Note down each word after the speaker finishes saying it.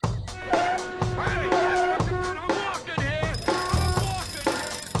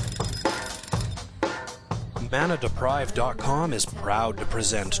ManaDeprived.com is proud to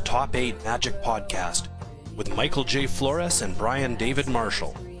present Top 8 Magic Podcast with Michael J. Flores and Brian David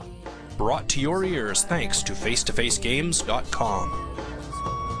Marshall. Brought to your ears thanks to FaceToFaceGames.com.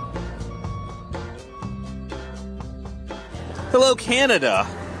 Hello, Canada.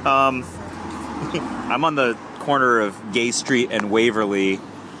 I'm on the corner of Gay Street and Waverly,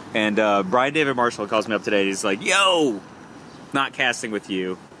 and Brian David Marshall calls me up today. He's like, "Yo, not casting with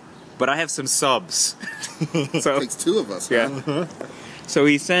you, but I have some subs." So it takes two of us. Yeah. Huh? So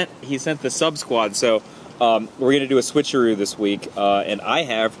he sent the sub squad. So we're gonna do a switcheroo this week, and I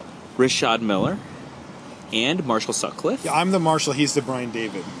have Rashad Miller and Marshall Sutcliffe. Yeah, I'm the Marshall. He's the Brian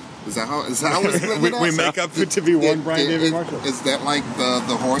David. Is that how we're splitting it up? We make up to be one Brian David Marshall. Is that like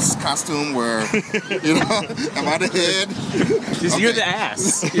the horse costume where, you know, am I the head? Just Okay. You're the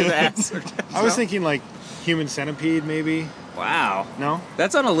ass. You're the ass. I was thinking like Human Centipede, maybe. Wow. No?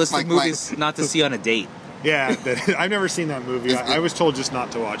 That's on a list Like- of movies not to see on a date. Yeah, I've never seen that movie. I was told just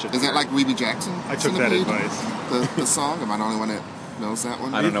not to watch it. Is that like Weeby Jackson? I took that Centipede? advice. The song? Am I the only one that knows that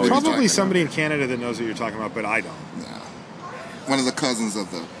one? I don't know what Weeby you're Probably Jackson. somebody in Canada that knows what you're talking about, but I don't. Yeah. One of the cousins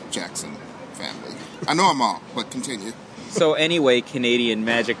of the Jackson family. I know them all, but continue. So anyway, Canadian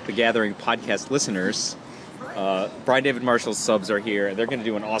Magic the Gathering podcast listeners, Brian David Marshall's subs are here. They're going to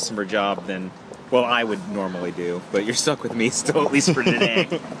do an awesomer job than, well, I would normally do. But you're stuck with me still, at least for today.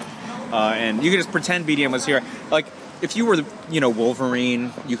 And you can just pretend BDM was here. Like, if you were,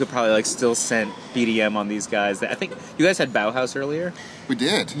 Wolverine, you could probably, still send BDM on these guys. I think you guys had Bauhaus earlier. We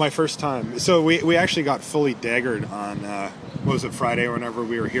did. My first time. So we actually got fully daggered on, what was it, Friday or whenever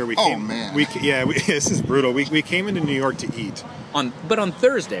we were here. Man. This is brutal. We came into New York to eat. But on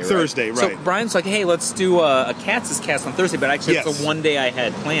Thursday, right? Thursday, right. So Brian's like, hey, let's do a Katz's cast on Thursday, but actually it's the one day I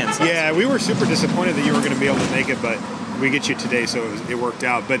had plans. Yeah, we were super disappointed that you were going to be able to make it, but we get you today, so it worked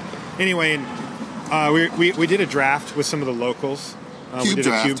out. But anyway, we did a draft with some of the locals. We did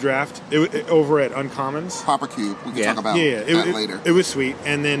a cube draft over at Uncommons. Pauper Cube. We can talk about that later. It was sweet,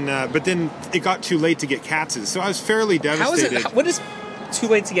 and then but then it got too late to get Katz's, so I was fairly devastated. What is too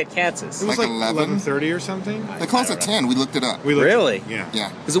late to get Katz's? It was Like like 11? 11:30 or something. They closed at 10. We looked it up. Really? Yeah. Yeah.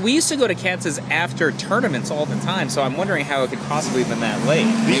 Because we used to go to Katz's after tournaments all the time, so I'm wondering how it could possibly have been that late.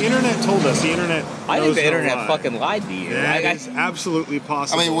 The internet told us. The internet. I think knows the no internet lie. fucking lied to you. That is absolutely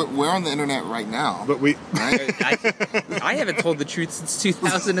possible. I mean, we're on the internet right now. but we. Right? I haven't told the truth since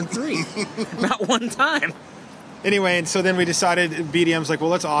 2003. Not one time. Anyway, and so then we decided, BDM's like, well,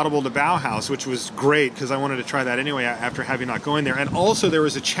 let's audible to Bauhaus, which was great because I wanted to try that anyway after having not going there. And also there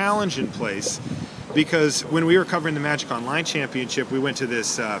was a challenge in place because when we were covering the Magic Online Championship, we went to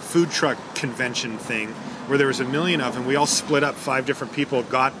this food truck convention thing where there was 1 million of them. We all split up, 5 different people,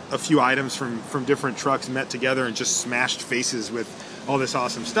 got a few items from different trucks, met together, and just smashed faces with all this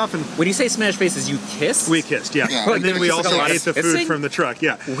awesome stuff. And When you say smash faces, you kissed? we kissed, yeah. Yeah. And then we Just like a also lot of ate the food kissing? from the truck,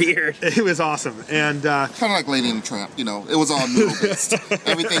 yeah. Weird. It was awesome. And Kind of like Lady and the Tramp. It was all noodle-based.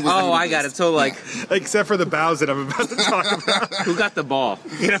 Everything was Oh, I got it. So, except for the bows that I'm about to talk about. who got the ball?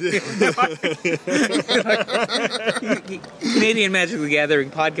 Canadian Magic the Gathering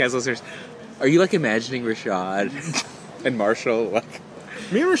podcast listeners, are you imagining Rashad and Marshall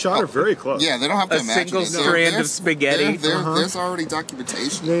Me and Rashad are very close. Yeah, they don't have to a imagine single it. strand of spaghetti, There's already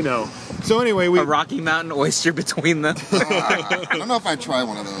documentation. They know. So anyway, a Rocky Mountain oyster between them? I don't know if I'd try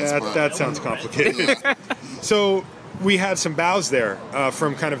one of those. but that sounds complicated. yeah. So we had some bows there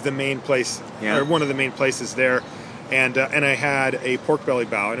from kind of the main place, or one of the main places there, and I had a pork belly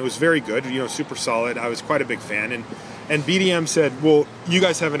bow, and it was very good. Super solid. I was quite a big fan, and BDM said, "Well, you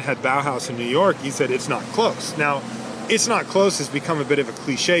guys haven't had Bauhaus in New York." He said it's not close. Now, it's not close has become a bit of a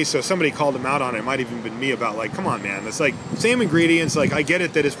cliche, so somebody called him out on it. It might even been me about come on, man, it's same ingredients. I get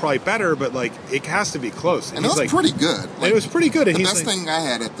it that it's probably better, but it has to be close. And it was pretty good. It was pretty good. And the he's best thing I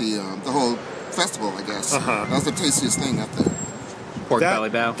had at the whole festival, I guess. Uh-huh. That was the tastiest thing up there. Pork belly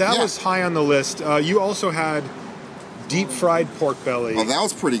bow. That Yeah. was high on the list. You also had deep fried pork belly. Well, that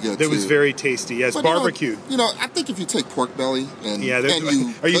was pretty good That too. was very tasty. Yes, But, barbecued. I think if you take pork belly and Yeah, and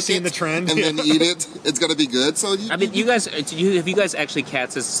you are you cook seeing it the trend? and then eat it, it's gonna be good. So have you guys actually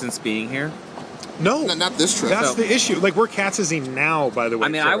Katz's since being here? No, not this trip. that's So- the issue. We're Katz's-ing now, by the way. I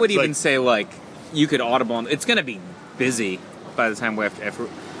mean, so I would it's even say you could audible. It's going to be busy by the time we have to.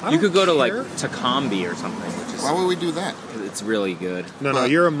 I You could don't go to care. Takambi or something, which is Why would we do that? it's really good. No, but-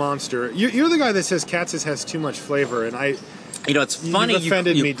 you're a monster. You're the guy that says Katz's has too much flavor, and You know, it's funny You've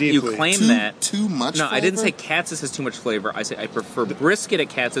offended me deeply. you claim that. Too much No, flavor? I didn't say Katz's has too much flavor. I say I prefer brisket at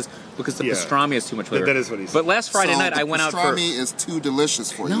Katz's because the pastrami has too much flavor. That is what he said. But last Friday night, I went out for... pastrami is too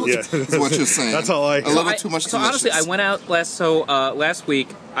delicious for you. Yeah. Is what you're saying. That's all I hear. A little too much So delicious. honestly, I went out last week.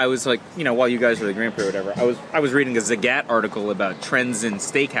 I was like, you know, while you guys were at the Grand Prix or whatever, I was reading a Zagat article about trends in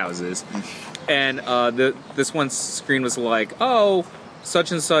steakhouses, and this one screen was like, oh,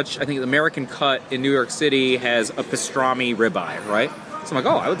 such and such, I think the American Cut in New York City has a pastrami ribeye, right? So I'm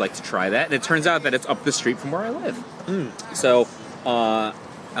like, oh, I would like to try that. And it turns out that it's up the street from where I live. So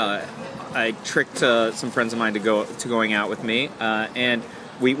I tricked some friends of mine to going out with me, and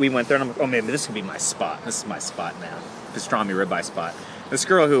we went there, and I'm like, oh, man, this could be my spot. This is my spot now, pastrami ribeye spot. This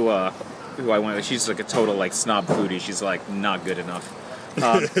girl who I went with, she's like a total like snob foodie. She's like not good enough.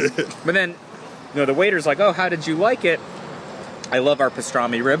 But then, you know, the waiter's like, oh, how did you like it? I love our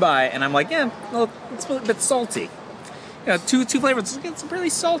pastrami ribeye, and I'm like, yeah, well, it's a bit salty. You know, two flavors. It's really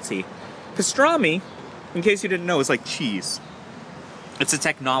salty. Pastrami, in case you didn't know, is like cheese. It's a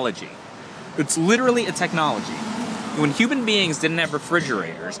technology. It's literally a technology. When human beings didn't have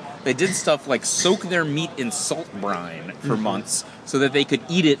refrigerators, they did stuff like soak their meat in salt brine for months so that they could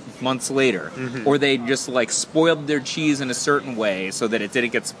eat it months later. Or they just like spoiled their cheese in a certain way so that it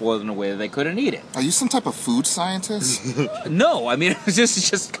didn't get spoiled in a way that they couldn't eat it. Are you some type of food scientist? No, I mean, it's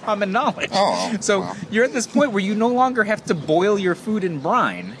just common knowledge. Oh, so wow. You're at this point where you no longer have to boil your food in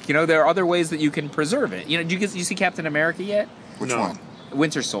brine. You know, there are other ways that you can preserve it. You know, you see Captain America yet? Which one?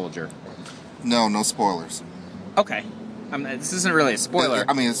 Winter Soldier. No spoilers. Okay. This isn't really a spoiler.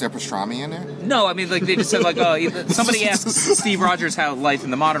 I mean, is there pastrami in there? No, I mean, like, they just said, like, oh, somebody asked Steve Rogers how life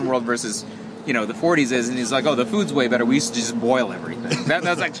in the modern world versus, you know, the 40s is, and he's like, oh, the food's way better. We used to just boil everything. That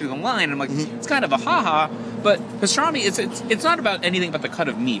was actually the line. I'm like, it's kind of a ha-ha, but pastrami, it's not about anything but the cut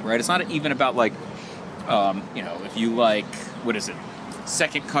of meat, right? It's not even about, like, you know, if you like, what is it?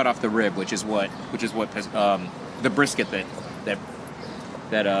 Second cut off the rib, which is what the brisket that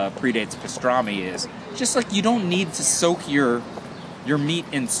predates pastrami is. Just like you don't need to soak your meat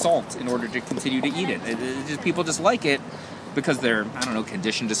in salt in order to continue to eat it. People just like it because they're, I don't know,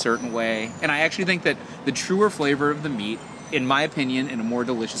 conditioned a certain way. And I actually think that the truer flavor of the meat, in my opinion, in a more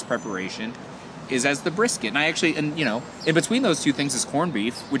delicious preparation, is as the brisket. And you know, in between those two things is corned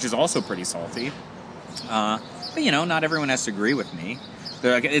beef, which is also pretty salty. But you know, not everyone has to agree with me.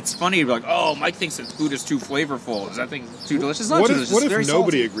 Like, it's funny to be like, oh, Mike thinks that food is too flavorful. Is that thing too delicious? It's not too delicious. What it's if very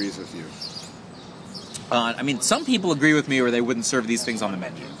nobody salty. agrees with you? I mean, some people agree with me or they wouldn't serve these things on the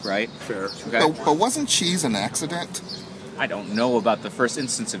menu, right? Fair. Okay. But wasn't cheese an accident? I don't know about the first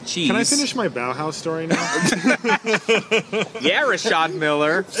instance of cheese. Can I finish my Bauhaus story now? Yeah, Rashad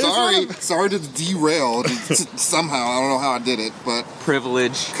Miller. Sorry to derail somehow. I don't know how I did it, but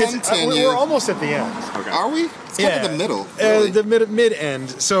Privilege. continue. We're almost at the end. Okay. Are we? It's kind of the middle. Really. The mid end.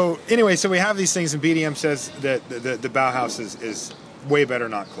 So anyway, we have these things, and BDM says that the Bauhaus is way better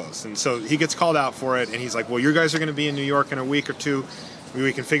not close, and so he gets called out for it, and he's like, well, you guys are going to be in New York in a week or two.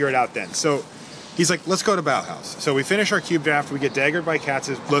 We can figure it out then. So he's like, let's go to Bauhaus. So we finish our cube draft. We get daggered by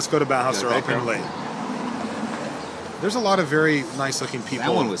Katz's. Let's go to Bauhaus. They're open late. There's a lot of very nice looking people.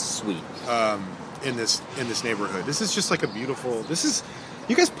 That one was sweet. In this neighborhood. This is just like a beautiful. This is.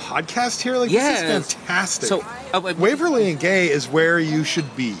 You guys podcast here? Like, yes. This is fantastic. So, Waverly and Gay is where you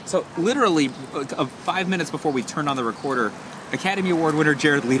should be. So literally, 5 minutes before we turned on the recorder, Academy Award winner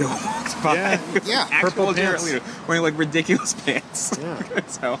Jared Leto walked by. Yeah. Actual Purple Jared pants. Leto wearing like ridiculous pants. Yeah.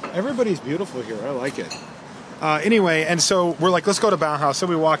 So Everybody's beautiful here. I like it. Anyway, and so we're like, let's go to Bauhaus. So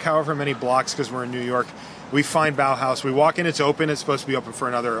we walk however many blocks because we're in New York. We find Bauhaus. We walk in. It's open. It's supposed to be open for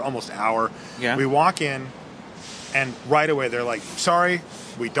another almost hour. Yeah. We walk in, and right away they're like, sorry,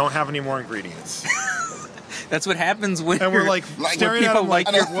 we don't have any more ingredients. that's what happens when And we're like staring at people them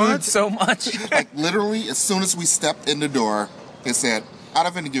like your food what? so much. Like literally, as soon as we stepped in the door, it said out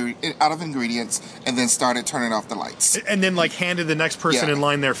of ingredients, and then started turning off the lights. And then like handed the next person Yeah. in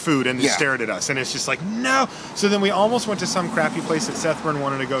line their food and they Yeah. stared at us. And it's just like, no. So then we almost went to some crappy place that Seth Byrne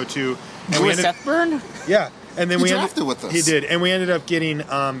wanted to go to. And we ended, Seth Byrne? yeah. And then He we drafted with us. He did. And we ended up getting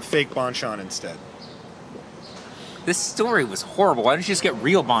fake Bonchon instead. This story was horrible. Why don't you just get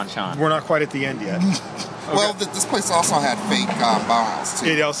real Bonchon? We're not quite at the end yet. Well, this place also had fake Bauhaus too,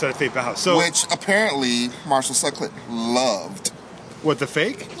 It also had a fake Bauhaus. So which apparently Marshall Sutcliffe loved. what, the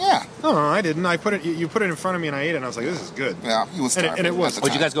fake? Yeah, No, I didn't. I put it. You put it in front of me and I ate it. And I was like, this is good. yeah, he was And it- starving. and it was. at the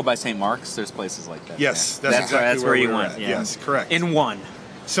Would you time. guys go by St. Mark's? There's places like that. Yes, Yeah. that's exactly where we you were went. at. Yeah. Yes, correct. In one.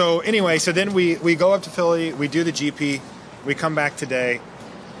 So anyway, so then we go up to Philly. We do the GP. We come back today.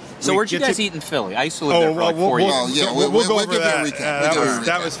 So We where'd you get guys to- eat in Philly? I used to live there for like 4 years. Well, yeah, we'll go we'll over give you a that. recap. That We'll give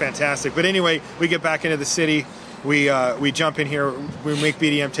you a was recap. fantastic. But anyway, we get back into the city. we jump in here. We make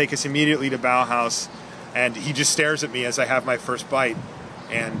BDM take us immediately to Bauhaus, and he just stares at me as I have my first bite.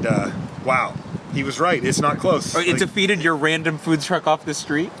 And wow, he was right. It's not close. It defeated your random food truck off the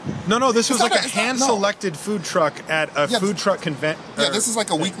street? No. This was like a hand-selected food truck at a food truck convention. Yeah, this is like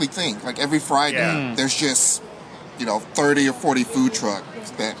a weekly thing. Like every Friday, there's just 30 or 40 food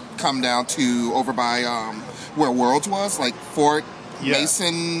trucks that come down to over by where Worlds was, like Fort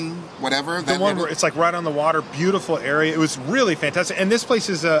Mason, whatever. The one where it's like right on the water, beautiful area. It was really fantastic. And this place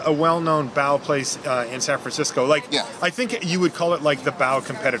is a well-known bao place in San Francisco. I think you would call it like the bao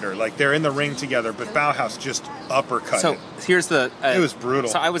competitor. Like they're in the ring together, but Bauhaus just uppercut. So here's the... it was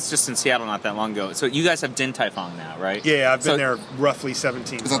brutal. So I was just in Seattle not that long ago. So you guys have Din Tai Fung now, right? Yeah, I've been there roughly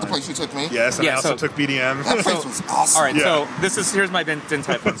 17 times. Is that the place you took me? Yes, and I also took BDM. That place was awesome. All right, so here's my Din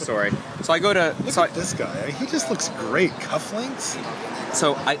Tai Fung story. So I go to... Look at this guy. He just looks great. Cufflinks.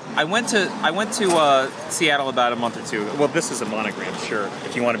 So I went to Seattle about a month or two. Well, this is a monogram shirt.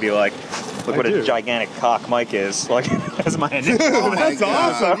 If you want to be like, look what a gigantic cock Mike is. Like that's my initial. That's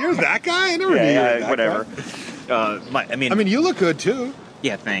awesome. You're that guy. I never knew you were that whatever. guy. I mean, you look good too.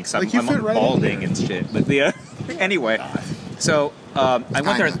 Yeah, thanks. I'm right balding and shit. But anyway, so I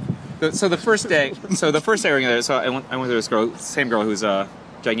went there. So the first day we were there. So I went with this girl, same girl who's a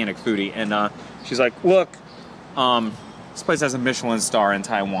gigantic foodie, and she's like, look. This place has a Michelin star in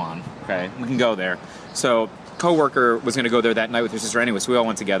Taiwan. Okay, we can go there. So, coworker was going to go there that night with her sister anyway, so we all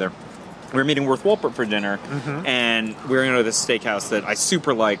went together. We were meeting Worth Wolpert for dinner, and we were going to go to this steakhouse that I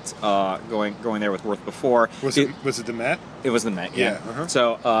super liked going there with Worth before. Was it the Met? It was the Met, yeah.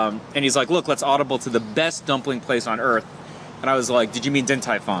 So, and he's like, look, let's audible to the best dumpling place on earth. And I was like, did you mean Din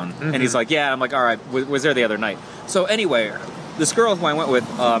Tai Fung? And he's like, yeah. I'm like, all right, was there the other night. So anyway, this girl who I went with,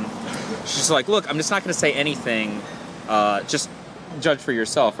 she's like, look, I'm just not going to say anything. Just judge for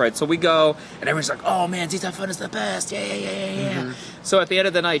yourself, right? So we go, and everyone's like, "Oh man, Din Tai Fung is the best!" Yeah. So at the end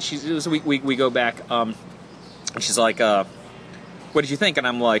of the night, we go back, and she's like, "What did you think?" And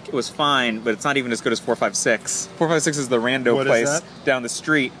I'm like, "It was fine, but it's not even as good as 456. 456 is the rando place down the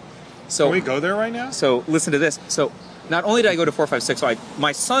street." So can we go there right now? So listen to this. So not only did I go to 456, so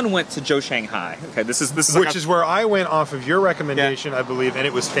my son went to Joe Shanghai. Okay, this is which is where I went off of your recommendation, I believe, and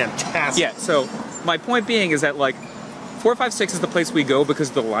it was fantastic. Yeah. So my point being is that 456 is the place we go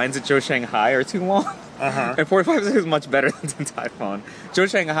because the lines at Joe Shanghai are too long. And 456 is much better than Din Tai Fung. Joe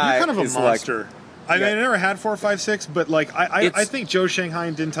Shanghai You're kind of a monster. I mean, I never had 456, but I think Joe Shanghai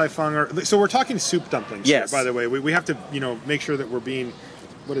and Din Tai Fung are... So we're talking soup dumplings here, by the way. We have to, make sure that we're being...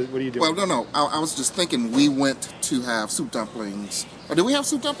 What are you doing? Well, no. I was just thinking we went to have soup dumplings. Or did we have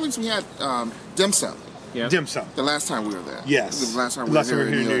soup dumplings? We had dim sum. Yeah. Dim sum. The last time we were there. Yes. The last time we were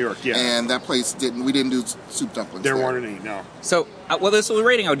here in New York. Yeah. And that place we didn't do soup dumplings. There weren't any, no. So, this is the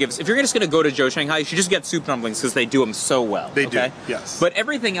rating I would give is if you're just going to go to Joe Shanghai, you should just get soup dumplings because they do them so well. They do, yes. But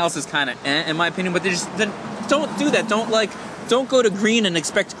everything else is kind of in my opinion, but then don't do that. Don't go to Green and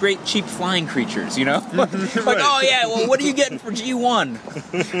expect great cheap flying creatures, oh yeah, well what are you getting for G1?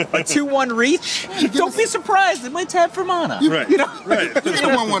 A 2-1 reach? Don't be surprised, it might tab for mana. Right. You get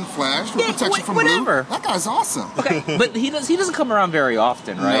a 1-1 flash with protection from whatever. blue. That guy's awesome. Okay, but he doesn't come around very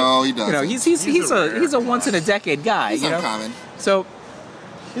often, right? No, he doesn't. He's a once in a decade guy. He's uncommon. So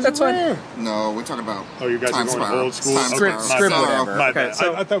that's why. No, we're talking about. Oh, you guys are going old school. Script, whatever. My bad.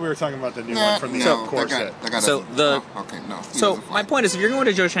 So I thought we were talking about the new one from the core set. So my point is, if you're going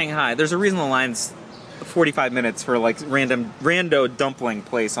to Joe Shanghai, there's a reason the line's 45 minutes for rando dumpling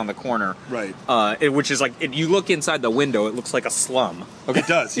place on the corner, right? Which is you look inside the window, it looks like a slum. Okay. It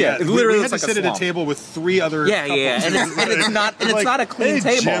does, yeah. It literally we had looks to like sit at a table with 3 other couples. and it's not a clean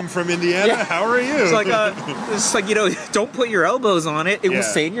table. Jim from Indiana, how are you? It's don't put your elbows on it; it will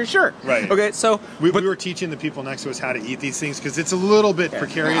stain your shirt. Right. Okay, so we were teaching the people next to us how to eat these things because it's a little bit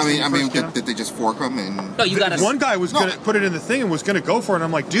precarious. I mean, did they just fork them and? No, you got to. One guy was going to put it in the thing and was going to go for it. And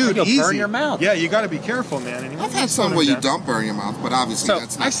I'm like, dude, easy. Burn your mouth. Yeah, you got to be careful, man. And I've had some where you don't burn your mouth, but obviously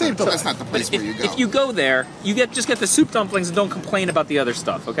that's not the place where you go. If you go there, just get the soup dumplings and don't complain about the other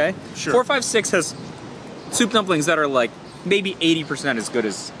stuff, okay? Sure. 456 has soup dumplings that are maybe 80% as good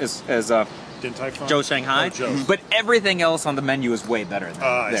as Din Tai Fung? Joe Shanghai, but everything else on the menu is way better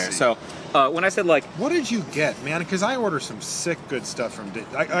than there. So when I said what did you get, man? Because I order some sick good stuff from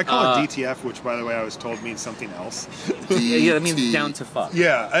I call it DTF, which by the way I was told means something else. Yeah, that means down to fuck.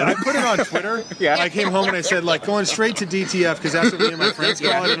 Yeah, I put it on Twitter. I came home and I said going straight to DTF because that's what me and my friends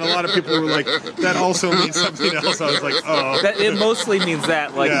call it, and a lot of people were like, that also means something else. I was like, oh. It mostly means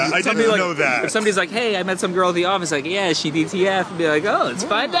that. I didn't know that. If somebody's like, hey, I met some girl at the office, yeah, is she DTF? And be like, oh, let's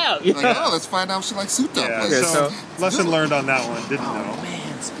find out. Let's find out if she likes soup dumplings. So lesson learned on that one. Didn't know.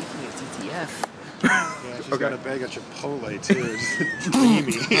 Man, speaking of DTF. Yeah, she's got a bag of Chipotle too. It's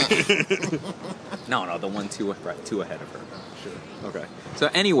dreamy. No, the one two ahead of her. Sure. Okay. So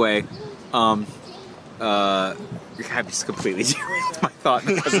anyway, I just completely derailed my thought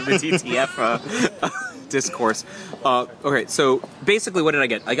because of the TTF discourse. Okay, so basically, what did I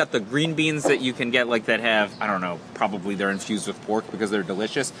get? I got the green beans that you can get, like, that have, I don't know, probably they're infused with pork because they're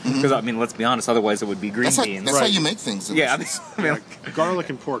delicious. Because, I mean, let's be honest, otherwise it would be green beans. That's how you make things delicious. Yeah, I mean like, garlic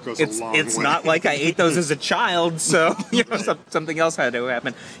and pork goes a long way. It's not like I ate those as a child, so, something else had to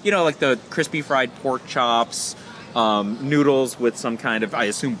happen. Like the crispy fried pork chops, noodles with some kind of, I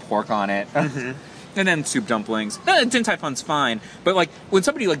assume, pork on it. Mm-hmm. And then soup dumplings. Din Tai Fun's fine. But, like, when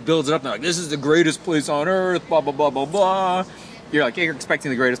somebody, like, builds it up, they're like, this is the greatest place on earth, blah, blah, blah, blah, blah. You're like, you're expecting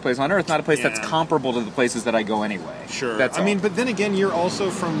the greatest place on earth, not a place that's comparable to the places that I go anyway. Sure. That's all. I mean, but then again, you're also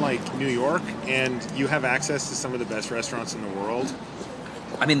from, like, New York, and you have access to some of the best restaurants in the world.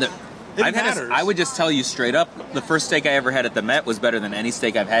 I mean, I would just tell you straight up, the first steak I ever had at the Met was better than any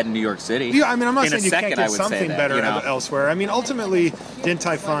steak I've had in New York City. Yeah, I mean, I'm not saying you can't get get something better elsewhere. I mean, ultimately, Din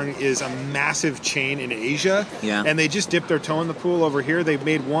Tai Fung is a massive chain in Asia, and they just dipped their toe in the pool over here. They've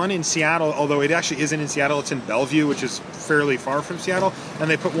made one in Seattle, although it actually isn't in Seattle. It's in Bellevue, which is fairly far from Seattle, and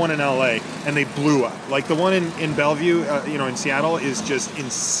they put one in L.A., and they blew up. Like, the one in Bellevue, in Seattle, is just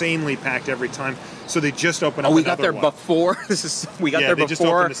insanely packed every time. So they just opened up. We got there before. We got there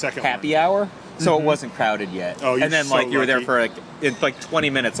before happy hour, so it wasn't crowded yet. Oh, and then you were there for in 20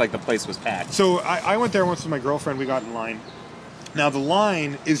 minutes, like the place was packed. So I went there once with my girlfriend. We got in line. Now the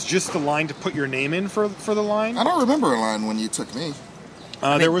line is just the line to put your name in for the line. I don't remember a line when you took me.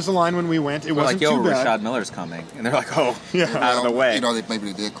 There was a line when we went. It wasn't too bad. Rashad Miller's coming, and they're like, out of the way.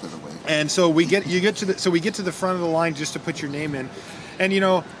 Maybe they did clear the way. And so we get to the front of the line just to put your name in, and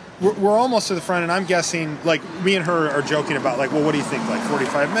we're almost to the front, and I'm guessing, like, me and her are joking about, like, well, what do you think, like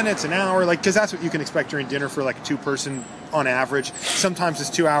 45 minutes, an hour, like, because that's what you can expect during dinner for, like, a two-person on average. Sometimes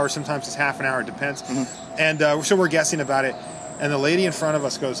it's 2 hours, sometimes it's half an hour, it depends. Mm-hmm. And so we're guessing about it, and the lady in front of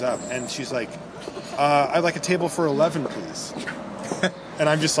us goes up, and she's like, I'd like a table for 11, please. And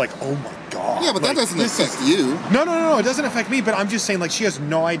I'm just like, oh my God. Yeah, but that doesn't affect you. No, it doesn't affect me, but I'm just saying, like, she has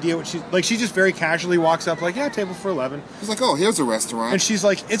no idea what she just very casually walks up, like, yeah, table for 11. She's like, oh, here's a restaurant. And she's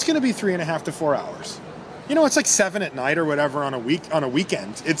like, it's going to be 3.5 to 4 hours. It's like 7 at night or whatever on a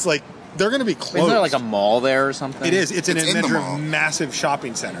weekend. It's like, they're going to be closed. Isn't there like a mall there or something? It is. It's in a massive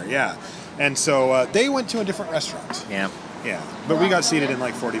shopping center, yeah. And so they went to a different restaurant. Yeah. Yeah. But we got seated in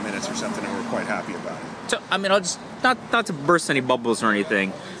like 40 minutes or something, and we're quite happy about it. So, I mean, I'll just, not to burst any bubbles or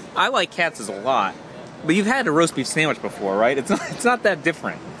anything, I like Katz's a lot, but you've had a roast beef sandwich before, right? It's not that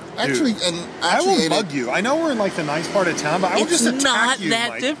different. Actually, I will bug you. I know we're in like the nice part of town, but I will just attack you. It's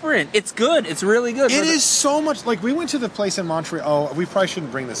not that different. It's good. It's really good. It is so much. Like, we went to the place in Montreal. Oh, we probably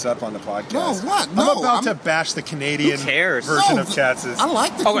shouldn't bring this up on the podcast. No, what? No, I'm about to bash the Canadian version of Katz's. I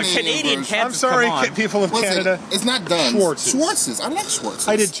like the Canadian version. I'm sorry, people of Canada. It's not done. Schwartz's. I like Schwartz's.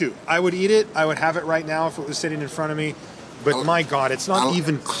 I did too. I would eat it. I would have it right now if it was sitting in front of me. But my God, it's not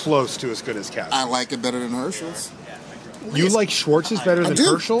even close to as good as Katz's. I like it better than Herschel's. You like Schwartz's better than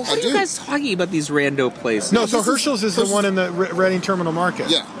Herschel's? What are you guys talking about these rando places? No, so Herschel's is the one in the Reading Terminal Market.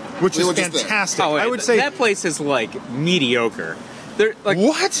 Yeah. Which is fantastic. I would say that place is like mediocre. Like,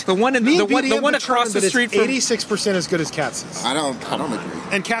 what? The one across the street from 86% as good as Katz's. I don't agree.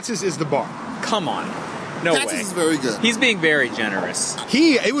 And Katz's is the bar. Come on. No Katz's way. is very good. He's being very generous.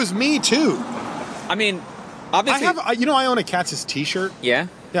 It was me too. I mean, obviously I own a Katz's t-shirt. Yeah?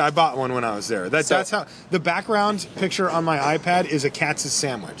 Yeah, I bought one when I was there. That's how the background picture on my iPad is a Katz's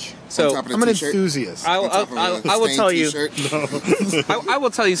sandwich. So I'm an enthusiast. I will tell you. I will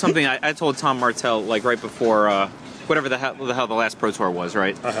tell you something. I told Tom Martell like right before whatever the hell the last Pro Tour was,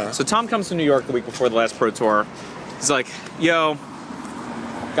 right? Uh-huh. So Tom comes to New York the week before the last Pro Tour. He's like, "Yo,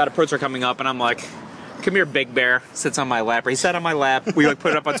 got a Pro Tour coming up," and I'm like, "Come here, Big Bear." Sits on my lap. Or he sat on my lap. We like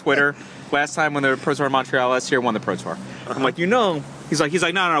put it up on Twitter. Last time when the Pro Tour in Montreal last year, won the Pro Tour. Uh-huh. I'm like, He's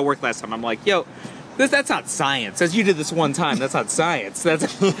like, no, worked last time. I'm like, yo, that's not science. As you did this one time, that's not science.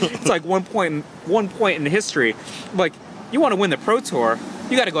 It's like one point in history. I'm like, you want to win the Pro Tour,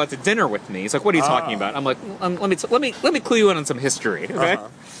 you got to go out to dinner with me. He's like, what are you talking about? I'm like, let me clue you in on some history. Okay,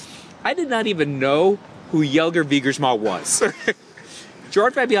 I did not even know who Jelger Wiegersma was.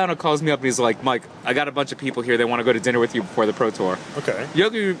 George Fabiano calls me up and he's like, Mike, I got a bunch of people here. They want to go to dinner with you before the Pro Tour. Okay.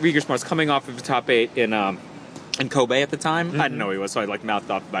 Jelger Wiegersma is coming off of the top 8 in Kobe at the time. Mm-hmm. I didn't know who he was, so I like mouthed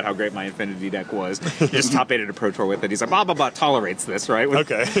off about how great my Infinity deck was. Just top 8 at a Pro Tour with it. He's like, blah, blah, blah, tolerates this, right?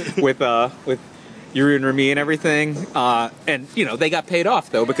 With Yuri and Remy and everything. And, they got paid off,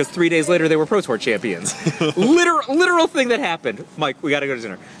 though, because 3 days later they were Pro Tour champions. Literal thing that happened. Mike, we got to go to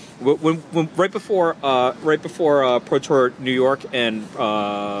dinner. When right before Pro Tour New York and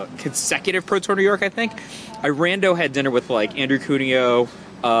consecutive Pro Tour New York, I think, I rando had dinner with, Andrew Cuneo,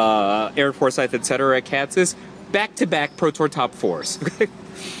 Aaron Forsythe, etc. at Katz's. Back-to-back Pro Tour top fours.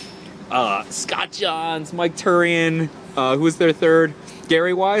 Scott Johns, Mike Turian, who was their third?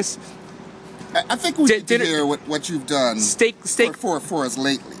 Gary Wise. I think we need to hear what you've done for us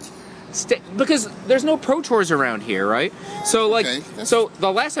lately. Because there's no Pro Tours around here, right? So, so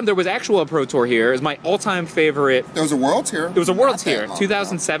the last time there was actual Pro Tour here is my all-time favorite. There was a World's here. There was a World's here,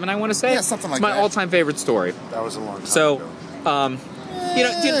 2007, I want to say. Yeah, something like that. It's my all-time favorite story. That was a long time ago. Do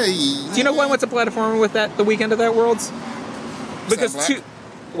you know who I went to platforming with the weekend of that Worlds? Because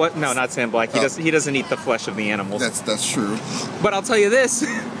what? No, not Sam Black. He doesn't eat the flesh of the animals. That's true. But I'll tell you this: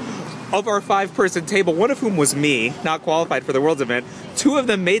 of our 5-person table, one of whom was me, not qualified for the Worlds event. 2 of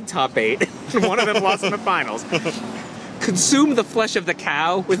them made top 8, and 1 of them lost in the finals. Consume the flesh of the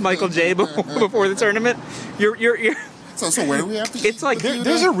cow with Michael J before the tournament. You're So where do we have to? It's like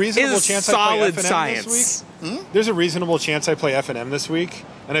there's a reasonable chance solid I play FNM science. This week. There's a reasonable chance I play FNM this week,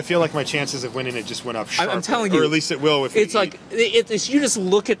 and I feel like my chances of winning it just went up sharply. I'm telling you, or at least it will. If it's like it's you just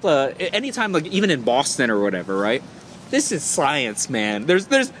look at anytime, even in Boston or whatever, right? This is science, man.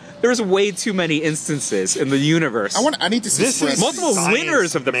 There's way too many instances in the universe. I need to see spreadsheets. Multiple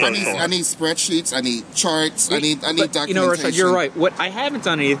winners of the Pro Tour. I need spreadsheets. I need charts. I need documentation. Rashad, you're right. I haven't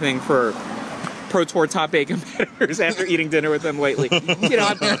done anything for Pro Tour top 8 competitors after eating dinner with them lately.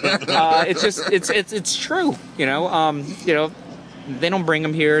 It's just it's true. They don't bring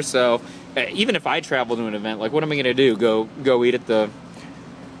them here, so even if I travel to an event, what am I going to do? Go eat at the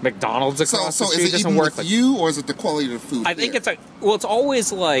McDonald's across the street? So is it doesn't even work with you, or is it the quality of the food? I think it's it's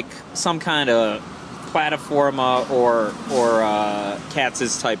always some kind of plataforma or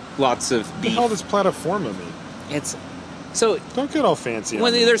Katz's type, lots of beef. What the hell does plataforma mean? It's so don't get all fancy.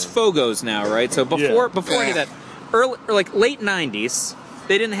 There's Fogos now, right? So before any of that, late '90s,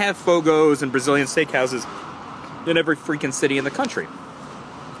 they didn't have Fogos and Brazilian steakhouses in every freaking city in the country.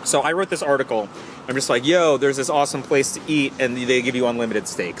 So I wrote this article. I'm just there's this awesome place to eat, and they give you unlimited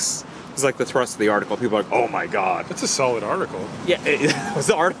steaks. It's the thrust of the article. People are oh my god. That's a solid article. Yeah, it was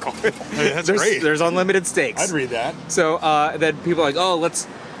the article. That's great. There's unlimited steaks. I'd read that. So then people are oh,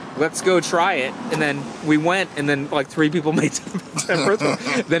 let's go try it. And then we went, and then 3 people made 10 Pro Tour.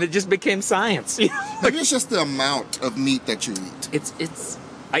 Then it just became science. Maybe it's just the amount of meat that you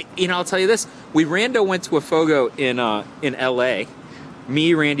eat. I'll tell you this. We rando went to a Fogo in L.A.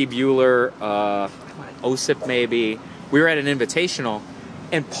 Me, Randy Bueller, Osip maybe. We were at an invitational,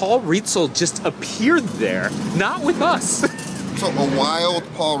 and Paul Rietzel just appeared there, not with us. So a wild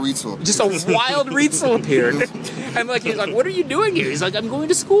Paul Rietzel. Just a wild Rietzel appeared. And he's what are you doing here? He's I'm going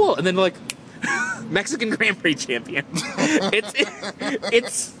to school. And then Mexican Grand Prix champion.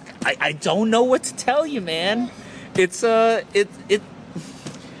 I don't know what to tell you, man.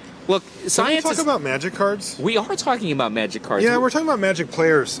 Look, science. Can we talk about Magic cards? We are talking about Magic cards. Yeah, we're talking about Magic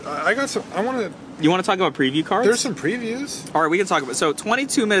players. I got some. I want to. You want to talk about preview cards? There's some previews. All right, we can talk about. So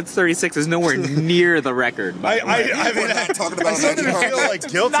 22 minutes 36 is nowhere near the record. We're not talking about Magic cards. I feel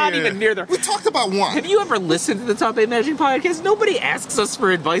guilty. Not even near the. We talked about one. Have you ever listened to the Top 8 Magic podcast? Nobody asks us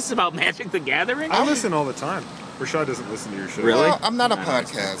for advice about Magic the Gathering. I listen all the time. Rashad doesn't listen to your show. Really? Well, I'm not a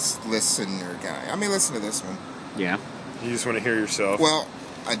podcast listener guy. I may listen to this one. Yeah. You just want to hear yourself. Well,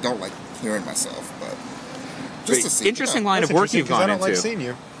 I don't like hearing myself, but just to see. Interesting line of work you've gone into. I don't like seeing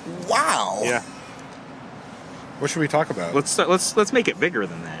you. Wow. Yeah. What should we talk about? Let's make it bigger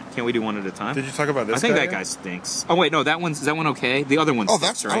than that. Can't we do one at a time? Did you talk about this? I think that guy stinks. Oh wait, no, is that one okay? The other one. Oh,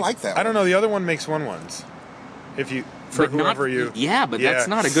 stinks, I like that. I don't know. The other one makes 1/1s. If you whoever you. Yeah, but that's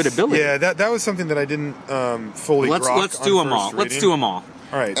not a good ability. Yeah, that was something that I didn't fully. Let's do them all. Let's do them all.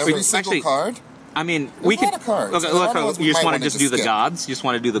 All right. Every single card. I mean, we could. Okay, you just want to just do the gods? You just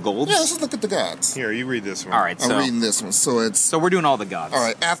want to do the golds? Yeah, let's just look at the gods. Here, you read this one. All right, I'm reading this one. So we're doing all the gods. All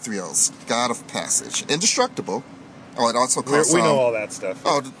right, Athreos, God of Passage, indestructible. Oh, it also calls. We know all that stuff.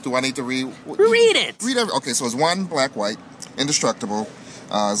 Oh, do I need to read? Read it. Read every. Okay, so it's 1 black, white, indestructible.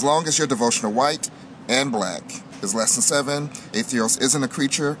 As long as your devotional white and black is less than 7, Athreos isn't a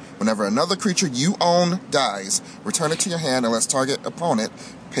creature. Whenever another creature you own dies, return it to your hand unless target opponent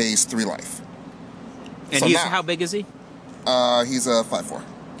pays 3 life. And how big is he? He's a 5/4.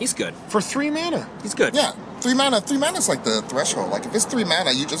 He's good. For 3 mana. He's good. Yeah. 3 mana. 3 mana is like the threshold. Like if it's 3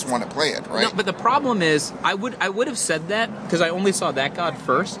 mana, you just want to play it, right? No, but the problem is, I would have said that because I only saw that god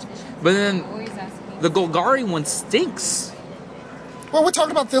first. But then the Golgari one stinks. Well, we're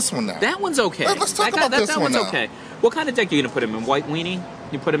talking about this one now. That one's okay. Let's talk about this one one's now. okay. What kind of deck are you going to put him in? White Weenie?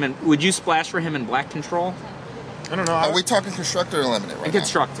 You put him in... Would you splash for him in Black Control? I don't know. Are we talking Constructed or Limited right And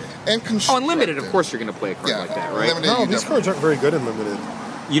Constructed. now? And Constructed. Oh, and Limited, of course you're going to play a card like that, right? Limited, No, these cards aren't very good in Limited.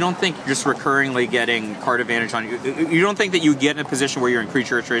 You don't think just recurringly getting card advantage on... You don't think that you get in a position where you're in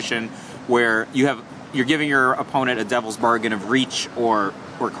creature attrition, where you're giving your opponent a devil's bargain of reach or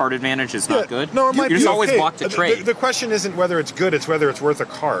card advantage is not good? No, it might be You're just okay. always blocked to trade. The question isn't whether it's good, it's whether it's worth a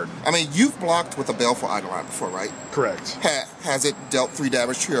card. I mean, you've blocked with a Baleful Eidolon before, right? Correct. Has it dealt 3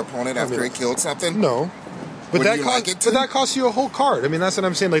 damage to your opponent after it killed something? No. But Would that you costs like it to? but that costs you a whole card. I mean, that's what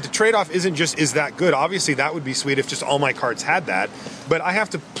I'm saying. Like, the trade-off isn't just, is that good? Obviously, that would be sweet if just all my cards had that. But I have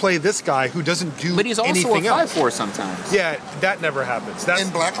to play this guy who doesn't do anything else. But he's also a 5/4 sometimes. Yeah, that never happens. That's, In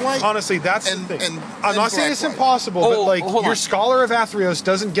Black-White? Honestly, that's In- the thing. in- I'm in not saying it's Black-White. impossible, but like, hold your on. Scholar of Athreos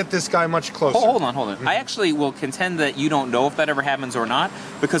doesn't get this guy much closer. Hold on. I actually will contend that you don't know if that ever happens or not,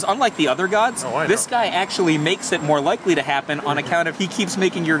 because unlike the other gods, Oh, I know. this guy actually makes it more likely to happen on account of he keeps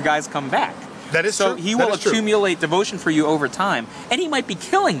making your guys come back. That is so true. he That will is true. accumulate devotion for you over time, and he might be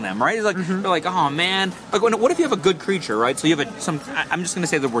killing them, right? He's like, Mm-hmm. they're like, oh man, like, what if you have a good creature, right? So you have I'm just going to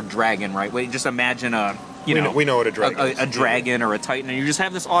say the word dragon, right? Wait, just imagine we know what a dragon is. A dragon or a titan, and you just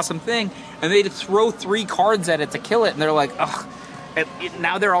have this awesome thing, and they throw 3 cards at it to kill it, and they're like, ugh.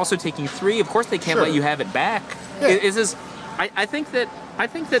 Now they're also taking 3. Of course, they can't let you have it back. Yeah. Is this? I think that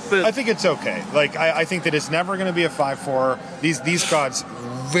the. I think it's okay. Like, I think that it's never going to be a 5/4. These gods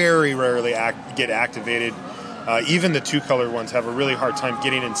very rarely get activated. Even the 2-colored ones have a really hard time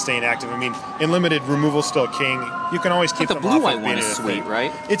getting and staying active. I mean, in Limited, removal's still king. You can always keep But them the off. blue-white of one being is a sweet, thing.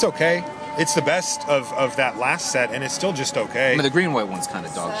 right? It's okay. It's the best of that last set, and it's still just okay. I mean, the green-white one's kind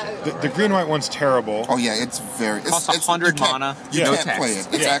of dog shit. The green-white one's terrible. Oh yeah, it's very. Costs 100 mana, You no can't text. play it.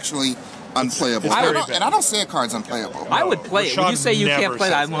 It's actually unplayable. it's very bad. And I don't say a card's unplayable. I would play it. When you say you can't play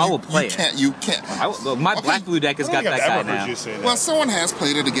it, I will play it. You can't. My Okay. black-blue deck has I got don't think that guy I've ever heard now. you say that. Well, someone has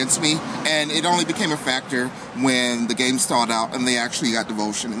played it against me, and it only became a factor when the game stalled out and they actually got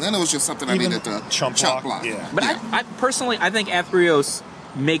devotion, and then it was just something I Even needed to chump block, yeah. But I personally, I think Athreos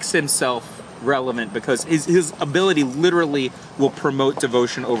makes himself relevant because his ability literally will promote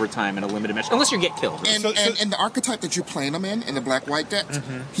devotion over time in a limited match, unless you get killed. And, and the archetype that you're playing him in the black-white deck,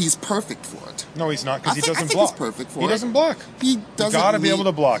 he's perfect for it. No, he's not, because he doesn't I think block. he's perfect for he it. doesn't block. He doesn't. You gotta be need- able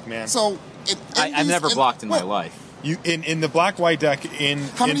to block, man. So I've never blocked in my life. You in the black-white deck in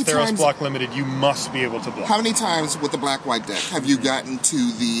many Theros times- Block Limited, you must be able to block. How many times with the black-white deck have you gotten to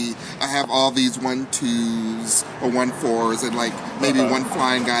the? I have all these 1/2s or 1/4s and like maybe one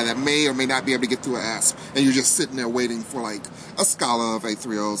flying guy that may or may not be able to get through an asp, and you're just sitting there waiting for like a Scholar of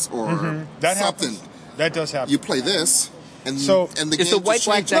Athreos or That something. happens. That does happen. You play this, and So- and the Is game the white just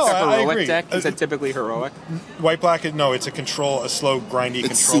black changes. deck No, a I heroic agree. deck? Is that typically heroic? White-black, no, it's a slow, grindy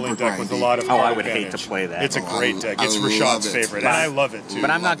It's controlling super deck with a grindy. lot of Oh, I card would hate to advantage. play that. It's a Oh, great deck. I It's love Rashad's it. favorite, But and I love it too. But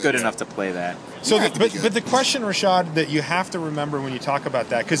I'm not love good it. enough to play that. So, You have to be but good. the question, Rashad, that you have to remember when you talk about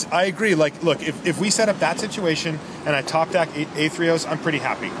that, because I agree. Like, look, if we set up that situation and I top deck Athreos, I'm pretty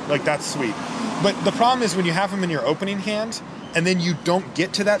happy. Like, that's sweet. But the problem is when you have them in your opening hand, and then you don't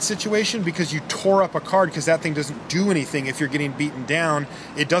get to that situation because you tore up a card because that thing doesn't do anything if you're getting beaten down.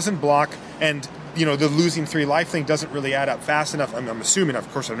 It doesn't block, and the losing 3 life thing doesn't really add up fast enough. I'm assuming, of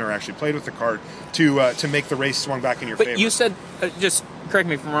course, I've never actually played with the card to make the race swung back in your favor. But you said, just correct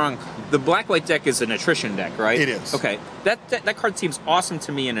me if I'm wrong, the black-white deck is an attrition deck, right? It is. Okay. That card seems awesome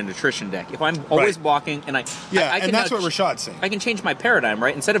to me in an attrition deck. If I'm always Right. blocking and I and can that's now what Rashad's saying. I can change my paradigm,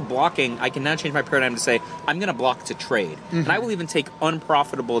 right? Instead of blocking, I can now change my paradigm to say, I'm going to block to trade. And I will even take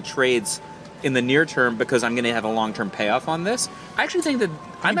unprofitable trades in the near term because I'm going to have a long-term payoff on this. I actually think that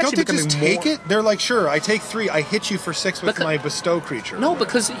I'm Don't actually they just becoming take more... it? They're like, sure, I take 3, I hit you for 6 with Because- my bestow creature. No,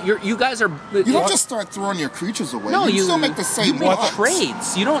 because you guys are... You don't just start throwing your creatures away. No, you still make the same you make ones.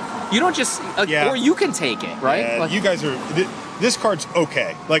 trades. You don't just... Yeah. Or you can take it, right? Yeah, Like- you guys are. This card's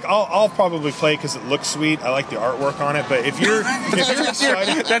okay. Like, I'll probably play it because it looks sweet. I like the artwork on it. But if you're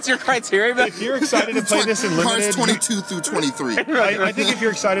excited, That's your criteria. But if you're excited to play this in Cards limited, 22 through 23. I think if you're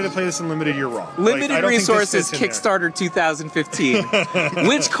excited to play this in limited, you're wrong. Limited Like, I don't think this Resources fits in there. Kickstarter 2015.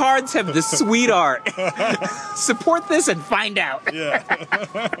 Which cards have the sweet art? Support this and find out. Yeah.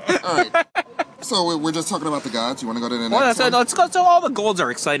 All right. So we're just talking about the gods. You want to go to the next Well, one? let's go. So all the golds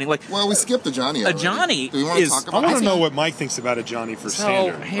are exciting. Like, Well, we skipped the Johnny. Ajani Do we want to is- talk I about want it? to know what Mike thinks about a Johnny for so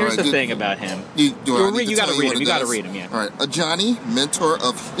standard. here's All the right, thing about him. You gotta read read him. You gotta read him. Yeah. All right. Ajani, Mentor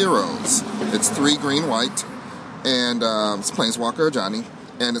of Heroes. It's 3 green, white, and it's Planeswalker Ajani,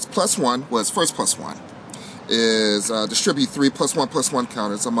 and its +1 was first +1 is distribute 3+1/+1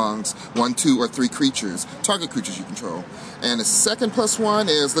 counters amongst 1, 2, or 3 creatures, target creatures you control. And the second +1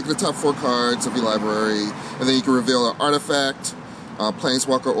 is look at the top 4 cards of your library, and then you can reveal an artifact,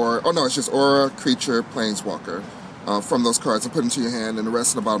 planeswalker, it's just aura, creature, planeswalker from those cards and put into your hand, and the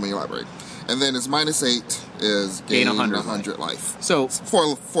rest in the bottom of your library. And then it's -8 is gain 100 life. So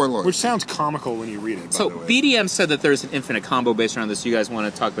four lords. Which sounds comical when you read it, by So the way. BDM said that there's an infinite combo based around this. You guys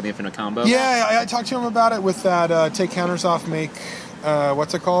want to talk about the infinite combo? Yeah, I talked to him about it with that take counters off, make,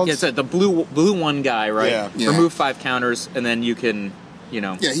 what's it called? Yeah, it's the blue one guy, right? Yeah. Remove 5 counters, and then you can,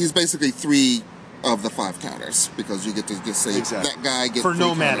 Yeah, he's basically 3 of the 5 counters, because you get to just say that guy gets for 3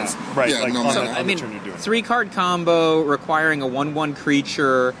 no counters. mana, right? Yeah, like no on mana. the, I mean, turn you're doing. 3-card combo requiring a 1/1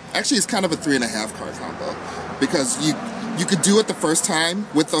 creature. Actually, it's kind of a 3.5 card combo, because you could do it the first time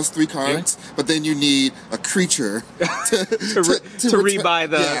with those 3 cards, but then you need a creature to rebuy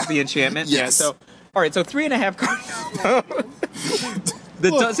the enchantment. Yes. Yeah. So all right, so 3.5 cards.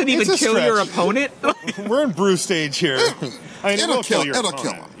 That Look, doesn't even it's a kill your stretch. opponent. We're in brew stage here. I mean, It'll kill your him.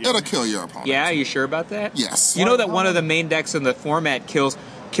 opponent. Yeah. It'll kill your opponent. Yeah, are you sure about that? Yes. You know that one of the main decks in the format kills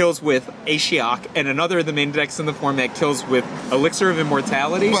with Ashiok, and another of the main decks in the format kills with Elixir of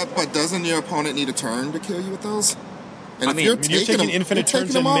Immortality. But doesn't your opponent need a turn to kill you with those? And I if mean, You're taking them- infinite you're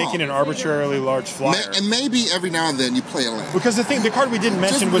turns taking and them all. making an arbitrarily large flyer. And maybe every now and then you play a land. Because the card we didn't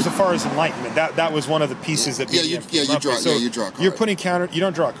mention was as far as Enlightenment. That was one of the pieces that Yeah, BDM you came up draw- with. yeah, So you draw a card. You're putting counter. You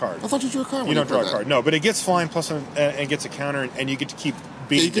don't draw a card. I thought you drew a card. You when don't draw played a that. card. No, but it gets flying plus and gets a counter, and you get to keep Yeah,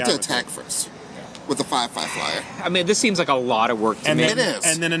 beating you get down to with attack it. first with a 5/5 flyer. I mean, this seems like a lot of work to And me. then, It is.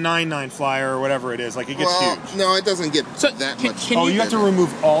 and then a 9/9 flyer or whatever it is. Like it gets Well, huge. no, it doesn't get So, that can- much. can Oh, you have to remove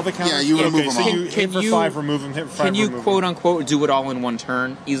all the counters? Yeah, you remove okay, them so all. you Can hit for you- 5, remove them, hit for 5, Can you remove quote them. unquote do it all in one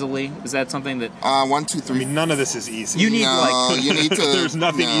turn easily? Is that something that 1, 2, 3. I mean, none of this is easy. you need? no, Like you need to. There's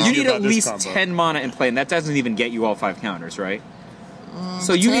nothing no. easy you need about at this least combo. 10 mana in play, and that doesn't even get you all 5 counters, right?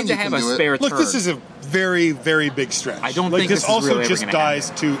 So the you 10 need to you have can a do it. spare Look, turn. this is a very, very big stretch. I don't like, think this this is also really ever just gonna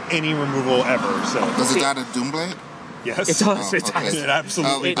dies to any removal ever. So Does it die to Doomblade? yes, It does. It okay. does. It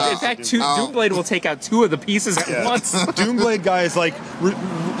absolutely In does. fact, Doomblade will take out 2 of the pieces at Yeah. once. Doomblade guy is like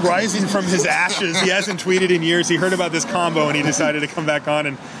rising from his ashes. He hasn't tweeted in years. He heard about this combo and he decided to come back on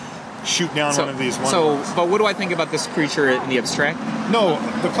and shoot down one of these ones. But what do I think about this creature in the abstract? No,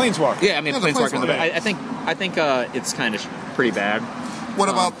 the Planeswalker. Yeah, I mean, Yeah, the Planeswalker. In the Planeswalker. I think it's kind of pretty bad. What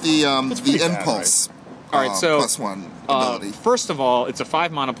about the pretty bad, impulse? All right, so +1 ability. First of all, it's a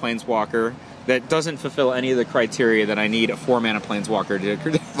 5 mana Planeswalker that doesn't fulfill any of the criteria that I need a 4 mana Planeswalker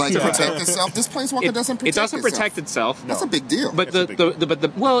to. Like protect itself. This planeswalker doesn't protect It doesn't protect itself. That's a big deal. But That's a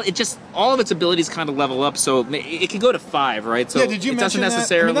big it just all of its abilities kind of level up, so it can go to 5, right? So Yeah, did you it mention doesn't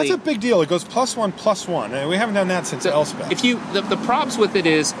necessarily. that? I mean, that's a big deal. It goes +1/+1. And we haven't done that since Elspeth. If you the props with it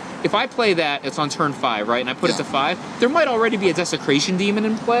is if I play that, it's on turn 5, right? And I put it Yeah. to 5, there might already be a Desecration Demon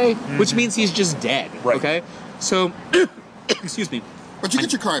in play, which means he's just dead. Right. Okay? So excuse me. But you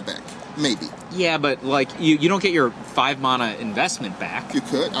get your card back. Maybe. Yeah, but like you don't get your 5 mana investment back. You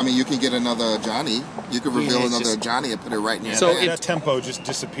could. I mean, you can get another Johnny. You could reveal it's another just- Johnny and put it right in your So hand. that tempo just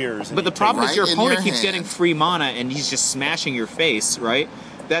disappears. and But the you take problem right is your in opponent your keeps hand. getting free mana and he's just smashing your face, right?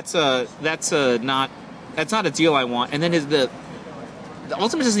 That's not a deal I want. And then the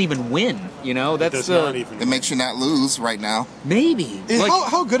ultimate doesn't even win, you know? it That's does not even. It makes you not lose right now. maybe. Like,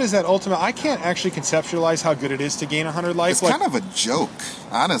 How good is that ultimate? I can't actually conceptualize how good it is to gain 100 life. It's Like, kind of a joke,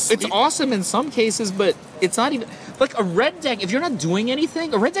 honestly. it's awesome in some cases, but it's not even like a red deck. If you're not doing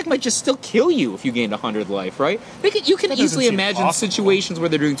anything, a red deck might just still kill you if you gained 100 life, right? You can That doesn't easily seem imagine possible. situations where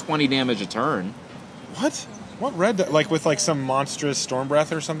they're doing 20 damage a turn. What red deck? Like with like some monstrous storm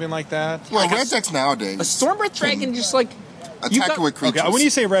breath or something like that? Well, red decks nowadays. A Stormbreath Dragon just like you attack got- with creatures. Okay, when you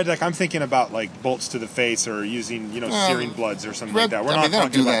say red deck, I'm thinking about like bolts to the face or using searing bloods or something like that. We're I not mean, they don't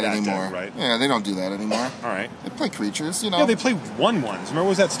talking do about that that anymore, deck, right? Yeah, they don't do that anymore. All right. They play creatures, Yeah, they play 1/1s. Remember,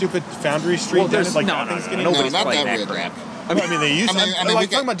 was that stupid Foundry Street? Well, there's like no, that thing's getting- nobody's No, not playing that that red crap. deck. I mean, they used. I mean, I'm we like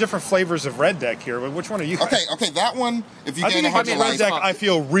get- talking about different flavors of red deck here. But which one are you? Okay, that one. If you I gain think if I 100 mean life, red deck, I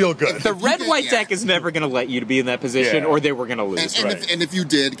feel real good. The red get- white yeah. deck is never going to let you to be in that position, Yeah. or they were going to lose. and, right. if you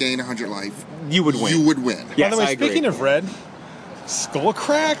did gain 100 life, You would win. You would win. Yeah. By the way, I agree. speaking of red,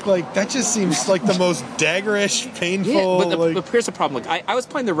 Skullcrack, like that just seems like the most daggerish, painful. Yeah, like, but here's the problem. Like, I was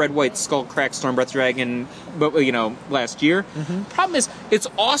playing the red white Skullcrack Stormbreath Dragon, but last year. Problem is, it's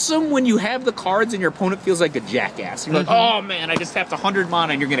awesome when you have the cards and your opponent feels like a jackass. You're like, oh man, I just tapped 100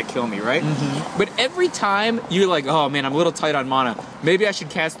 mana and you're gonna kill me, right? But every time you're like, oh man, I'm a little tight on mana. Maybe I should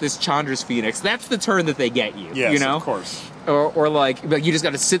cast this Chandra's Phoenix. That's the turn that they get you. yes, you know. of course. Or like you just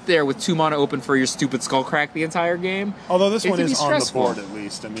got to sit there with 2 mana open for your stupid Skullcrack the entire game. Although this one is on the board at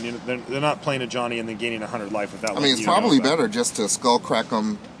least. I mean, they're not playing a Johnny and then gaining 100 life without. I mean, it's probably better just to Skullcrack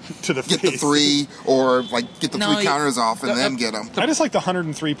them to the get face. the 3 or like get the 3 counters off and then get them. I just like the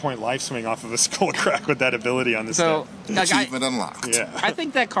 103-point life swing off of a Skullcrack with that ability on this. So achievement unlocked. Yeah, I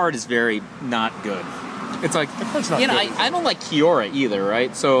think that card is very not good. It's like the card's not you know good. I don't like Kiora either,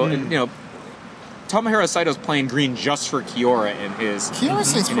 right? So you know. Tomohiro Saito's playing green just for Kiora in his... Kiora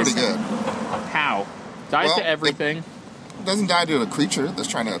seems pretty good. How? Dies to everything. It doesn't die to a creature that's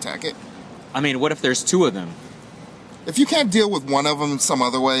trying to attack it. I mean, what if there's 2 of them? If you can't deal with one of them some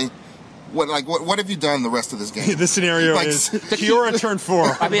other way, what have you done the rest of this game? This scenario is Kiora turn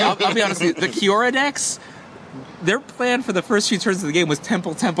 4. I mean, I'll be honest with you. The Kiora decks... Their plan for the first few turns of the game was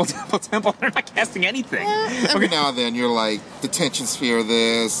temple. They're not casting anything. Every now and then you're like, Detention Sphere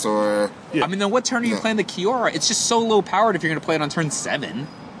this, or... Yeah. I mean, then what turn are you playing the Kiora? It's just so low-powered if you're going to play it on turn 7.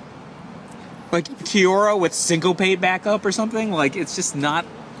 Like, Kiora with Syncopate backup or something? Like, it's just not...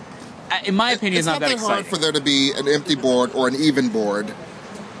 In my opinion, it's not that exciting. It's not that hard for there to be an empty board or an even board.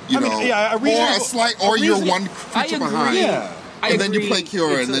 You know, or you're one creature behind. Yeah. And then you play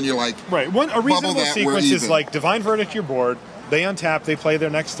Kiora, and then you're like... Right, a reasonable sequence is like Divine Verdict your board, they untap, they play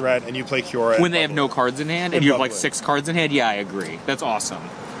their next threat, and you play Kiora. When they have no cards in hand, and you have like 6 cards in hand, yeah, I agree. That's awesome.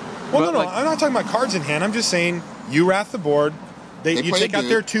 Well, no, I'm not talking about cards in hand, I'm just saying, you wrath the board, you take out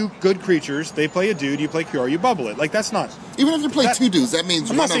their 2 good creatures, they play a dude, you play Kiora, you bubble it. Like, that's not... Even if you play 2 dudes, that means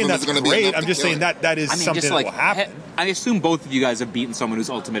one of them is going to be enough. I'm just saying that is something that will happen. I assume both of you guys have beaten someone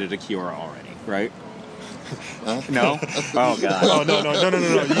who's ultimated a Kiora already, right? No? Oh, God. Oh,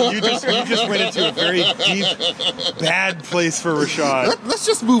 no. You just went into a very deep, bad place for Rashad. Let's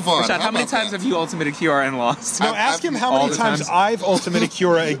just move on. Rashad, how many times have you ultimated Kiora and lost? No, ask him how many times I've ultimated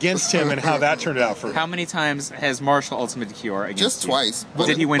Kiora against him and how that turned out for him. How many times has Marshall ultimated Kiora against Just you? twice.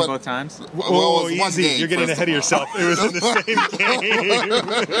 Did he win both times? Well, easy. You're getting ahead of yourself. It was in the same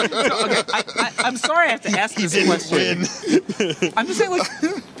game. I'm sorry I have to ask this question. I'm just saying, like,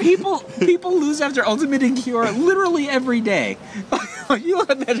 people lose after ultimating Kiora literally every day. You look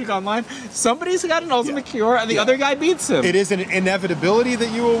at Magic Online, somebody's got an ultimate Kiora and the other guy beats him. It is an inevitability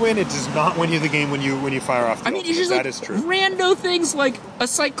that you will win. It does not win you the game when you fire off the ultimate. It's just that is true. Rando things like a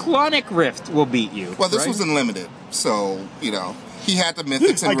Cyclonic Rift will beat you. Well, this was unlimited, so, you know, he had the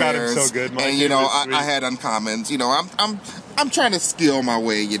mythics and rares. I got him so good. And, you know, I had uncommons. You know, I'm trying to skill my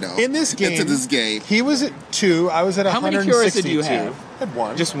way, you know, in this game, into this game. He was at 2, I was at 162. How many Kioras did you have? I had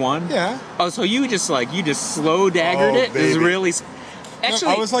 1. Just 1? Yeah. Oh, so you just slow daggered it? Baby. It was really...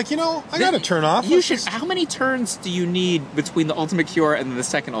 Actually, I was like, you know, I got to turn off. How many turns do you need between the ultimate Kiora and the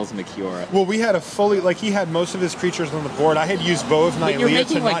second ultimate Kiora? Well, we had he had most of his creatures on the board. I had used Bow of Nylea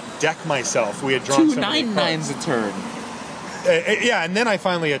to not deck myself. We had drawn 2 9/9s a turn. Yeah, and then I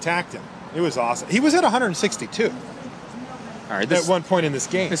finally attacked him. It was awesome. He was at 162. All right, at one point in this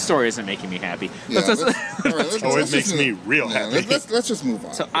game. This story isn't making me happy. Yeah, it makes me real happy. Let's just move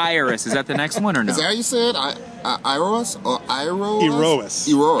on. So Iris, is that the next one or no? Is that how you said Iroas or Iroas?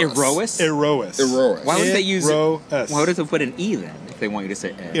 Erois. Why would they use why would they put an E then if they want you to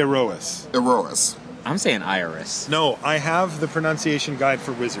say Erois. I'm saying Iris. No, I have the pronunciation guide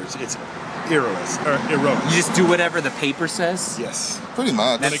for wizards. It's Erois. You just do whatever the paper says? Yes. Pretty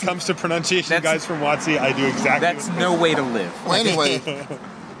much. When it comes to pronunciation guides from WotC, I do exactly That's no way to live. Well, anyway,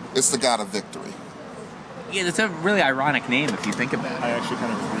 it's the god of victory. Yeah, that's a really ironic name if you think about it. I actually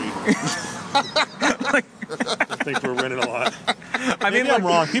kind of agree. I think we're winning a lot. Maybe I'm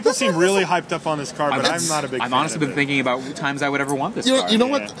wrong. People seem really hyped up on this card, but I'm not a big fan. I've honestly been thinking about times I would ever want this card. You know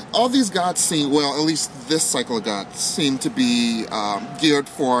what? All these gods seem, well, at least this cycle of gods, seem to be geared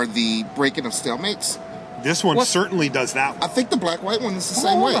for the breaking of stalemates. This one certainly does that one. I think the black-white one is the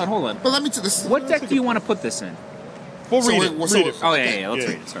same way. Hold on. But let me tell this. What deck do you want to put this in? We'll read it. Oh, yeah, let's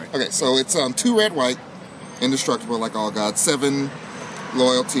read it. Sorry. Okay, so it's 2 red-white, indestructible like all gods, 7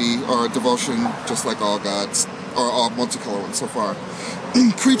 loyalty or devotion, just like all gods, or all multicolor ones so far.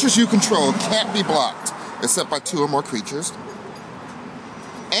 Creatures you control can't be blocked except by 2 or more creatures,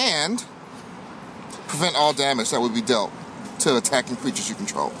 and prevent all damage that would be dealt to attacking creatures you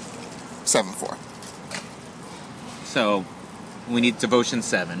control. 7/4. So we need devotion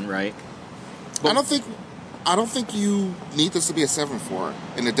 7, right? I don't think you need this to be a 7/4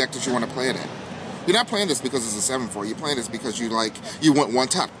 in the deck that you want to play it in. You're not playing this because it's a 7/4. You're playing this because you want 1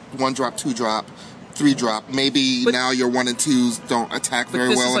 drop, 2 drop, 3 drop. Maybe now your 1 and 2s don't attack very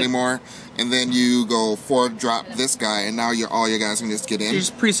well anymore, and then you go 4 drop this guy, and now all your guys can just get in. You're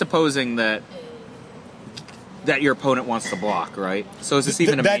just presupposing that that your opponent wants to block, right? So is this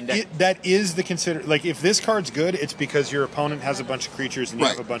even a main deck? That is the consider. Like, if this card's good, it's because your opponent has a bunch of creatures and you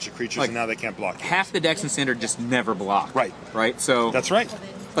have a bunch of creatures, like, and now they can't block you. Half the decks in Standard just never block. Right? So that's right.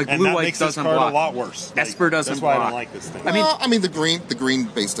 Like, and blue-white makes doesn't this card block. a lot worse. Esper doesn't block. That's why I block. don't like this thing. I mean, the green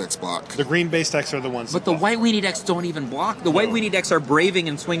base decks block. The green base decks are the ones. But the white weenie decks don't even block. The white weenie decks are braving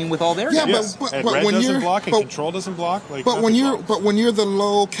and swinging with all their decks. But and red when doesn't you're block and control doesn't block. Like, but when you're the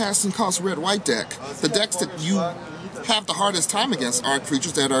low casting cost red-white deck, the decks that you have the hardest time against are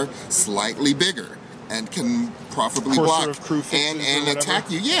creatures that are slightly bigger and can profitably block and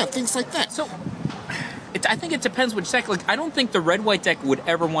attack you. Yeah, things like that. So I think it depends which deck. Like, I don't think the red-white deck would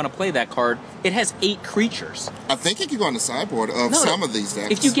ever want to play that card. It has 8 creatures. I think it could go on the sideboard of some of these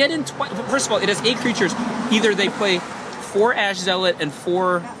decks. If you get in first of all, it has 8 creatures. Either they play 4 Ash Zealot and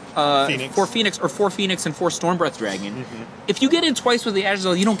 4 Phoenix, or 4 Phoenix and 4 Stormbreath Dragon. Mm-hmm. If you get in twice with the Ash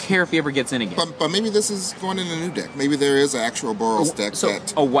Zealot, you don't care if he ever gets in again. But maybe this is going in a new deck. Maybe there is an actual Boros deck. So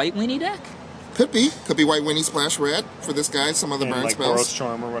a white weenie deck? Could be white weenie splash red for this guy. Some other burn like spells. Boros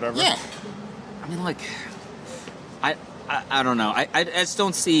Charm or whatever. Yeah. I mean, like, I don't know. I just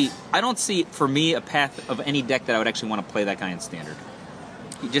don't see. I don't see, for me, a path of any deck that I would actually want to play that guy in Standard.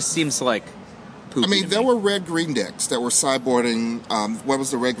 He just seems like poopy. I mean, there were red-green decks that were sideboarding. What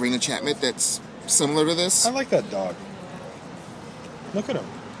was the red-green enchantment that's similar to this? I like that dog. Look at him.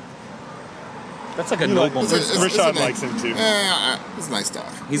 That's like a nobleman. Rashad likes him too. It's a nice dog.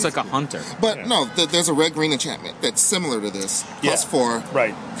 He's like a hunter. But no, there's a red-green enchantment that's similar to this. Plus 4.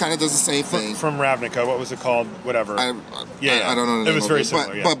 Right. Kind of does the same thing. From Ravnica. What was it called? Whatever. I don't know the name It was very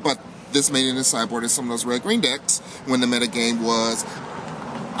similar, But this made it in sideboard in some of those red-green decks when the metagame was,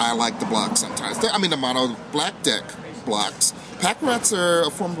 I like to block sometimes. I mean, the mono black deck blocks. Pack rats are a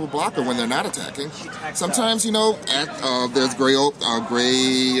formidable blocker when they're not attacking. Sometimes, there's gray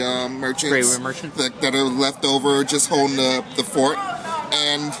merchants that are left over just holding the fort.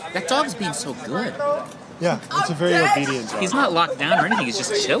 And that dog's being so good. Yeah, it's a very obedient dog. He's not locked down or anything. He's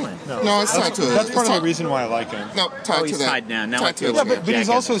just chilling. No, it's tied to it. That's part of the reason why I like him. No, tied to that. Tied down. Now but he's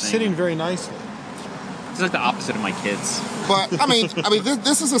also sitting very nicely. He's like the opposite of my kids. But I mean,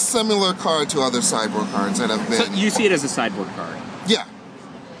 this is a similar card to other sideboard cards that have been. So you see it as a sideboard card? Yeah.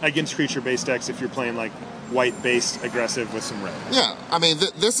 Against creature-based decks, if you're playing like white-based aggressive with some red. Yeah, I mean,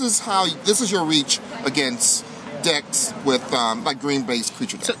 this is your reach against decks with like green-based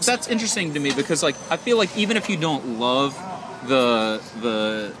creature decks. So that's interesting to me because, like, I feel like even if you don't love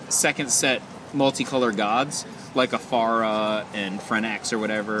the second set multicolor gods like Afara and Phrenax or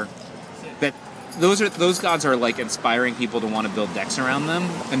whatever, that those gods are like inspiring people to want to build decks around them,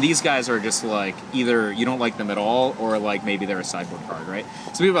 and these guys are just like either you don't like them at all or like maybe they're a sideboard card, right?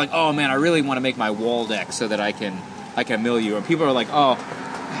 So people are like, oh man, I really want to make my wall deck so that I can mill you, and people are like, oh,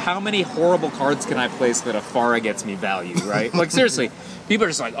 how many horrible cards can I play so that Afara gets me value, right? Like seriously, people are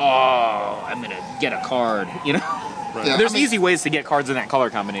just like, oh, I'm gonna get a card, you know? Right. Yeah, there's easy ways to get cards in that color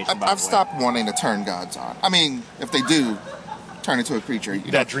combination. I've stopped wanting to turn gods on. I mean, if they do turn into a creature,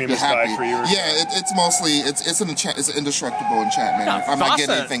 dream is die for you. Yeah, it's mostly it's an indestructible enchantment. No, I'm not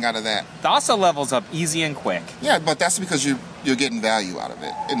getting anything out of that. Thassa levels up easy and quick. Yeah, but that's because you're getting value out of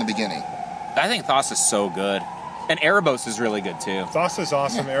it in the beginning. I think Thassa's so good, and Erebos is really good too. Thassa's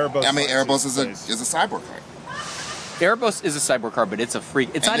awesome. Yeah. Erebos. I mean, Erebos is a sideboard card. Erebos is a sideboard card, but it's a freak.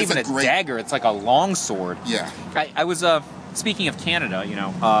 It's not even a dagger. It's like a long sword. Yeah. I was speaking of Canada,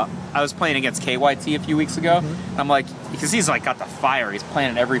 I was playing against KYT a few weeks ago. Mm-hmm. I'm like, because he's like got the fire. He's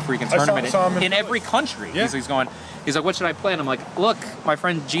playing in every freaking tournament in every country. Yeah. He's like, what should I play? And I'm like, look, my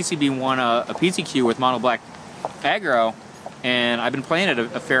friend GCB won a PTQ with mono black aggro, and I've been playing it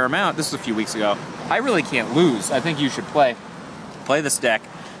a fair amount. This was a few weeks ago. I really can't lose. I think you should play this deck.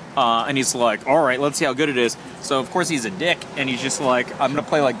 And he's like, all right, let's see how good it is. So of course he's a dick, and he's just like, I'm gonna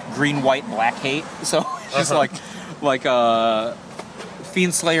play like green, white, black hate. So it's just like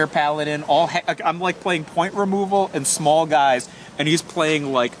Fiendslayer Paladin. I'm like playing point removal and small guys, and he's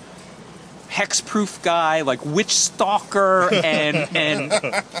playing like hexproof guy, like Witch Stalker and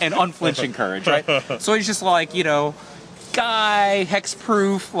Unflinching Courage, right? So he's just like, guy,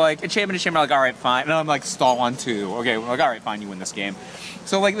 hexproof, like enchantment. I'm like, all right, fine. And I'm like, stall on 2. Okay, well, like, all right, fine, you win this game.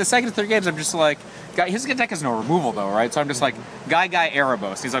 So like the second and third games, I'm just like, his deck has no removal though, right? So I'm just like, guy,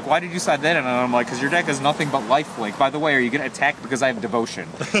 Erebos. He's like, why did you side that in? And I'm like, because your deck has nothing but lifelink. By the way, are you going to attack because I have devotion?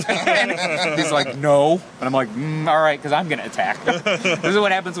 And he's like, no. And I'm like, all right, because I'm going to attack. This is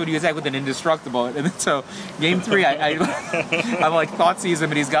what happens when you attack with an indestructible. And then, so game 3, I like thought seize him,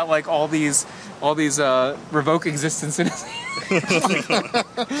 and he's got like all these revoke existence in his hand.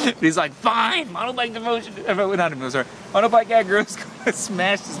 He's like, fine, monobike devotion. Not him, sorry. Monobike aggro is going to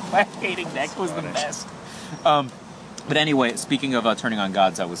smash this black hating deck. Was the best. But anyway, speaking of turning on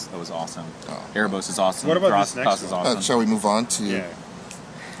gods, that was awesome. Erebos is awesome. What about this Thras next is one? awesome. Shall we move on to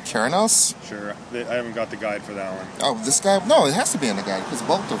Keranos? Sure. I haven't got the guide for that one. Oh, this guy? No, it has to be in the guide because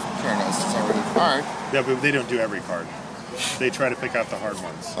both of Keranos is already. All right. Yeah, but they don't do every card. They try to pick out the hard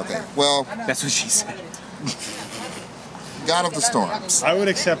ones. Okay. Well, That's what she said. God of the Storms. I would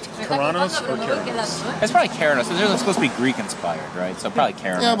accept Keranos or Keranos. It's probably Keranos. They're supposed to be Greek inspired, right? So probably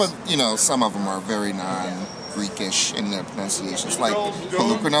Keranos. Yeah, but some of them are very non-Greekish in their pronunciations, like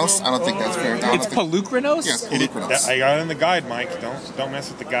Pelukranos. I don't think that's fair. It's Pelukranos? Yes, Pelukranos. I got it in the guide, Mike. Don't mess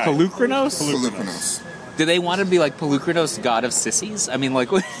with the guide. Pelukranos? Pelukranos. Do they want to be like Pelukranos, god of sissies? I mean,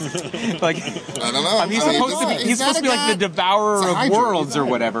 like, like I don't know. I mean, he's supposed to be like the devourer of worlds or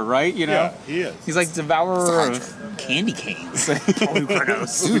whatever, right? You know, Yeah, he is. He's like devourer of candy canes.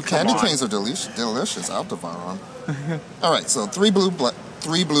 Pelukranos. Dude, candy canes are delicious. I'll devour them. All right, so 3 blue,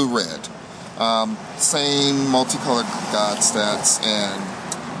 3 blue, red. Same multicolored god stats, and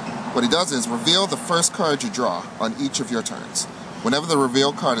what he does is reveal the first card you draw on each of your turns. Whenever the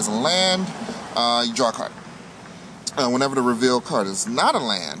reveal card is a land, you draw a card. Whenever the reveal card is not a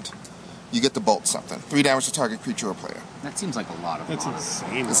land, you get to bolt something. 3 damage to target creature or player. That seems like a lot of That's mana.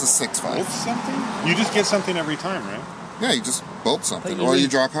 insane. This is 6/5. Bolt something? You just get something every time, right? Yeah, you just bolt something, But you or you would-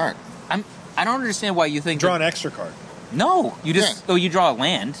 draw a card. I don't understand why you think Draw an extra card. No, you just you draw a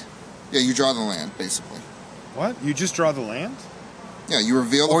land. Yeah, you draw the land, basically. What? You just draw the land? Yeah, you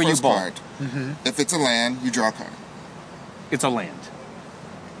reveal the Or you first bolt. card. If it's a land, you draw a card. It's a land.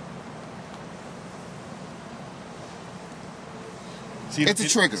 See, It's a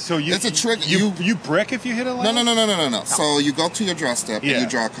trigger. So you, It's a trigger. You brick if you hit a land? No. So you go to your draw step and you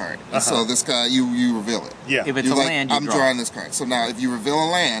draw a card. And so this guy, you reveal it. Yeah. If it's You're a like, land, you I'm draw. drawing this card. So now, if you reveal a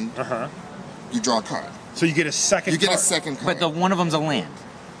land, you draw a card. So you get a second You get card. a second card. But one of them's a land.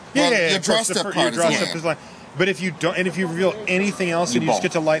 Well, Yeah, your of draw course, step your card is draw a step land. is land. But if you don't, and if you reveal anything else, You and you just bolt.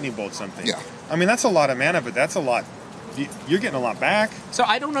 get to lightning bolt something. Yeah. I mean, that's a lot of mana, but that's a lot. You're getting a lot back. So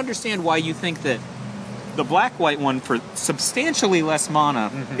I don't understand why you think that the black-white one for substantially less mana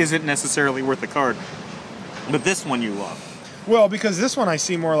isn't necessarily worth a card, but this one you love. Well, because this one I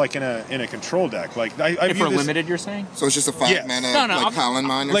see more like in a control deck. Like I If view we're this, limited, you're saying? So it's just a 5 Yes. mana, No, like I'm- Howling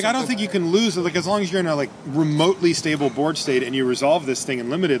Mine or Like I something? don't think you can lose. Like as long as you're in a like remotely stable board state and you resolve this thing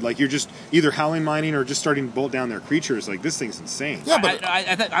in limited, like you're just either howling mining or just starting to bolt down their creatures. Like this thing's insane. Yeah, but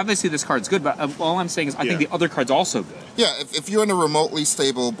Obviously this card's good, but all I'm saying is I think the other card's also good. yeah, if you're in a remotely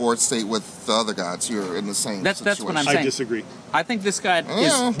stable board state with the other gods, you're in the same That's situation. what I'm I saying. disagree. I think this guy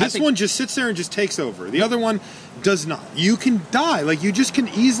Yeah. is... This one just sits there and just takes over. The other one does not. You can die. Like you just can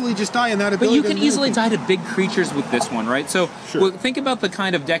easily just die in that ability. But you can doesn't do easily anything. die to big creatures with this one, right? So Sure. well, think about the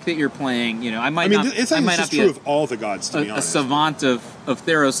kind of deck that you're playing. You know, I I might mean, not. it's I like might this not is be true of all the gods, to be a honest. savant of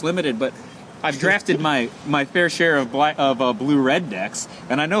Theros Limited, but I've drafted my fair share of blue-red decks,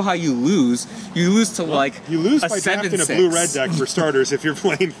 and I know how you lose. You lose to like You lose a by drafting a 7/6. blue-red deck for starters if you're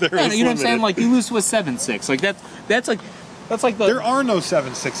playing Theros Yeah, you know what I'm saying? Limited. Like you lose to a 7/6. Like that's like the There are no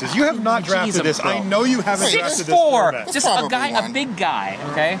 7/6s. You have not drafted Jesus, this. bro. I know you haven't Wait, drafted this. 6/4. format. Just a Probably guy, a one. big guy.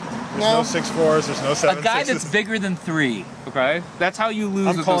 Okay, There's no 6/4s. There's no 7/6s. a guy that's bigger than 3. Okay, that's how you lose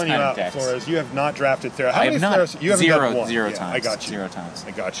I'm with calling those you kind of out, decks. Flores. You have not drafted Theros. How I many have not. Theros? You haven't done one. Zero Yeah, times. I got you. 0 times.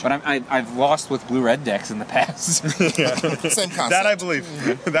 I got you. But I've lost with blue-red decks in the past. Same concept. That I believe.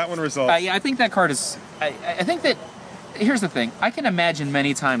 That one resolves. Yeah, I think that card is. I think that. Here's the thing. I can imagine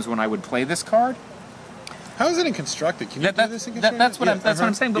many times when I would play this card. How is it in constructed? Can you do this in constructed? That's what Yeah, I'm. That's what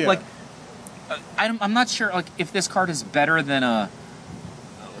I'm saying. But yeah. like, I'm not sure. Like, if this card is better than a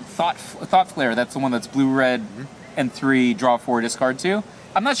Thought Flare. That's the one that's blue, red, and 3 draw 4 discard 2.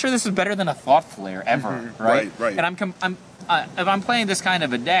 I'm not sure this is better than a Thought Flare ever. Right. Right. And if I'm playing this kind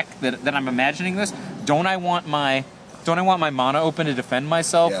of a deck that I'm imagining this, don't I want my mana open to defend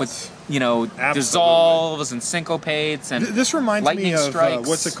myself Yes. with Absolutely. dissolves and syncopates and This reminds lightning me of strikes.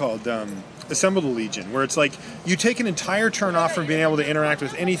 what's it called? Assemble the Legion, where it's like you take an entire turn off from being able to interact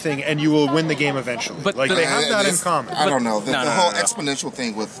with anything, and you will win the game eventually. But like the- they have that in It's- common. I don't know. The No, whole no. exponential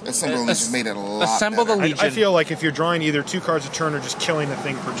thing with Assemble the Legion made it a lot Assemble the better. Legion. I feel like if you're drawing either 2 cards a turn or just killing a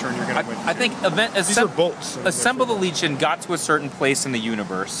thing per turn, you're going to win. I think These are bolts. Assemble the Legion got to a certain place in the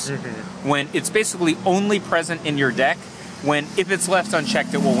universe when it's basically only present in your deck when if it's left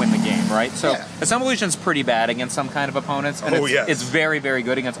unchecked it will win the game, right? So Yeah. Assemble the Legion's pretty bad against some kind of opponents and it's very, very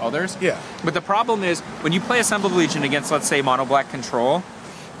good against others. Yeah. But the problem is when you play Assemble the Legion against, let's say, mono black control,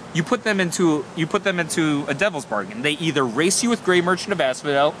 you put them into a devil's bargain. They either race you with Grey Merchant of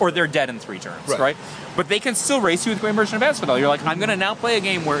Asphodel or they're dead in 3 turns, right? But they can still race you with Grey Merchant of Asphodel. You're like, I'm going to now play a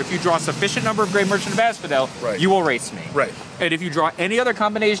game where if you draw a sufficient number of Grey Merchant of Asphodel, Right. you will race me. Right. And if you draw any other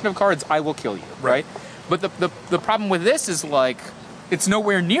combination of cards, I will kill you, right? But the problem with this is, like, it's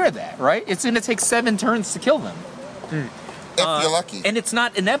nowhere near that, right? It's going to take 7 turns to kill them. If you're lucky. And it's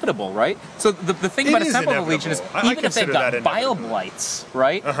not inevitable, right? So the thing about Assemble the Legion is, even if they've got Bile Blights,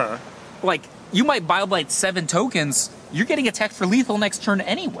 right? Like, you might Bile Blight 7 tokens, you're getting attacked for lethal next turn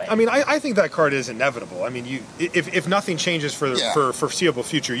anyway. I mean, I think that card is inevitable. I mean, if nothing changes for foreseeable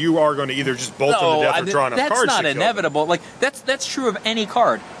future, you are going to either just bolt them to death or draw enough cards. That's not inevitable. Like, that's true of any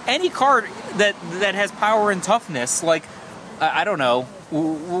card. Any card that has power and toughness, like, I don't know.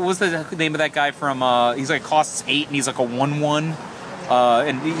 What was the name of that guy from, he's like costs 8 and he's like a 1/1.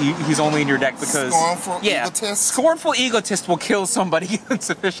 And he's only in your deck because... Scornful Egotist? Scornful Egotist will kill somebody in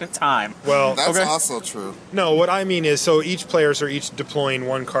sufficient time. Well, that's also true. No, what I mean is, so each players are each deploying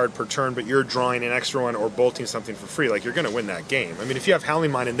 1 card per turn, but you're drawing an extra one or bolting something for free. Like, you're going to win that game. I mean, if you have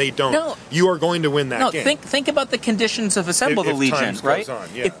Howling Mine and they don't, you are going to win that game. Think about the conditions of Assemble the Legion, right?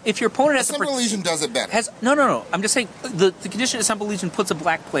 If your opponent has Assemble the Legion does it better. No. I'm just saying, the condition Assemble Legion puts a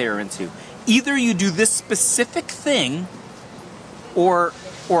black player into. Either you do this specific thing, or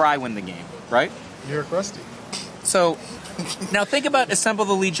I win the game, right? New York Rusty. So, now think about Assemble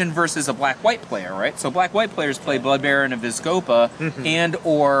the Legion versus a black-white player, right? So black-white players play Blood Baron and Vizkopa and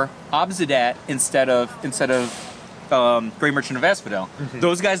or Obsidat instead of Grey Merchant of Asphodel.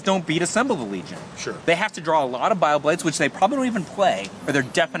 Those guys don't beat Assemble the Legion. Sure. They have to draw a lot of Bile Blades, which they probably don't even play, or they're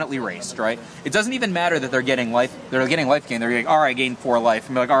definitely raced, right? It doesn't even matter that they're getting life. They're getting life gain. They're getting, all right, gain 4 life,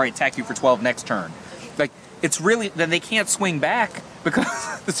 and be like, all right, attack you for 12 next turn. Like, it's really, then they can't swing back because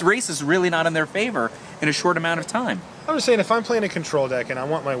this race is really not in their favor in a short amount of time. I'm just saying, if I'm playing a control deck and I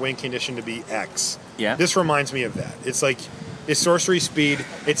want my win condition to be X, this reminds me of that. It's like, it's sorcery speed.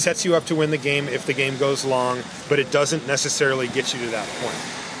 It sets you up to win the game if the game goes long, but it doesn't necessarily get you to that point.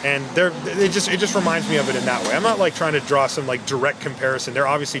 And it just reminds me of it in that way. I'm not like trying to draw some like direct comparison. They're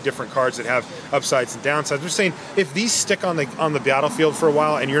obviously different cards that have upsides and downsides. I'm just saying, if these stick on the battlefield for a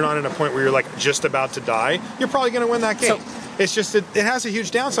while and you're not in a point where you're like just about to die, you're probably going to win that game. So, it's just it has a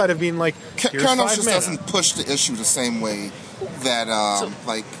huge downside of being like, Keranos just doesn't push the issue the same way that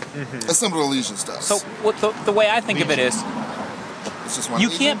Assemble the Legions does. So the way I think of it is, it's just one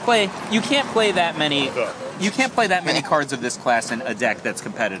you can't play that many. You can't play that many cards of this class in a deck that's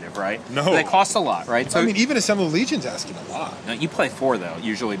competitive, right? No. They cost a lot, right? So I mean, even Assemble the Legion's asking a lot. No, you play 4 though,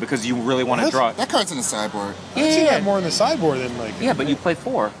 usually, because you really want to draw. That card's in the sideboard. I see that more in the sideboard than like. Yeah, but you play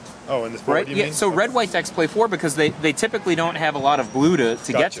 4. Oh, in this board, right? you mean? So red-white decks play 4 because they typically don't have a lot of blue to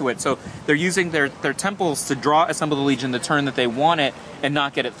get to it. So they're using their temples to draw Assemble the Legion the turn that they want it and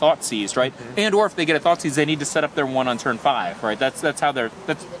not get it thought seized, right? And or if they get it thought seized, they need to set up their 1 on turn 5, right? That's how they're.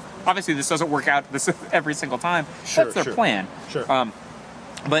 Obviously, this doesn't work out every single time. That's their plan. Sure.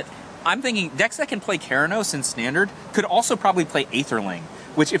 But I'm thinking decks that can play Keranos in Standard could also probably play Aetherling.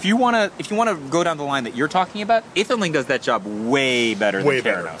 Which, if you want to go down the line that you're talking about, Aetherling does that job way better than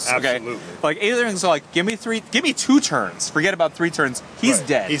Keranos. Absolutely. Okay? Like Aetherling's like, give me 2 turns. Forget about 3 turns. He's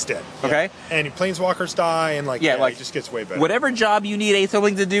dead. He's dead. Okay. Yeah. And Planeswalkers die, and like he just gets way better. Whatever job you need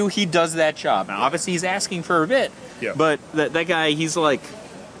Aetherling to do, he does that job. Now, obviously, he's asking for a bit. Yeah. But that guy, he's like.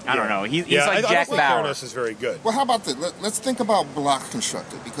 I don't know. He's like Jack Bauer. Keranos is very good. Well, how about this? Let's think about Block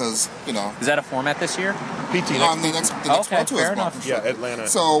Constructed, because, you know... Is that a format this year? PT. The next one, too, is Block Constructed. Yeah, Atlanta.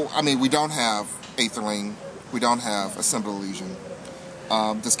 So, I mean, we don't have Aetherling. We don't have Assemble the Legion.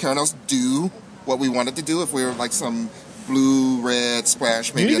 Does Keranos do what we wanted to do if we were like some blue-red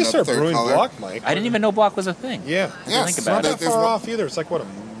splash, maybe another third color? Block, Mike. I didn't even know Block was a thing. Yeah. Think It's not that far off either. It's like, what, a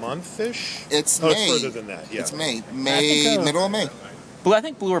month-ish? It's May. It's further than that, yeah. It's middle of May. Well, I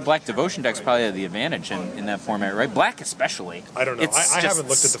think blue or black devotion decks probably have the advantage in that format, right? Black especially. I don't know. I haven't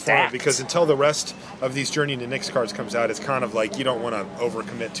looked at the format because until the rest of these Journey to Nyx cards comes out, it's kind of like you don't want to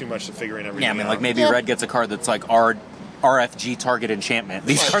overcommit too much to figuring everything out. Yeah, I mean, like maybe red gets a card that's like RFG target enchantment.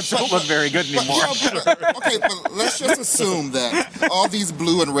 These cards don't look very good anymore. Okay, but let's just assume that all these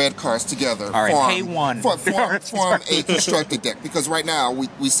blue and red cards together form a constructed deck, because right now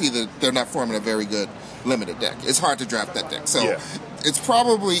we see that they're not forming a very good limited deck. It's hard to draft that deck. So it's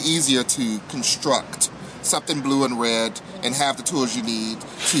probably easier to construct something blue and red and have the tools you need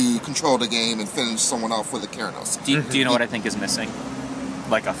to control the game and finish someone off with a Keranos. Do you know what I think is missing?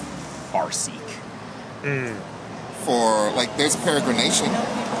 Like a Farseek. For, like, there's Peregrination.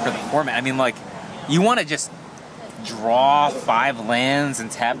 For the format. I mean, like, you want to just draw 5 lands and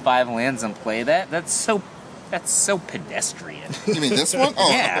tap 5 lands and play that? That's so pedestrian. You mean this one?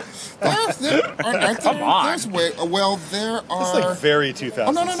 Oh, yeah. Come on. There are... It's like very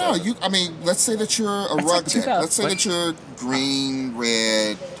 2000. Oh, no. I mean, let's say that you're a rug deck. Let's say that you're green,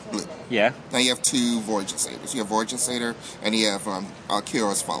 red, blue. Yeah. Now you have 2 Voyage Satyrs. You have Voyage Satyr and you have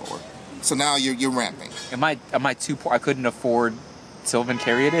Kira's Follower. So now you're ramping. Am I too poor? I couldn't afford Sylvan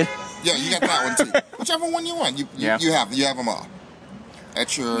Caryatid? Yeah, you got that one too. Whichever one you want, you have them all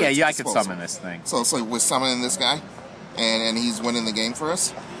at your Yeah, I disposal. could summon this thing. So we're summoning this guy, and he's winning the game for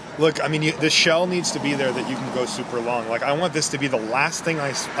us. Look, I mean, the shell needs to be there that you can go super long. Like, I want this to be the last thing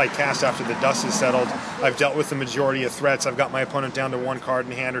I cast after the dust is settled. I've dealt with the majority of threats. I've got my opponent down to one card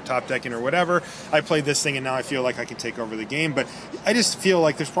in hand or top decking or whatever. I played this thing, and now I feel like I can take over the game. But I just feel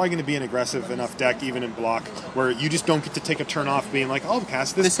like there's probably going to be an aggressive enough deck, even in block, where you just don't get to take a turn off being like, oh, I'll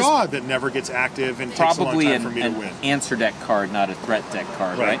cast this god that never gets active and takes a long time for me to win. Probably an answer deck card, not a threat deck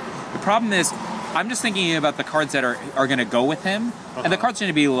card, right? The problem is, I'm just thinking about the cards that are going to go with him, and the cards are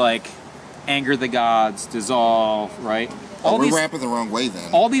going to be like Anger the Gods, Dissolve, right? We're ramping the wrong way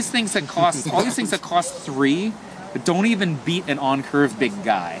then. All these things that cost 3, but don't even beat an on curve big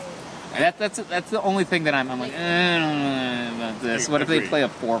guy. That's the only thing that I'm like, I don't know about this. What if they play a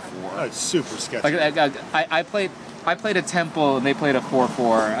 4/4? That's super sketchy. Like I played a Temple and they played a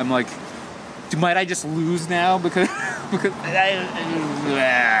 4/4. I'm like, might I just lose now because I've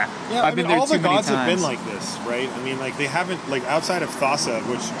been there all too the many gods times. have been like this, right? I mean, like they haven't, like outside of Thassa,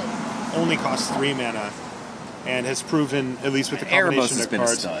 which only costs 3 mana and has proven, at least with the combination of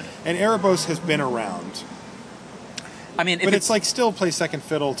cards, and Erebos has been around. I mean, but it's like still play second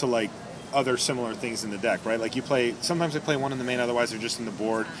fiddle to like other similar things in the deck, right? Like sometimes I play one in the main, otherwise they're just in the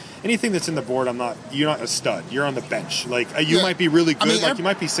board. Anything that's in the board, you're not a stud. You're on the bench. Like you might be really good, you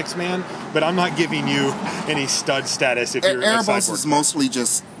might be 6-man, but I'm not giving you any stud status if you're a sideboard. Erebos is mostly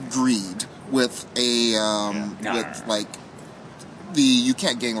just greed with you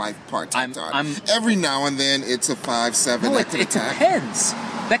can't gain life part. Every now and then it's a 5/7 that can attack. It depends.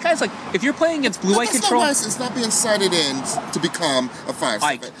 That guy's like, if you're playing against blue-white control... It's not being sighted in to become a 5/7.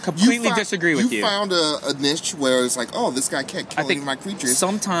 I completely disagree with you. You found a niche where it's like, oh, this guy can't kill any of my creatures.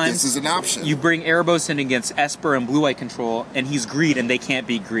 Sometimes this is an option. You bring Erebos in against Esper and blue-white control, and he's greed, and they can't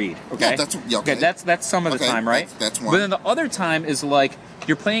beat greed. Okay, that's some of the time, right? That's one. But then the other time is like,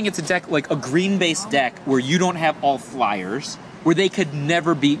 you're playing against a deck, like a green-based deck, where you don't have all flyers, where they could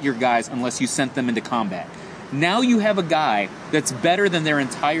never beat your guys unless you sent them into combat. Now you have a guy that's better than their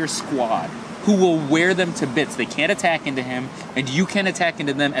entire squad who will wear them to bits. They can't attack into him, and you can attack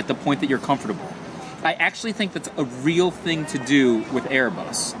into them at the point that you're comfortable. I actually think that's a real thing to do with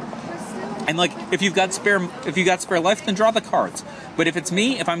Erebos. And like, if you've got spare life, then draw the cards. But if it's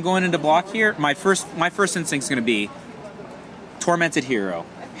me, if I'm going into block here, my first instinct is going to be Tormented Hero,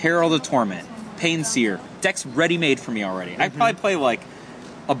 Herald of Torment, Painseer. Deck's ready-made for me already. I'd probably play like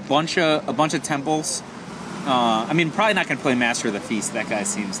a bunch of temples. Probably not going to play Master of the Feast. That guy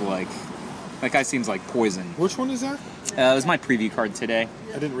seems like poison. Which one is that? It was my preview card today.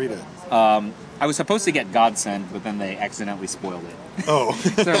 I didn't read it. I was supposed to get Godsend, but then they accidentally spoiled it. Oh.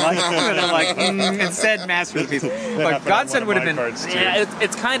 So they're like instead Master of the Feast. But Godsend would have been...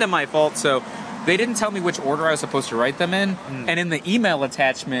 it's kind of my fault, so they didn't tell me which order I was supposed to write them in, and in the email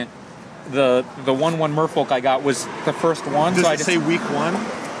attachment, the 1/1 Merfolk I got was the first one. Does it say week 1?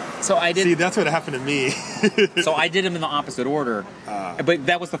 So I did. See, that's what happened to me. So I did them in the opposite order, but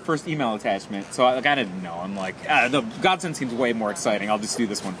that was the first email attachment. So I didn't know. I'm like, the Godsend seems way more exciting. I'll just do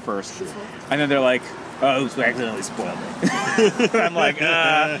this one first. And then they're like, oh, we accidentally spoiled it. I'm like,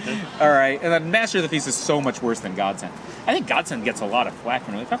 all right. And then Master of the Feast is so much worse than Godsend. I think Godsend gets a lot of flack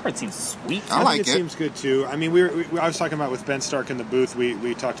from it. That card seems sweet. I think it seems good too. I mean, I was talking about with Ben Stark in the booth.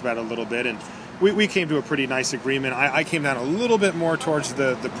 We talked about it a little bit, and we came to a pretty nice agreement. I came down a little bit more towards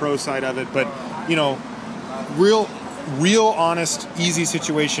the pro side of it, but real honest, easy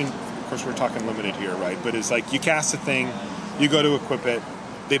situation. Of course, we're talking limited here, right? But it's like you cast a thing, you go to equip it,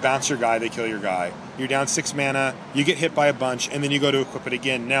 they bounce your guy, they kill your guy. You're down 6 mana, you get hit by a bunch, and then you go to equip it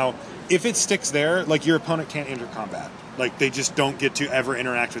again. Now, if it sticks there, like your opponent can't enter combat. Like they just don't get to ever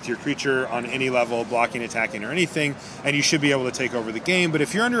interact with your creature on any level, blocking, attacking, or anything, and you should be able to take over the game. But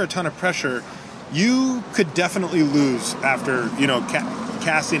if you're under a ton of pressure, you could definitely lose after,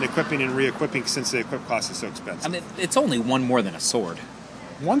 casting, equipping, and re-equipping, since the equip cost is so expensive. I mean, it's only one more than a sword.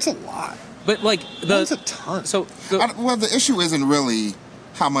 One's a lot. But like one's a ton. So the issue isn't really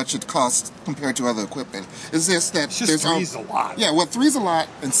how much it costs compared to other equipment. It's just that there's 3's a lot. Yeah, well, 3's a lot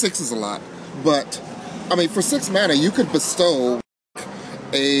and 6 is a lot. But I mean, for 6 mana, you could bestow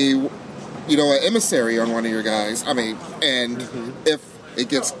an emissary on one of your guys. I mean, and if it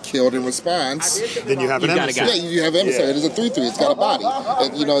gets killed in response, then you have an emissary. Yeah, you have emissary. It is a 3/3. It's got a body.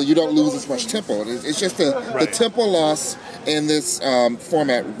 And, you don't lose as much tempo. It's just the tempo loss in this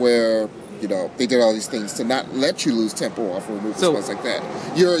format where they did all these things to not let you lose tempo off of removal spells like that.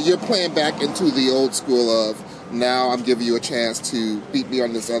 You're playing back into the old school of now I'm giving you a chance to beat me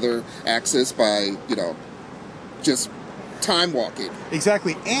on this other axis by, just time walking.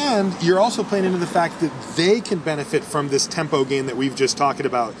 Exactly. And you're also playing into the fact that they can benefit from this tempo game that we've just talked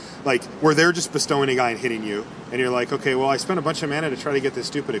about, like where they're just bestowing a guy and hitting you. And you're like, okay, well, I spent a bunch of mana to try to get this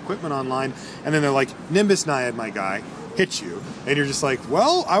stupid equipment online. And then they're like, Nimbus Naiad, my guy, hits you. And you're just like,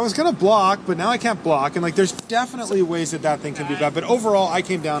 well, I was going to block, but now I can't block. And like, there's definitely ways that thing can be bad. But overall, I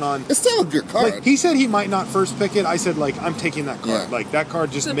came down on... It's still a good card. Like, he said he might not first pick it. I said, like, I'm taking that card. Yeah. Like, that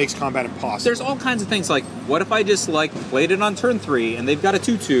card just makes combat impossible. There's all kinds of things. Like, what if I just, like, played it on turn 3 and they've got a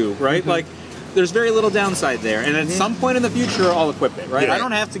 2/2, right? Like, there's very little downside there. And at some point in the future, I'll equip it, right? Yeah. I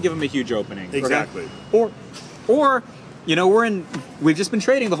don't have to give them a huge opening. Exactly. Okay? Or we've just been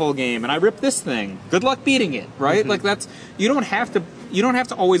trading the whole game, and I ripped this thing. Good luck beating it, right? Like you don't have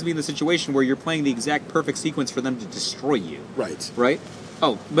to always be in the situation where you're playing the exact perfect sequence for them to destroy you. Right.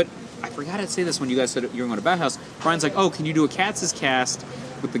 Oh, but I forgot to say this when you guys said you were going to Bauhaus. Brian's like, oh, can you do a Katz's cast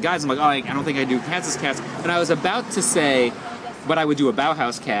with the guys? I'm like, oh, I don't think I do Katz's cast. And I was about to say, but I would do a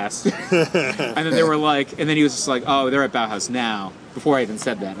Bauhaus cast. And then they were like, and then he was just like, oh, they're at Bauhaus now. Before I even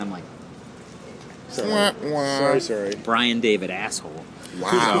said that, and I'm like, Sorry. Brian David, asshole.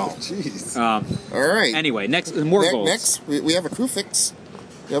 Wow. Jeez. All right. Anyway, next, more goals. Next, we have a crew fix.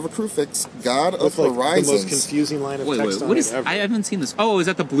 God of With, like, Horizons. the most confusing line of text Wait, on what it is? ever. I haven't seen this. Oh, is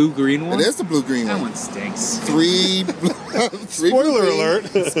that the blue-green one? It is the blue-green That one. one stinks. Three Spoiler alert.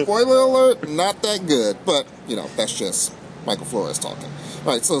 Spoiler alert, not that good, but, that's just Michael Flores talking.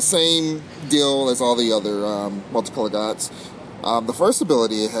 All right, so same deal as all the other multicolor gods. The first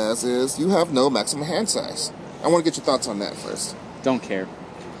ability it has is you have no maximum hand size. I want to get your thoughts on that first. Don't care. Do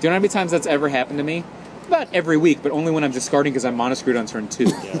you know how many times that's ever happened to me? About every week, but only when I'm discarding because I'm mono-screwed on turn 2.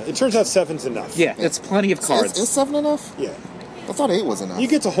 Yeah, it turns out 7's enough. Yeah, it's plenty of cards. Is 7 enough? Yeah. I thought 8 was enough. You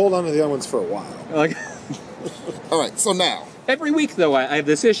get to hold on to the other ones for a while. Like, All right, so now. every week, though, I have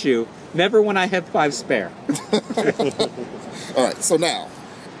this issue. Never when I have 5 spare. All right, so now,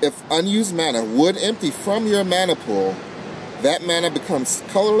 if unused mana would empty from your mana pool, that mana becomes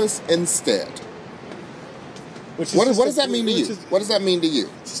colorless instead. What does that mean to you? What does that mean to you?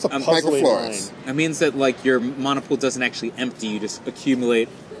 It's just a Michael puzzling line. Flores. It means that, like, your mana pool doesn't actually empty. You just accumulate.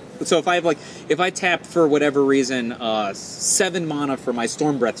 So if I tap for whatever reason 7 mana for my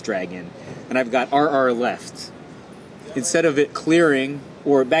Stormbreath Dragon, and I've got RR left, instead of it clearing,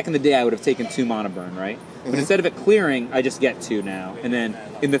 or back in the day I would have taken 2 mana burn, right? But instead of it clearing, I just get 2 now. And then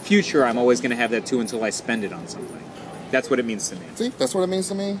in the future, I'm always going to have that 2 until I spend it on something. That's what it means to me. See, that's what it means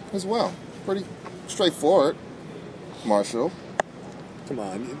to me as well. Pretty straightforward, Marshall. Come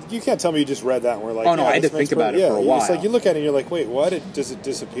on, you can't tell me you just read that and we're like, Oh, no, I had to this makes think about it for a you while. just, like, you look at it and you're like, wait, what? Does it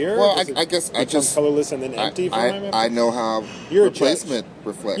disappear? Well, Does it I guess I become just colorless and then empty for my I know how You're a replacement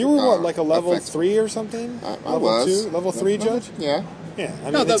reflects. You were what, like a level affects- 3 or something? I level was 2, level 3 judge? Yeah. Yeah, I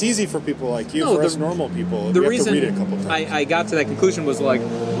mean, No, it's easy for people like you. No, for us the- normal people, The we have reason to read it a couple times. I got to that conclusion was like,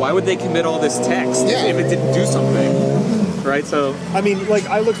 why would they commit all this text Yeah. if it didn't do something? Right? So I mean, like,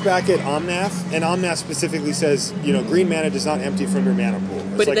 I looked back at Omnath, and Omnath specifically says, green mana does not empty from your mana pool.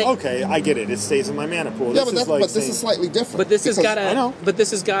 It's But like, they- okay, I get it. It stays in my mana pool. Yeah, This but, is like this saying- is slightly different. But this has because- got I know. But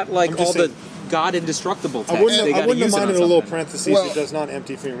this has got like I'm all just the saying- God indestructible text. I wouldn't, They I gotta wouldn't have use it on minded a little something. parenthesis. Well- it does not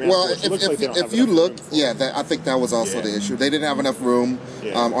empty from your mana Well, pool. It looks like they don't have if you enough look, room for it. I think that was also Yeah. the issue. They didn't have enough room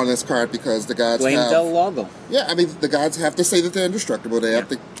Yeah. on this card because the gods Blame have. Del Lago. Yeah, I mean the gods have to say that they're indestructible. They have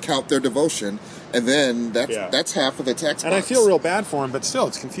to count their devotion, and then that's half of the text. And I box. feel real bad for him, but still,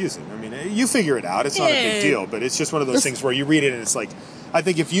 it's confusing. I mean, you figure it out. It's not a big Yeah. deal, but it's just one of those things where you read it and it's like, I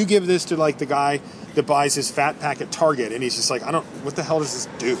think if you give this to like the guy that buys his fat pack at Target and he's just like, what the hell does this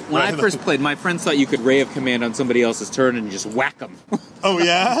do? When I first played, my friends thought you could Ray of Command on somebody else's turn and just whack them. Oh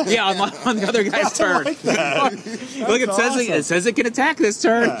yeah, Yeah, on the other guy's turn. like that. Look, it says it can attack this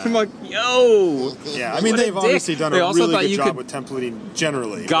turn. Yeah. I'm like, yo. Yeah, I mean, What a they've dick. obviously done They a also really thought good you job could with templating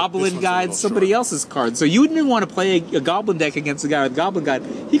generally. but this Goblin one's a guide little somebody short. else's card. So you didn't want to play a Goblin deck against the guy with Goblin Guide.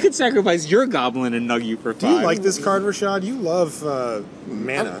 He could sacrifice your Goblin and nug you for 5. Do you like this card, Rashad? You love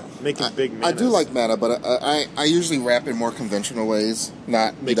mana, making big mana. I do like mana, but I usually wrap in more conventional ways.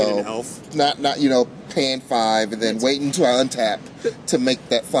 Not Make it an elf. Not paying 5 and then waiting until I untap to make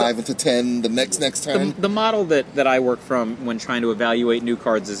that 5 into 10 the next turn. The model that I work from when trying to evaluate new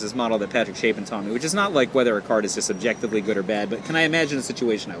cards is this model that Patrick Chapin taught me, which is not like whether a card is just objectively good or bad, but can I imagine a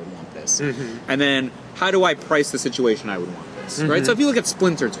situation I would want this? Mm-hmm. And then how do I price the situation I would want this? Mm-hmm. Right? So if you look at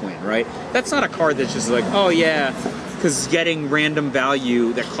Splinter Twin, right? That's not a card that's just like, oh yeah, because getting random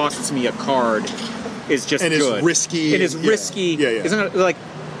value that costs me a card is just and good. It's risky. It is risky. Yeah. It's not like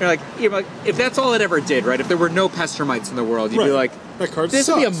if that's all it ever did, right? If there were no Pestermites in the world, you'd be like, that card this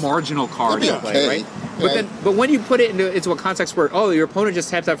would be a sucks. marginal card That'd to be play, okay. right? Okay. But when you put it into a context where, oh, your opponent just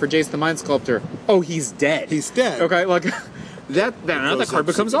tapped out for Jace the Mind Sculptor, oh, he's dead. He's dead. Okay, like now that card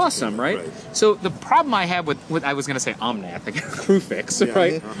becomes awesome, right? So the problem I have with I was going to say Omnath, like Kruphix,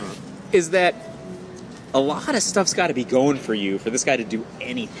 right, is that a lot of stuff's got to be going for you for this guy to do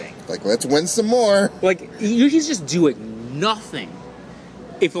anything. Like, let's win some more. Like, he's just doing nothing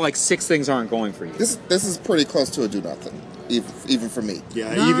if, like, 6 things aren't going for you. This is pretty close to a do nothing, even for me.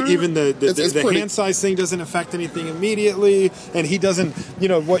 Yeah, even the pretty... hand size thing doesn't affect anything immediately, and he doesn't,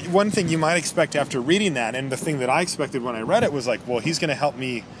 one thing you might expect after reading that, and the thing that I expected when I read it was like, well, he's going to help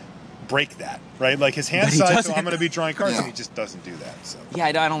me break that, right? Like, his hand size, so I'm going to be drawing cards, and he just doesn't do that. So. Yeah,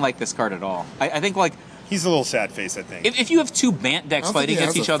 I don't like this card at all. I think, like... He's a little sad face, I think. If you have 2 Bant decks fighting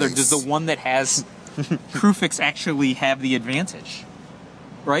against each other, does the one that has Kruphix actually have the advantage?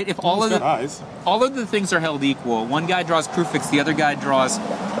 Right? If all of the things are held equal, one guy draws Kruphix, the other guy draws...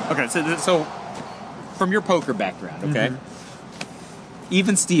 Okay, so from your poker background, okay?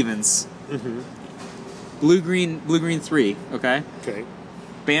 Even Stevens, blue-green 3, okay? Okay.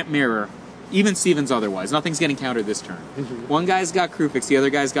 Bant Mirror, even Stevens otherwise. Nothing's getting countered this turn. One guy's got Kruphix, the other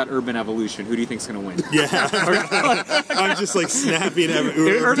guy's got Urban Evolution. Who do you think's going to win? Yeah. I'm just like snapping at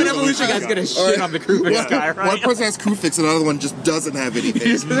Urban Evolution guy's going to shit on the Kruphix guy, right? One person has Kruphix, and another one just doesn't have anything.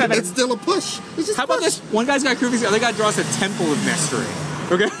 It's still a push. How about this? One guy's got Kruphix, the other guy draws a Temple of Mystery.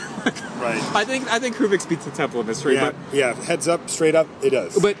 Okay? Right. I think Kruphix beats the Temple of Mystery. Yeah, but, heads up, straight up, it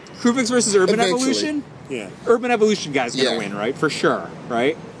does. But Kruphix versus Urban Eventually. Evolution? Yeah. Urban Evolution guy's going to win, right? For sure,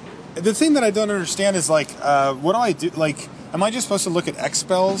 right? The thing that I don't understand is, like, what do I do? Like, am I just supposed to look at X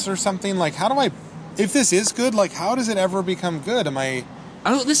spells or something? Like, how do I... If this is good, like, how does it ever become good? Am I...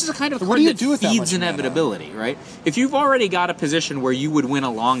 This is a kind of what card do you that do with feeds that much inevitability, right? If you've already got a position where you would win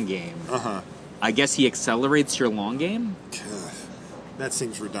a long game, I guess he accelerates your long game? That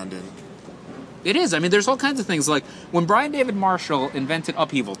seems redundant. It is. I mean, there's all kinds of things. Like, when Brian David Marshall invented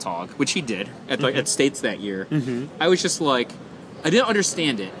Upheaval Tog, which he did at States that year, I was just like... I didn't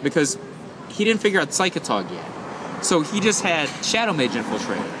understand it, because he didn't figure out Psychotog yet. So he just had Shadow Mage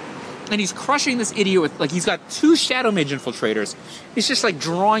Infiltrator. And he's crushing this idiot with, like, he's got 2 Shadow Mage Infiltrators. He's just, like,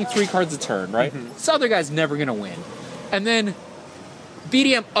 drawing 3 cards a turn, right? This other guy's never going to win. And then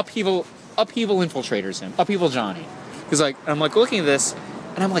BDM Upheaval infiltrators him. Upheaval Johnny. He's like, I'm, like, looking at this,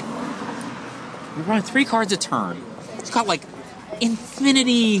 and I'm like, you're drawing 3 cards a turn. It's got, like,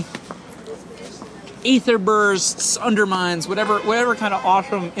 infinity... Aether Bursts, Undermines, whatever kind of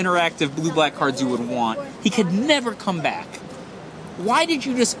awesome interactive blue-black cards you would want. He could never come back. Why did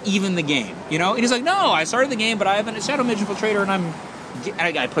you just even the game? And he's like, no, I started the game, but I have a Shadow Mage Infiltrator, and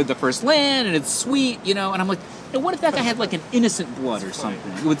I played the first land, and it's sweet, and I'm like, what if that guy had, like, an Innocent Blood or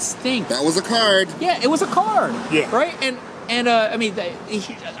something? It would stink. That was a card. Yeah, it was a card. Yeah. Right? And I mean,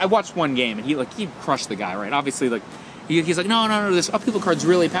 I watched one game, and he crushed the guy, right? Obviously, like, he's like, no, this Upheaval card's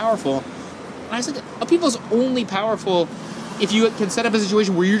really powerful. And I said, Upheaval's only powerful if you can set up a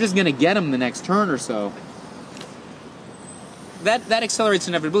situation where you're just going to get him the next turn or so. That accelerates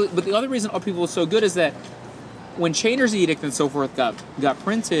inevitability. But the other reason Upheaval is so good is that when Chainer's Edict and so forth got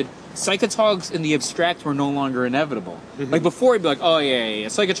printed, Psychotogs in the abstract were no longer inevitable. Like, before, he'd be like, oh, yeah.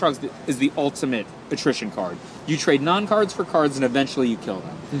 Psychotogs is the ultimate attrition card. You trade non-cards for cards, and eventually you kill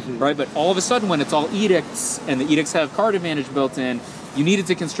them. Right? But all of a sudden, when it's all edicts, and the edicts have card advantage built in, you needed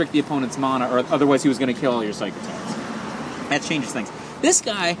to constrict the opponent's mana, or otherwise he was going to kill all your Psychotogs. That changes things. This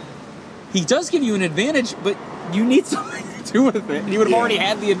guy, he does give you an advantage, but you need something to do with it. And you would have already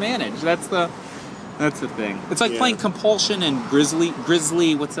had the advantage. That's the thing. It's like playing Compulsion and Ghastly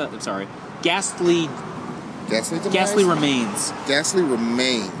Remains. Ghastly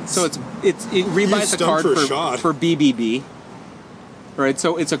Remains. So it rebuys a card for BBB. Right,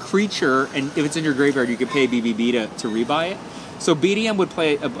 so it's a creature, and if it's in your graveyard, you can pay BBB to rebuy it. So BDM would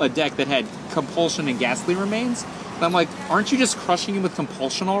play a deck that had Compulsion and Ghastly Remains. And I'm like, aren't you just crushing him with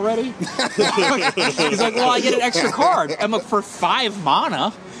Compulsion already? He's like, well, I get an extra card. I'm like, for 5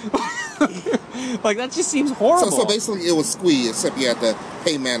 mana? Like, that just seems horrible. So basically it was Squee, except you had to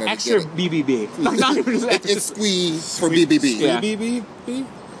pay mana extra to get it. BBB. Not even just extra. It's Squee for BBB. Yeah. BBB?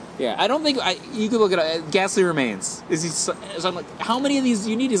 Yeah, I don't think... you could look at Ghastly Remains. So I'm like, how many of these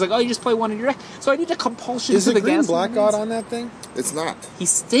do you need? He's like, oh, you just play one in your deck. So I need to Compulsion to the Ghastly Is the Green Black Remains. God on that thing? It's not. He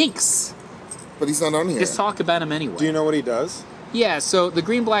stinks. But he's not on here. Just talk about him anyway. Do you know what he does? Yeah, so the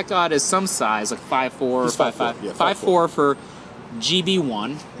Green Black God is some size, like 5'4" or 5'5". Yeah, 5'4" for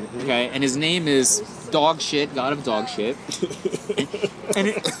GB1, okay? And his name is Dog Shit, God of Dog Shit. and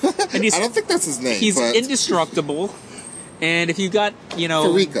he's, I don't think that's his name. He's but indestructible. And if you got,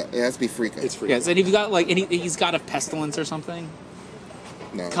 Freaka. It has to be Freaka. It's Freaka. Yes, and if you got, like, he's got a Pestilence or something.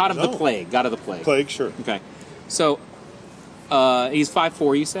 No. God of the Plague. God of the Plague. Plague, sure. Okay. So, he's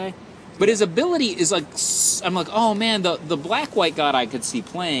 5'4", you say? But his ability is like, I'm like, oh man, the black-white god I could see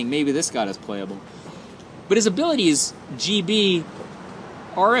playing, maybe this god is playable. But his ability is GB,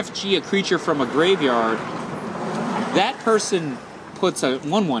 RFG a creature from a graveyard. That person puts a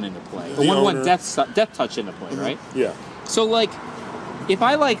 1/1 into play. A 1/1 death touch into play, right? Yeah. So, like, if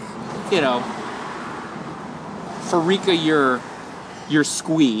I, like, you know, Farika your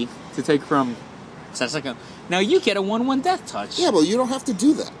squee to take from... Now you get a 1/1 death touch. Yeah, but you don't have to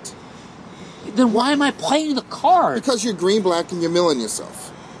do that. Then why am I playing the card? Because you're green-black and you're milling yourself.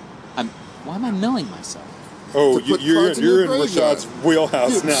 Why am I milling myself? Oh, To put you're cards in your in graveyard. Rashad's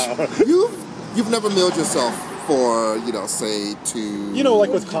wheelhouse now. You've never milled yourself for, say, to... You know, like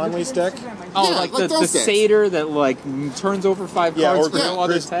with Conway's deck? Oh, Yeah, like like the those decks. satyr that, like, turns over 5 cards for no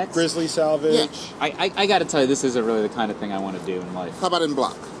other Grizz- text? Grizzly Salvage. Yeah. I gotta tell you, this isn't really the kind of thing I want to do in life. How about in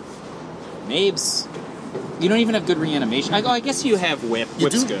block? Mabes. You don't even have good reanimation. I guess you have Whip. You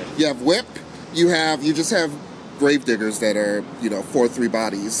Whip's do. good. You have Whip. You just have Gravediggers that are 4/3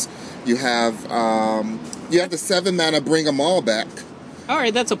 bodies. You have the 7 mana Bring 'Em All back. All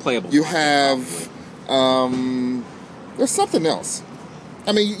right, that's a playable. You block, have probably. there's something else.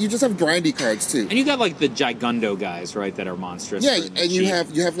 I mean, you just have grindy cards too. And you got like the Gigundo guys, right? That are monstrous. Yeah, for the and you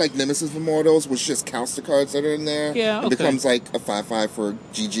cheap. have like Nemesis of Immortals, which just counts the cards that are in there. Yeah, It okay. becomes like a 5/5 for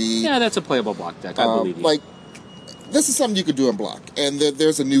GG. Yeah, that's a playable block deck. I believe you. Like, this is something you could do in block. And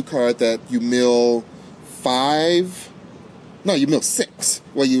there's a new card that you mill 5. No, you mill 6.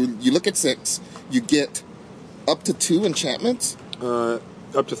 Well, you look at 6. You get up to 2 enchantments.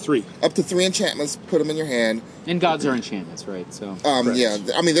 Up to 3. Up to 3 enchantments. Put them in your hand. And gods are enchantments, right? So. Yeah.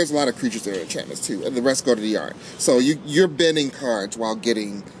 I mean, there's a lot of creatures that are enchantments too, and the rest go to the yard. So you're bending cards while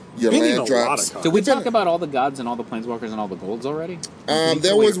getting your Bending land a lot drops. of cards. Did we You're talk bending- about all the gods and all the planeswalkers and all the golds already?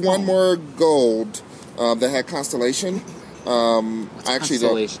 There was one more gold that had Constellation. Actually,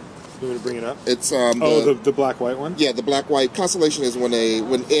 Constellation. You want me to bring it up? it's the black-white one? yeah, the black-white Constellation is when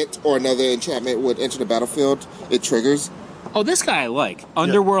it or another enchantment would enter the battlefield, it triggers. Oh, this guy I like.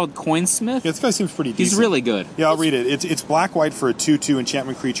 Underworld Coinsmith. Yeah, this guy seems pretty decent. He's really good. Yeah, I'll read it. It's black-white for a 2/2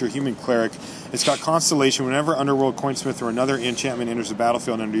 enchantment creature, human cleric. It's got Constellation. Whenever Underworld Coinsmith or another enchantment enters the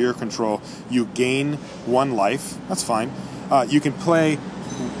battlefield under your control, you gain 1 life. That's fine. You can play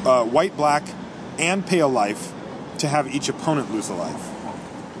white-black and pay a life to have each opponent lose a life.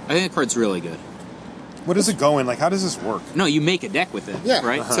 I think the card's really good. What does it go in? Like, how does this work? No, you make a deck with it. Yeah,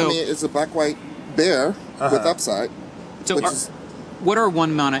 Right? I mean, it's a black-white bear with upside. So which is what are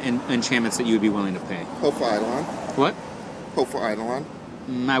 1 mana enchantments that you would be willing to pay? Hopeful Eidolon. What? Hopeful Eidolon.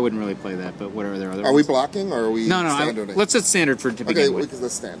 I wouldn't really play that, but what are there other Are we ones? blocking or are we No, standard? let's set standard to okay, begin with. because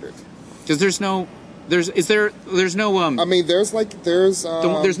that's standard. Because there's no I mean, there's no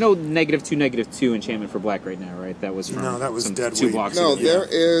 -2/-2 enchantment for black right now, right? That was from No, that was some dead 2 weight. blocks no, ago. there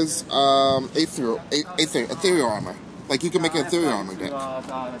is ethereal armor. Like you can make an ethereal armor deck.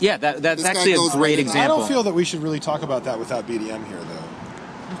 Yeah, that's This guy actually a goes great right in. I example. don't feel that we should really talk about that without BDM here,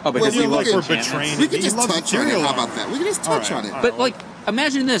 though. Oh, because Well, he we loves could- enchantments. betraying We can He just loves touch on it. ethereal How armor. about that? We can just touch on it. But like,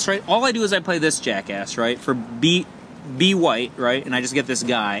 imagine this, right? All I do is I play this jackass, right? For B white, right? And I just get this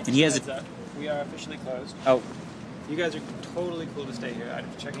guy, and he has a. We are officially closed. Oh, You guys are totally cool to stay here. I'm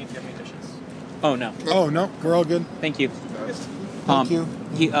checking if you have any dishes. oh no, Oh, no, we're all good. thank you. Thank you.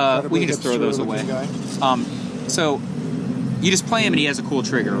 We can just throw those hipster away. looking guy. So you just play him, and he has a cool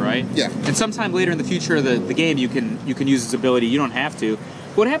trigger, right? Yeah. And sometime later in the future of the game, you can use his ability. You don't have to.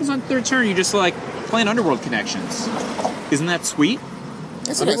 What happens on 3rd turn? You just like playing Underworld Connections. Isn't that sweet?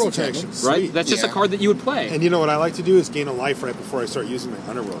 That's a nice Underworld enchantment. Connection. Right? Sweet. That's just a Yeah. card that you would play. And you know what I like to do is gain a life right before I start using my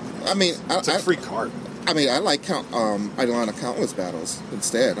Underworld. I mean, It's a free card. I like Eidolon of Countless Battles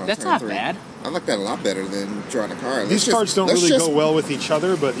instead. On That's turn not 3. bad. I like that a lot better than drawing a card. These cards don't really go well with each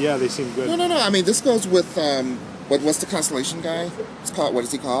other, but yeah, they seem good. No. I mean, this goes with what's the Constellation guy? It's called. What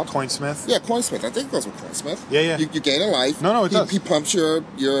is he called? Coinsmith. Yeah, Coinsmith. I think it goes with Coinsmith. Yeah. You gain a life. No, it does. He pumps your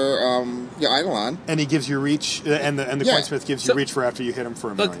Eidolon. And he gives you reach, and the Yeah. Coinsmith gives you So- reach for after you hit him for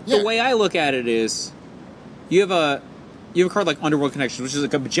a Look, million. the Yeah. way I look at it is, you have a card like Underworld Connection, which is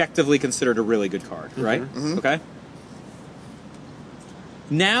like objectively considered a really good card, right? Okay.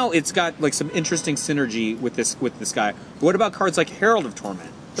 Now it's got like some interesting synergy with this guy. What about cards like Herald of Torment?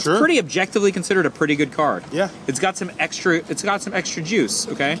 It's Sure. pretty objectively considered a pretty good card. Yeah. It's got some extra juice.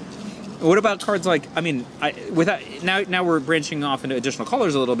 Okay. What about cards like? I mean, now we're branching off into additional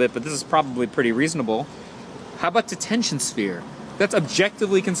colors a little bit, but this is probably pretty reasonable. How about Detention Sphere? That's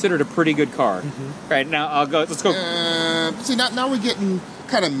objectively considered a pretty good card. Right now, let's go. See, now we're getting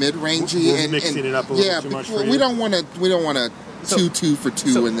kind of mid-rangey We're and mixing and, it up a little yeah, too much because for we you. don't want to 2 for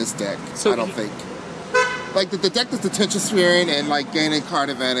 2 in this deck. I don't think. Like the deck that's attention sphering and like gaining card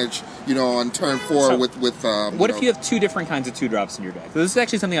advantage, on turn 4 with. What if you have 2 different kinds of 2-drops in your deck? So this is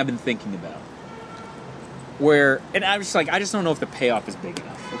actually something I've been thinking about. And I was just like, I just don't know if the payoff is big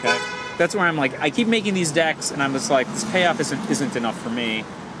enough. Okay, that's where I'm like, I keep making these decks, and I'm just like, this payoff isn't enough for me.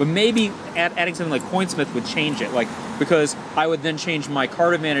 But maybe adding something like Coinsmith would change it, because I would then change my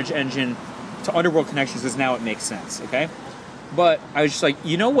card advantage engine to Underworld Connections, because now it makes sense. Okay. But I was just like,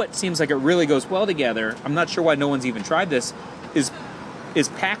 what seems like it really goes well together? I'm not sure why no one's even tried this. Is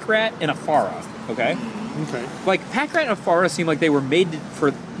Pack Rat and Afara, okay? Okay. Like Pack Rat and Afara seem like they were made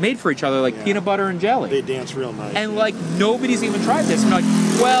for each other, like peanut butter and jelly. They dance real nice. And like nobody's even tried this. I'm like,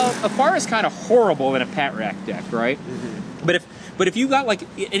 well, Afara's kind of horrible in a Pack Rat deck, right? Mm-hmm. But if you got and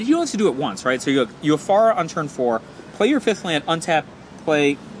you only have to do it once, right? So you Afara on turn 4, play your 5th land, untap,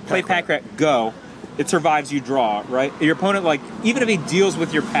 play Pack Rat, go. It survives, you draw, right? Your opponent, even if he deals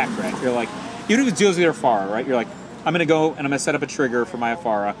with your Pack Rat, you're like, even if he deals with your Afara, right? You're like, I'm going to go and I'm going to set up a trigger for my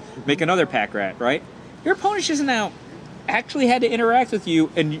Afara, make another Pack Rat, right? Your opponent just now actually had to interact with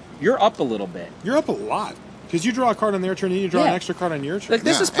you, and you're up a little bit. You're up a lot. Because you draw a card on their turn, and you draw an extra card on your turn.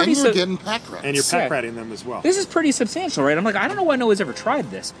 This is pretty. And you're getting Pack Rats. And you're Pack Ratting them as well. This is pretty substantial, right? I'm like, I don't know why no one's ever tried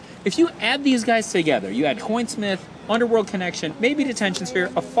this. If you add these guys together, you add Coinsmith, Underworld Connection, maybe Detention Sphere,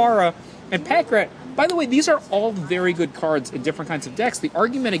 Afara, and Pack Rat. By the way, these are all very good cards in different kinds of decks. The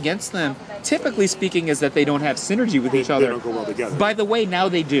argument against them, typically speaking, is that they don't have synergy with each other. They don't go well together. By the way, now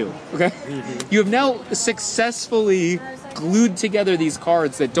they do. Okay, You have now successfully glued together these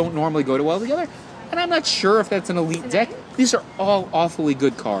cards that don't normally go well together. And I'm not sure if that's an elite deck. These are all awfully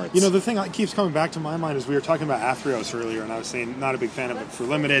good cards. The thing that keeps coming back to my mind is we were talking about Athreos earlier, and I was saying not a big fan of it for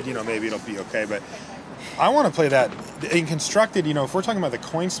limited. Maybe it'll be okay, but I want to play that in constructed. If we're talking about the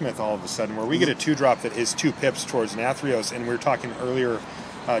Coinsmith all of a sudden, where we get a 2-drop that is 2 pips towards an Athreos, and we were talking earlier,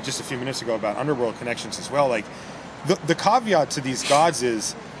 just a few minutes ago, about Underworld Connections as well. Like the caveat to these gods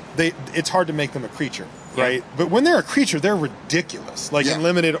is it's hard to make them a creature. Right, but when they're a creature, they're ridiculous. In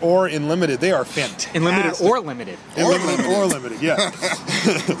limited or in limited, they are fantastic. In limited or limited. In limited or limited, yeah.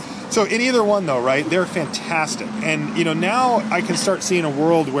 So in either one, though, right, they're fantastic. And, now I can start seeing a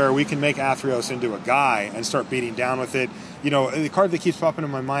world where we can make Athreos into a guy and start beating down with it. The card that keeps popping in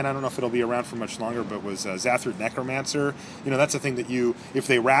my mind, I don't know if it'll be around for much longer, but was Zathrid Necromancer. That's a thing that if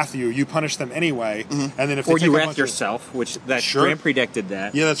they wrath you, you punish them anyway. Mm-hmm. And then if or you wrath yourself, which that Grand Prix deck did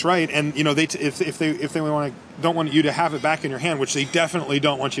that. Yeah, that's right. And if they don't want you to have it back in your hand, which they definitely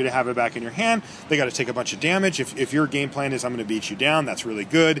don't want you to have it back in your hand, they got to take a bunch of damage. If your game plan is I'm going to beat you down, that's really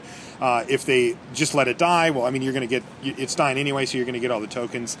good. If they just let it die, well, you're going to get it's dying anyway, so you're going to get all the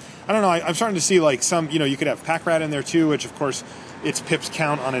tokens. I don't know. I'm starting to see some. You could have Pack Rat in there too, which of course its pips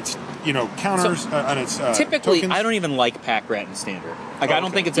count on its counters on its typically tokens. I don't even like Pack Rat in Standard. I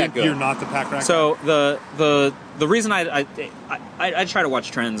don't think it's that good. You're not the Pack Rat. So the reason I try to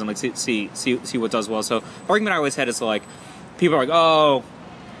watch trends and see what does well. So the argument I always had is people are like, oh,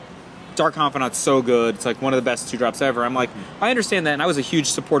 Dark Confidant's so good. It's one of the best 2-drops ever. I'm like, I understand that, and I was a huge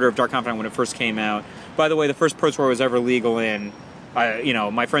supporter of Dark Confidant when it first came out. By the way, the first Pro Tour was ever legal in.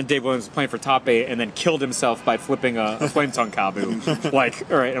 My friend Dave Williams was playing for top 8 and then killed himself by flipping a Flame Tongue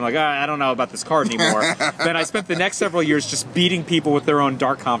Kabu. All right, I'm like, I don't know about this card anymore. Then I spent the next several years just beating people with their own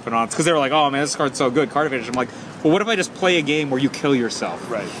Dark Confidants because they were like, oh man, this card's so good, card advantage. I'm like, well, what if I just play a game where you kill yourself?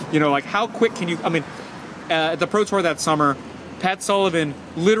 Right. How quick can you? At the Pro Tour that summer, Pat Sullivan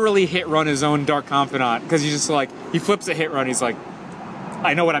literally hit run his own Dark Confidant because he's just he flips a hit run. He's like,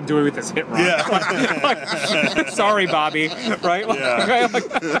 I know what I'm doing with this hit run. Yeah. Sorry, Bobby. Right? Yeah.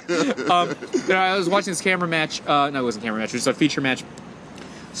 I was watching this camera match. No, it wasn't a camera match. It was a feature match.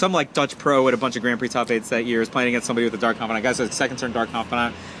 Some Dutch pro at a bunch of Grand Prix top 8s that year is playing against somebody with a Dark Confidant. Guys like second turn Dark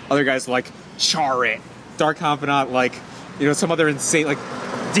Confidant. Other guys Char it. Dark Confidant some other insane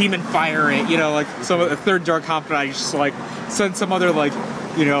Demon Fire it. A third Dark Confidant. You just send some other 4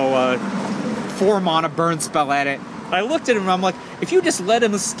 mana burn spell at it. I looked at him and I'm like, if you just let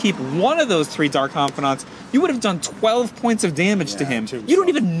him keep one of those 3 Dark Confidants, you would have done 12 points of damage to him. You don't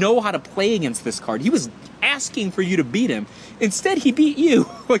even know how to play against this card. He was asking for you to beat him. Instead, he beat you.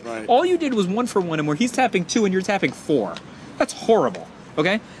 All you did was 1 for 1, and where he's tapping 2 and you're tapping 4. That's horrible.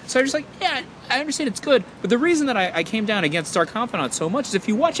 Okay? So I'm just I understand it's good, but the reason that I came down against Dark Confidant so much is if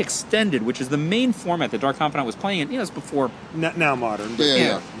you watch Extended, which is the main format that Dark Confidant was playing in, it's before... Now Modern.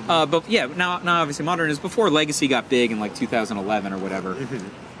 Yeah. But now obviously Modern is before Legacy got big in 2011 or whatever.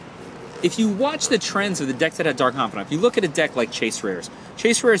 Mm-hmm. If you watch the trends of the decks that had Dark Confidant, if you look at a deck like Chase Rares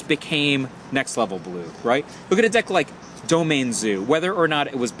became next level blue, right? Look at a deck like Domain Zoo. Whether or not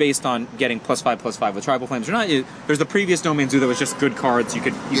it was based on getting +5/+5 with Tribal Flames or not, there's the previous Domain Zoo that was just good cards. You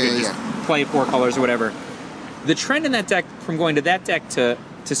could just play 4 colors or whatever. The trend in that deck, from going to that deck to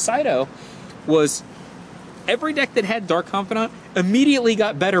Saito, was every deck that had Dark Confidant immediately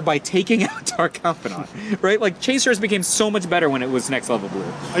got better by taking out Dark Confidant, right? Like Chasers became so much better when it was next level blue.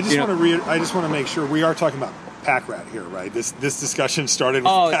 I just want to make sure we are talking about Pack Rat here, right? This discussion started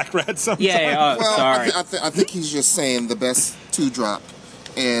with Pack Rat sometime. Well, sorry. I think he's just saying the best 2-drop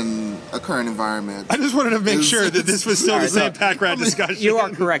in a current environment. I just wanted to make sure that this was still the same Pack Rat discussion. You are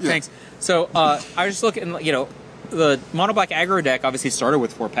correct, thanks. So I was just looking, the Mono Black aggro deck obviously started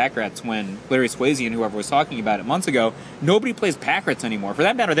with 4 Pack Rats when Larry Swayze and whoever was talking about it months ago. Nobody plays Pack Rats anymore. For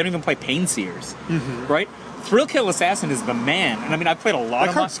that matter, they don't even play Pain Seers, right? Thrill Kill Assassin is the man, and I mean, I played a lot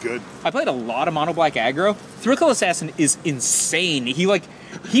of. Card's good. I played a lot of Mono Black aggro. Thrill Kill Assassin is insane.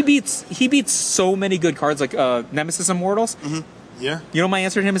 He beats so many good cards like Nemesis Immortals. Yeah. You know my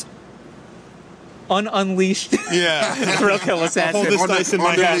answer to him is Unleashed. Yeah. Thrill Kill Assassin. Hold this dice in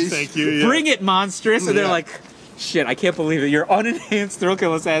my hand, thank you. Yeah. Bring it, monstrous! And they're like, shit, I can't believe it. Your unenhanced Thrill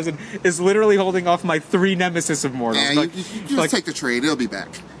Kill Assassin is literally holding off my 3 Nemesis Immortals. Yeah, you just take the trade. He'll be back.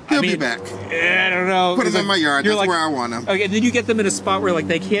 He'll be back. I don't know. Put him in my yard. That's where I want him. Okay, and then you get them in a spot where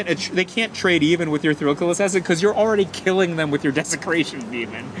they can't trade even with your Thrill Kill Assassin because you're already killing them with your Desecration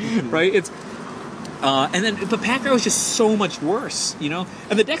Demon, right? It's but Pack Rat was just so much worse, And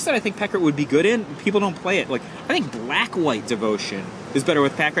the decks that I think Pack Rat would be good in, people don't play it. Like I think Black-White Devotion is better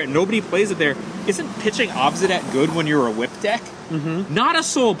with Pack Rat. Nobody plays it there. Isn't pitching Obsidian good when you're a whip deck? Not a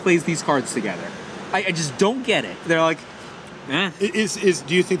soul plays these cards together. I just don't get it. They're like,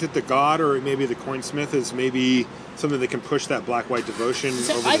 do you think that the God or maybe the Coinsmith is maybe something that can push that Black-White Devotion over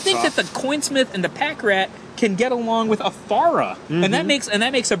the top? I think that the Coinsmith and the Pack Rat can get along with Aphara, and that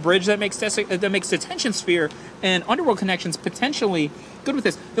makes a bridge, that makes Detention Sphere and Underworld Connections potentially good with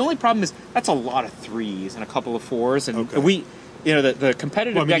this. The only problem is that's a lot of 3s and a couple of 4s, and the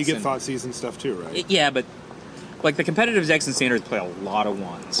competitive. Well, I mean, decks you get Thoughtseize and stuff too, right? Yeah, but the competitive decks and standards play a lot of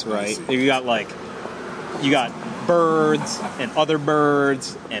 1s, right? You got birds and other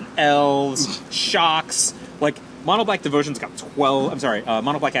birds and elves, shocks. Mono Black Devotion's got 12. I'm sorry,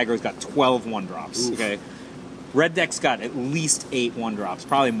 Mono Black Aggro's got 12 1-drops. Oof. Okay, Red Deck's got at least 8 1-drops,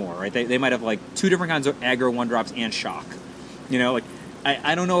 probably more. Right? They might have 2 different kinds of aggro 1-drops and shock.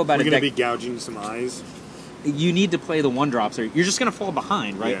 I don't know about We're a deck. We're gonna be gouging some eyes. You need to play the 1-drops, or you're just gonna fall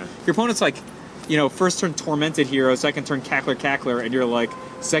behind, right? Yeah. Your opponent's first turn Tormented Hero, second turn Cackler, and you're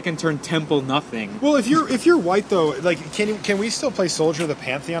second turn Temple nothing. Well, if you're white though, can we still play Soldier of the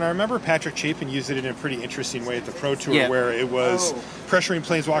Pantheon? I remember Patrick Chapin used it in a pretty interesting way at the Pro Tour, where it was pressuring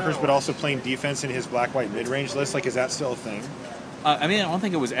Planeswalkers, but also playing defense in his black-white mid-range list. Is that still a thing? I don't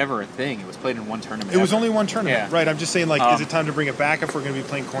think it was ever a thing. It was played in one tournament. It was only one tournament, right? I'm just saying, is it time to bring it back if we're going to be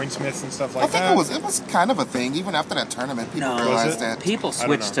playing Coinsmiths and stuff like that? I think it was kind of a thing. Even after that tournament, people realized that. People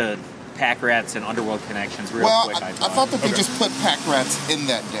switched to Pack Rats and Underworld Connections real quick. I thought that they just put Pack Rats in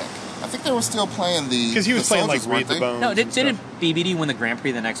that deck. I think they were still playing because he was playing Read the Bones. No, didn't BBD win the Grand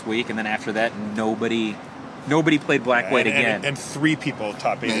Prix the next week, and then after that, nobody played Black-White again. And 3 people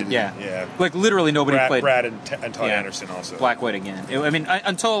top 8. Yeah. Literally nobody played. Brad and Todd Anderson also. Black-White again.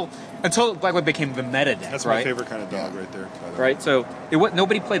 Until Black-White became the meta deck. That's right? my favorite kind of dog right there. Right. So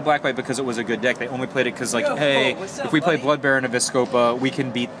nobody played Black-White because it was a good deck. They only played it because hey, if we play Blood Baron and Viscopa, we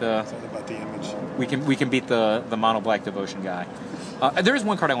can beat the. It's all about the image. We can beat the Mono Black Devotion guy. There is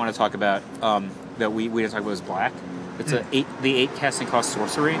one card I want to talk about that we didn't talk about was black. It's the 8 casting cost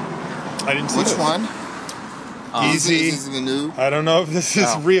sorcery. I didn't see Which one? Easy. Is this the new? I don't know if this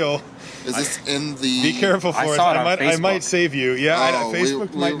is real. Is this in the? Be careful for it. I might save you. Yeah,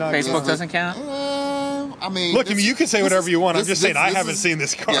 Facebook might not. Facebook doesn't count. Look, you can say whatever you want. I'm just saying I haven't seen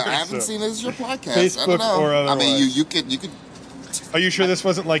this card. Yeah, I haven't seen this. Is your podcast? Facebook I don't know. or otherwise. you could. Are you sure this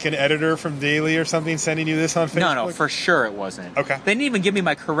wasn't an editor from Daily or something sending you this on Facebook? No, for sure it wasn't. Okay. They didn't even give me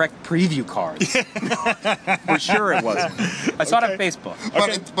my correct preview cards. For sure it wasn't. I saw it on Facebook.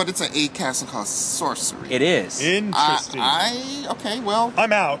 But it's an 8 casting cost sorcery. It is. Interesting. Well.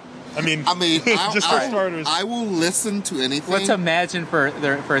 I'm out. Just for starters. I will listen to anything. Let's imagine for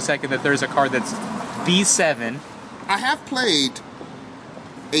a second that there's a card that's B7. I have played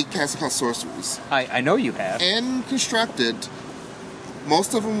 8 casting cost sorceries. I know you have. And constructed.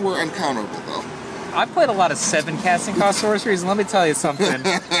 Most of them were uncounterable, though. I played a lot of 7 casting cost sorceries, and let me tell you something.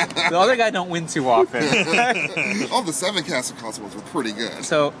 The other guy don't win too often. The 7 casting cost ones were pretty good.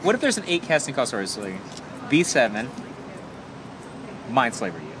 So, what if there's an 8 casting cost sorcery? B7,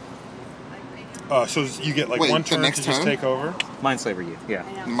 Mindslaver you. So you get one turn to just take over? Mindslaver you, yeah.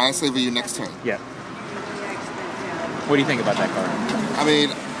 Mindslaver you next turn. Yeah. What do you think about that card? I mean,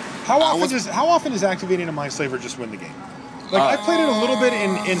 how often does activating a Mindslaver just win the game? Like I played it a little bit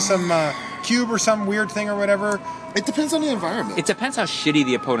in some cube or some weird thing or whatever. It depends on the environment. It depends how shitty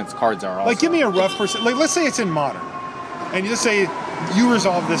the opponent's cards are. Also. Like, give me a rough percent. Like, let's say it's in Modern, and you just say you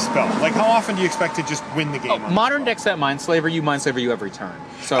resolve this spell. Like, how often do you expect to just win the game? Modern decks that Mindslaver you every turn.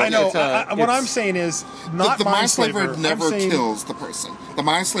 So I know. What I'm saying is, not the Mindslaver never kills the person. The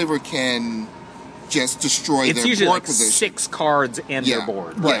Mindslaver can just destroy it's their usually board like position. 6 cards and their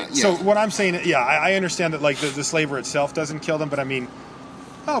board. Right. Yeah. So what I'm saying, I understand that like the slaver itself doesn't kill them, but I mean,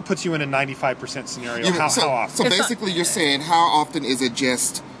 it puts you in a 95% scenario. Yeah, how often? So basically, you're saying how often is it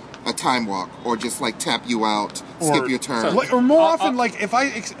just a time walk, or just like tap you out, skip your turn, or more often, like if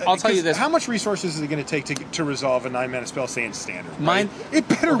I'll tell you this: how much resources is it going to take to resolve a 9-mana spell, say in standard? Mine, it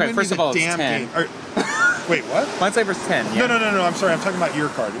better win first me of all, the damn it's 10. game. Wait, what? Mindslaver's 10. Yeah. No. I'm sorry. I'm talking about your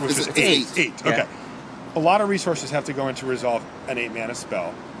card, which is 8. Yeah. Okay. A lot of resources have to go in to resolve an 8-mana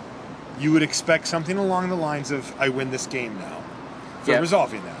spell. You would expect something along the lines of, I win this game now, for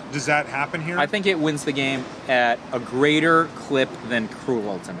resolving that. Does that happen here? I think it wins the game at a greater clip than Cruel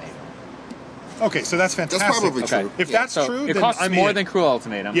Ultimatum. Okay, so that's fantastic. That's probably true. If that's true, it then costs I'm more in. than Cruel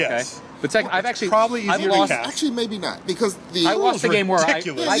Ultimatum. Yes. Okay? But I've actually probably easier to cast. Actually, maybe not, because I lost the game where I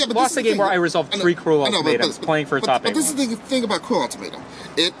lost the game where I resolved 3 Cruel Ultimatums playing for a top 8. But this is the thing about Cruel Ultimatum.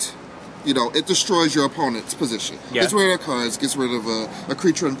 It destroys your opponent's position. Yeah. Gets rid of cards, gets rid of a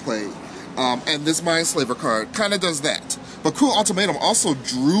creature in play. And this Mindslaver card kind of does that. But Cruel Ultimatum also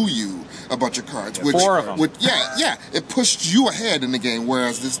drew you a bunch of cards. Which, 4 of them. It pushed you ahead in the game,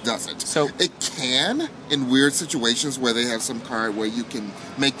 whereas this doesn't. So it can, in weird situations where they have some card where you can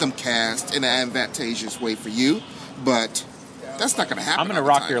make them cast in an advantageous way for you, but that's not going to happen. I'm going to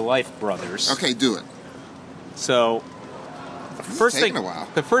rock your life, brothers. Okay, do it. So the first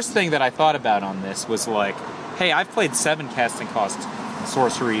thing that I thought about on this was like, hey, I've played 7 casting cost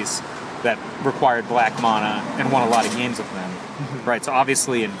sorceries that required black mana and won a lot of games with them. Right, so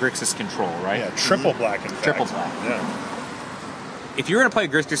obviously in Grixis Control, right? Yeah, triple black in fact. Triple black. Yeah. If you're going to play a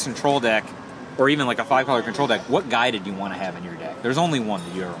Grixis Control deck, or even like a 5-color control deck, what guy did you want to have in your deck? There's only one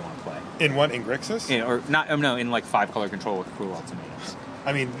that you ever want to play. In what? In Grixis? In like 5-color control with Cruel Ultimatums.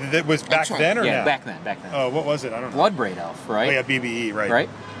 I mean, that was back then or now? Back then. Oh, what was it? I don't know. Bloodbraid Elf, right? Oh, yeah, BBE, right. Right?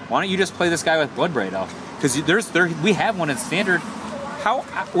 Why don't you just play this guy with Bloodbraid Elf? Because we have one in standard.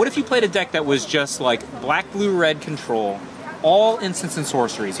 What if you played a deck that was just like black, blue, red control, all instants and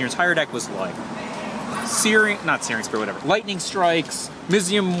sorceries? Your entire deck was like not Searing Spear, whatever. Lightning Strikes,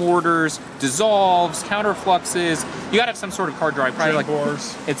 Mizzium Mortars, Dissolves, Counterfluxes. You gotta have some sort of card draw, probably like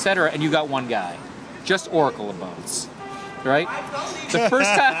etc. And you got one guy, just Oracle of Bones, right? The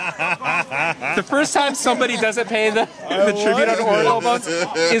first time somebody doesn't pay the tribute on Oracle of Bones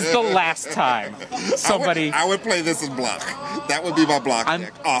is the last time somebody. I would play this as block. That would be my block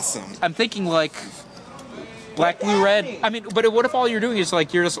deck. Awesome. I'm thinking like black, blue, red. I mean, but what if all you're doing is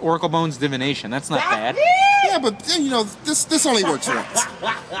like you're just Oracle Bones Divination? That's not bad. Yeah, but this only works once.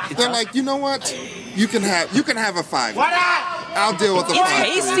 They're like, you know what? You can have a 5. I'll deal with the 5.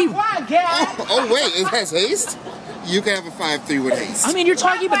 It's hasty. Oh wait, it has haste? You can have a 5/3 with haste. I mean, you're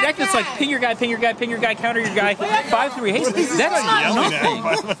talking about a deck that's like ping your guy, counter your guy, 5/3 haste. That's not nothing.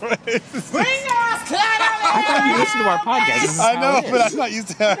 I thought you listened to our podcast. I know, but I'm not used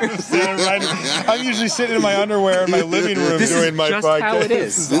to understanding. I'm usually sitting in my underwear in my living room doing my podcast.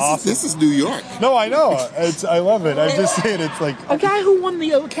 This is just how it is. This is New York. No, I know. I love it. I'm just saying, it's like a guy who won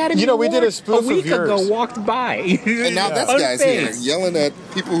the Academy Award we did a spoof a week of yours. ago walked by, and now this guy's here yelling at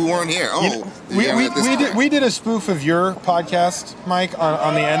people who weren't here. We did a spoof of your podcast, Mike,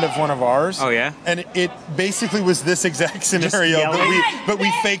 on the end of one of ours. Oh yeah, and it basically was this exact scenario, but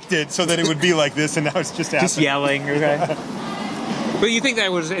we faked it so that it would be like this, and now it's just happening. Just yelling. Okay. But you think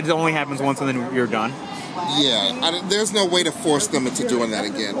it only happens once and then you're done? Yeah, there's no way to force them into doing that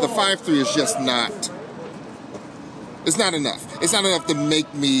again. The 5/3 is just not. It's not enough. It's not enough to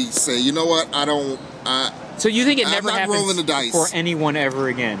make me say, you know what, I don't. So you think it I'm never not rolling happens the dice for anyone ever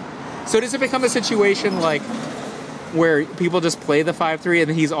again? So does it become a situation like where people just play the 5/3 and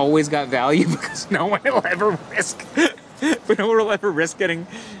then he's always got value because no one will ever risk,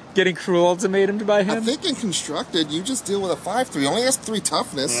 getting Cruel Ultimatum by him? I think in Constructed, you just deal with a 5/3. It only has 3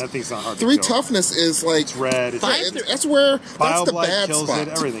 toughness. Yeah, I think it's not hard 3 to kill. Toughness is like... It's red. That's the bad kills spot. it,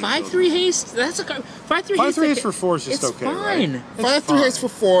 everything 5/3 haste. That's a 5/3 haste. 5/3 haste for 4 is just it's okay. Fine. Right? 5/3 haste for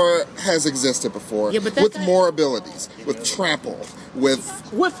 4 has existed before. Yeah, but that with guy... more abilities, with trample, with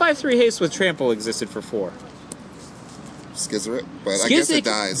what 5/3 haste with trample existed for 4? Skizeret, but I guess it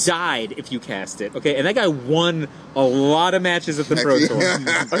dies. Died if you cast it. Okay, and that guy won a lot of matches at the Pro Tour.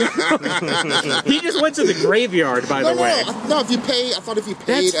 He just went to the graveyard, by the way. No, if you pay, I thought if you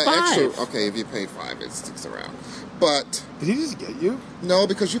paid That's extra. $5. Okay, if you paid $5, it sticks around. But did he just get you? No,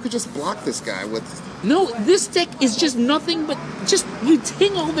 because you could just block this guy with. No, this deck is just nothing but just you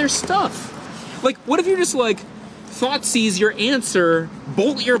ting all their stuff. Like, what if you're just like, Thoughtseize your answer,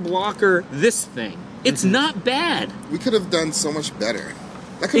 bolt your blocker, this thing. It's not bad. We could have done so much better.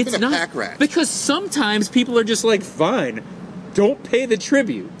 That could have been a pack rat. Because sometimes people are just like, fine, don't pay the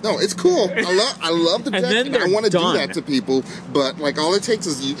tribute. No, it's cool. I love the deck, and I want to do that to people. But like, all it takes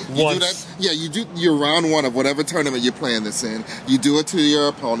is you do that. Yeah, you do your round one of whatever tournament you're playing this in. You do it to your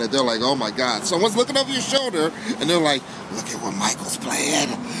opponent. They're like, oh my god. Someone's looking over your shoulder, and they're like, look at what Michael's playing.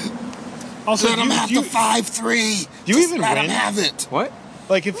 Also, let him have the 5-3. Do you even let win? him have it. What?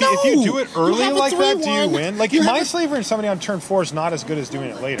 Like, if you do it early like that, do you win? Like, Mindslaver somebody on turn 4 is not as good as doing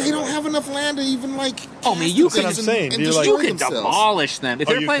it later. They don't have enough land to even, like... Oh, man, you could... I'm saying. You could demolish them. If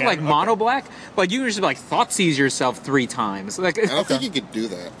they're playing, like, mono-black, like, you can just, like, Thoughtseize yourself 3 times. Like, I don't think you could do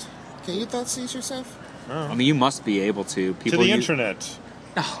that. Can you Thoughtseize yourself? Oh. I mean, you must be able to. People to the internet.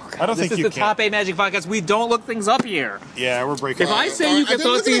 Oh, God. I don't think you can. This is the Top 8 Magic Podcast. We don't look things up here. Yeah, we're breaking. If I say you can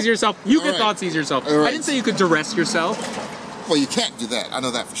Thoughtseize yourself, you can Thoughtseize yourself. I didn't say you could duress yourself. Well, you can't do that. I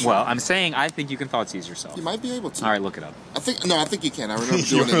know that for sure. Well, I'm saying I think you can Thoughtseize yourself. You might be able to. All right, look it up. I think you can. I remember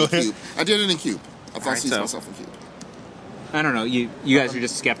doing it in Cube. I did it in Cube. I Thoughtseize myself in Cube. I don't know. You guys are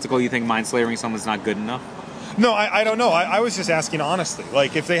just skeptical. You think mind slavering someone's not good enough? No, I don't know. I was just asking honestly.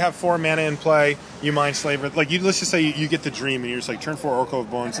 Like, if they have 4 mana in play, you mind slaver. Like, let's just say you get the dream and you're just like, turn 4 Oracle of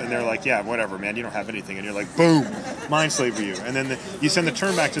Bones, and they're like, yeah, whatever, man, you don't have anything. And you're like, boom, mind slaver you. And then you send the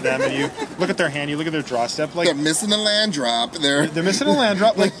turn back to them, and you look at their hand, you look at their draw step. Like, they're missing a land drop. They're missing a land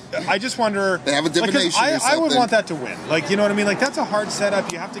drop. Like, I just wonder. They have a divination. Like, I would want that to win. Like, you know what I mean? Like, that's a hard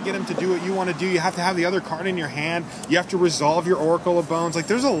setup. You have to get them to do what you want to do. You have to have the other card in your hand. You have to resolve your Oracle of Bones. Like,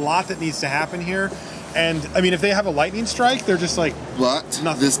 there's a lot that needs to happen here. And, I mean, if they have a lightning strike, they're just like, but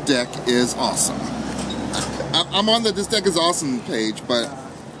nothing. This deck is awesome. I'm on the this deck is awesome page, but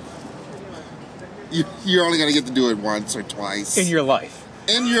you're only going to get to do it once or twice. In your life.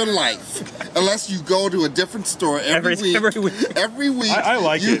 In your life. Unless you go to a different store every week. Every week. I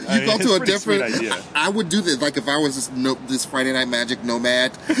like it. You go to a different... idea. I would do this. Like, if I was this Friday Night Magic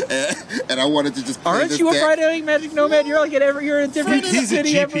nomad, and I wanted to just play Aren't this you a deck. Friday Night Magic nomad? You're like you're in a different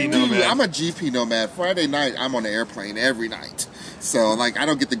city every week. Nomad. I'm a GP nomad. Friday night, I'm on the airplane every night. So, like, I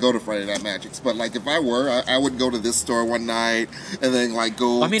don't get to go to Friday Night Magics. But, like, if I were, I would go to this store one night and then, like,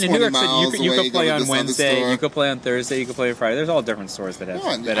 go 20 in New York miles City, you could play on Wednesday, you could play on Thursday, you could play on Friday. There's all different stores that have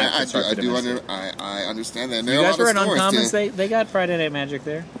I understand that. And you guys were in Uncommons, they got Friday Night Magic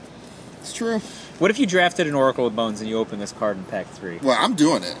there. It's true. What if you drafted an Oracle of Bones and you open this card in Pack 3? Well, I'm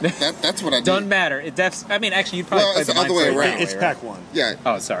doing it. That's what I do. Doesn't matter. Actually, you'd probably play it's the other way around. It's Pack 1. Yeah.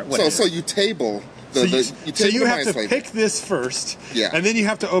 Oh, sorry. So you table... So you have to pick this first, and then you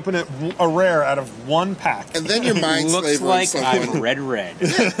have to open it a rare out of 1 pack. And then you're mind slavering like someone. I've read.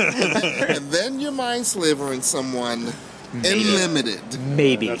 And then you're mind slavering someone unlimited.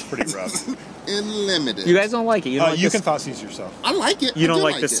 Maybe. That's pretty rough. Unlimited. You guys don't like it. You can Thoughtseize yourself. I like it. You don't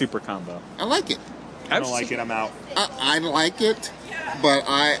like this super combo. I like it. I don't like it. I'm out. I like it. But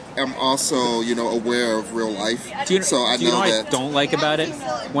I am also, aware of real life. Do you know that. I don't like about it?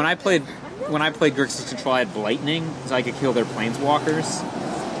 When I played Grixis Control, I had Blightning, so I could kill their Planeswalkers.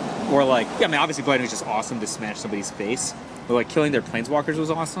 Or obviously Blightning was just awesome to smash somebody's face. But killing their Planeswalkers was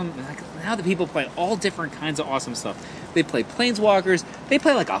awesome. And now that people play all different kinds of awesome stuff. They play Planeswalkers. They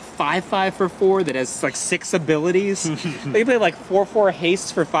play a 5/5 for 4 that has 6 abilities. They play 4/4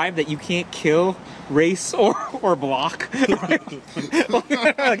 haste for 5 that you can't kill, race, or block. I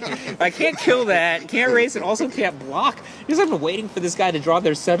can't kill that. Can't race it. Also can't block. You just have been waiting for this guy to draw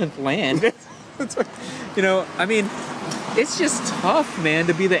their 7th land. It's just tough, man,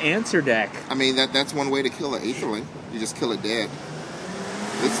 to be the answer deck. I mean, that's one way to kill an Aetherling. You just kill it dead.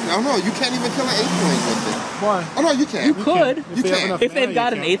 No, you can't even kill an Aetherling with it. Why? Oh no, you can. You could. You can. If they've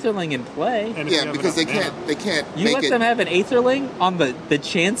got an Aetherling in play. Yeah, because they can't. You let them have an Aetherling on the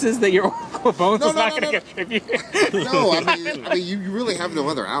chances that your Oracle of Bones is not going to get tribute. No, I mean, you really have no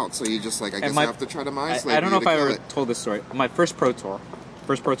other out, so you just I guess I have to try to mind slave. I don't know if I ever told this story. My first Pro Tour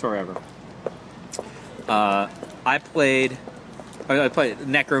ever. I played a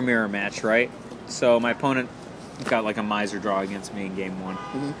Necro Mirror match, right? So my opponent got a miser draw against me in game 1.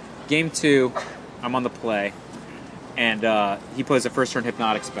 Mm-hmm. Game 2, I'm on the play, and he plays a first turn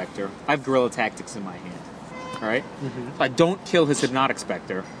Hypnotic Spectre. I have Guerrilla Tactics in my hand, all right? Mm-hmm. I don't kill his Hypnotic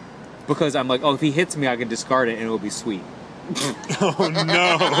Spectre because I'm if he hits me, I can discard it and it will be sweet. Oh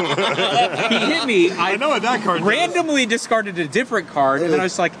no! He hit me. I know what that card randomly discarded a different card, and then I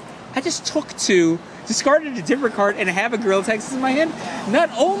was like, I just took 2, discarded a different card, and have a Gorilla Texas in my hand. Not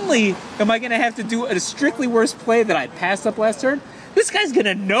only am I going to have to do a strictly worse play that I passed up last turn, this guy's going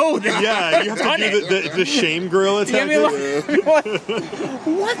to know that. Yeah, you have to do the shame Gorilla Texas. Yeah,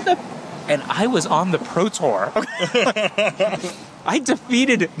 what the? And I was on the Pro Tour. I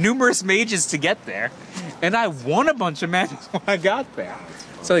defeated numerous mages to get there, and I won a bunch of matches when I got there.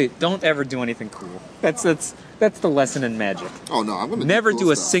 So don't ever do anything cool. That's the lesson in Magic. Oh no, I'm gonna never do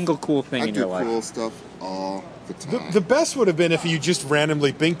do a stuff. single cool thing in your life. I do cool stuff all the time. The best would have been if you just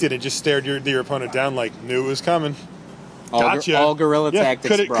randomly binked it and just stared your opponent down like knew it was coming. Gotcha. All guerrilla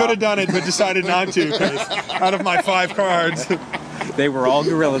tactics. Could have done it, but decided not to. 'Cause out of my 5 cards, they were all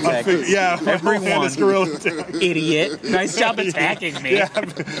guerrilla tactics. Yeah, everyone. Gorilla Idiot. Nice job attacking me. Yeah,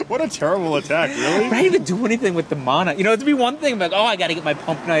 what a terrible attack, really. I didn't even do anything with the mana. You know, it'd be one thing, like, I got to get my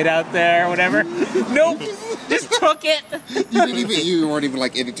Pump Knight out there or whatever. Nope. Just took it. You weren't even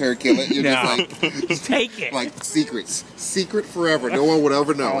like in the turn kill it. You're just like just take it. Like secret forever. No one would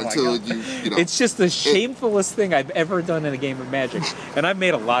ever know until you know. It's just the shamefulest thing I've ever done in a game of Magic, and I've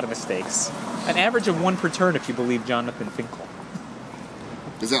made a lot of mistakes. An average of 1 per turn, if you believe Jonathan Finkel.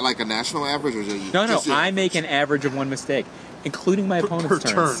 Is that like a national average, or is it No. I make an average of 1 mistake, including my opponent's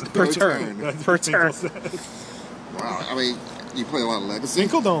turns. Per turn. Wow. I mean, you play a lot of Legacy.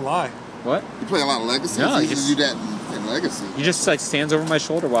 Finkel don't lie. What? You play a lot of Legacy? No, you just do that in Legacy. He just like stands over my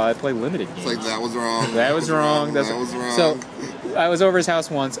shoulder while I play limited games. It's like, that was wrong. That was wrong. That was wrong. So, I was over his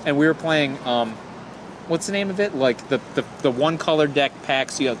house once, and we were playing, what's the name of it? Like, the one-color deck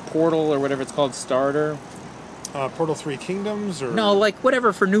packs, you have Portal, or whatever it's called, Starter. Portal 3 Kingdoms? Or No, like,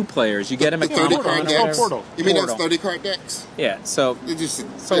 whatever for new players. You get them at 30 Comic-Con card or decks. whatever. Portal. You mean Portal. those 30 card decks? Yeah, so...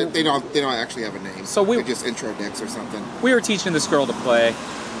 They don't actually have a name. So they're just intro decks or something. We were teaching this girl to play,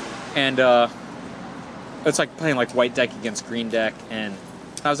 and it's like playing like white deck against green deck, and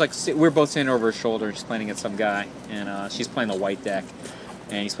I was like, we were both standing over her shoulder, and she's playing against some guy, and she's playing the white deck,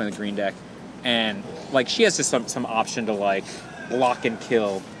 and he's playing the green deck, and like she has just some option to like lock and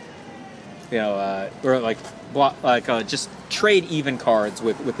kill, you know, or like just trade even cards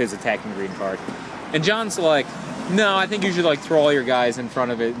with his attacking green card, and John's like, no, I think you should like throw all your guys in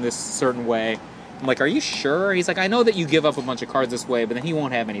front of it in this certain way. I'm like, are you sure? He's like, I know that you give up a bunch of cards this way, but then he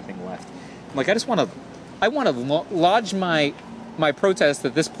won't have anything left. I'm like, I want to lodge my protest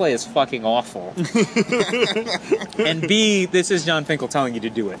that this play is fucking awful. And B, this is John Finkel telling you to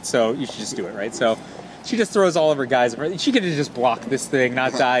do it, so you should just do it, right? So she just throws all of her guys. She could have just blocked this thing,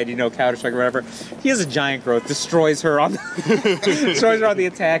 not died, counter strike or whatever. He has a giant growth, destroys her on the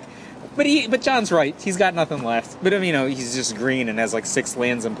attack. But John's right. He's got nothing left. But he's just green and has like 6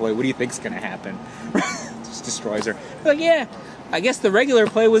 lands in play. What do you think's going to happen? Just destroys her. Like, yeah, I guess the regular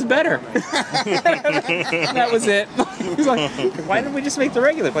play was better. That was it. He's like, why didn't we just make the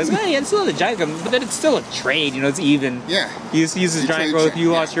regular play? Yeah, it's still the giant growth, but then it's still a trade. It's even. Yeah. He uses giant growth.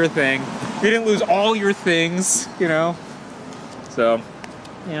 You lost your thing. You didn't lose all your things. So.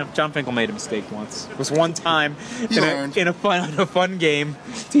 Yeah, John Finkel made a mistake once. It was one time in a fun game,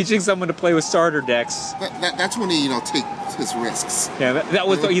 teaching someone to play with starter decks. That's when he takes his risks. Yeah, that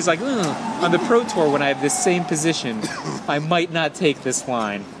was. He's like, on the Pro Tour when I have this same position, I might not take this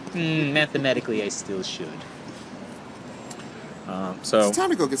line. Mathematically, I still should. So it's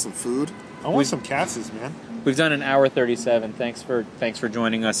time to go get some food. I want some Casses, man. We've done an hour 37. Thanks for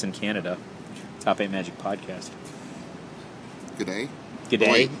joining us in Canada. Top 8 Magic Podcast. Good day.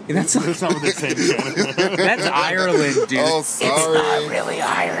 G'day. That's not what they're saying. That's Ireland, dude. Oh, sorry. It's not really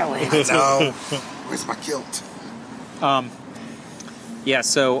Ireland. No. Where's my kilt? Yeah,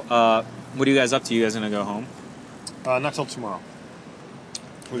 so what are you guys up to? You guys going to go home? Not till tomorrow.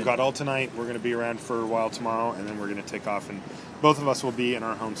 We've got all tonight. We're going to be around for a while tomorrow, and then we're going to take off. And both of us will be in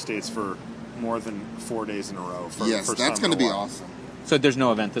our home states for more than 4 days in a row. Yes, that's going to be awesome. So there's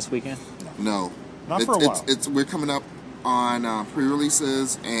no event this weekend? No. Not for a while. We're coming up on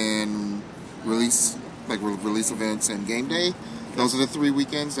pre-releases and release events and game day. Those are the 3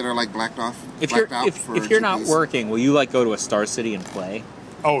 weekends that are like blacked out. If you're not working, will you go to a Star City and play?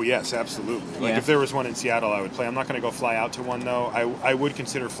 Oh yes, absolutely. If there was one in Seattle, I would play. I'm not going to go fly out to one though. I would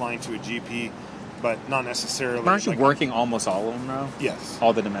consider flying to a GP, but not necessarily. But aren't you working almost all of them though? Yes.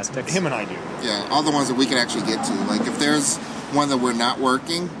 All the domestics? Him and I do. Yeah, all the ones that we can actually get to. Like if there's one that we're not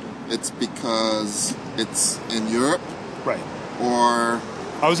working, it's because it's in Europe. Right. Or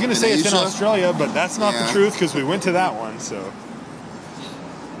I was going to say Asia. it's in Australia, but that's not the truth because we went to that one. So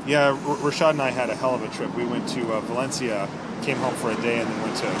yeah, Rashad and I had a hell of a trip. We went to Valencia, came home for a day, and then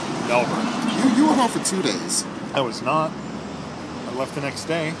went to Melbourne. You were home for 2 days. I was not. left the next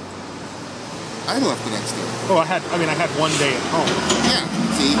day. I left the next day. Oh, I had 1 day at home. Yeah,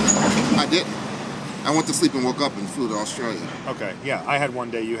 see, I didn't. I went to sleep and woke up and flew to Australia. Okay, yeah, I had 1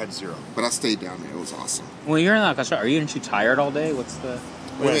 day, you had 0. But I stayed down there. It was awesome. Well, you're not Australia. Aren't you tired all day? What's the...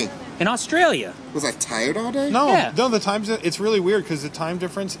 What do you mean? In Australia. Was I tired all day? No, Yeah. no, the times, it's really weird because the time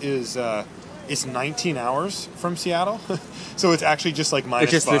difference is, it's 19 hours from Seattle. So it's actually just like minus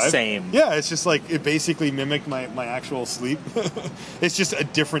It's just 5. the same. Yeah, it's just like, it basically mimicked my actual sleep. It's just a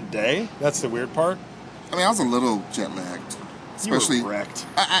different day. That's the weird part. I mean, I was a little jet lagged. Especially, you were wrecked.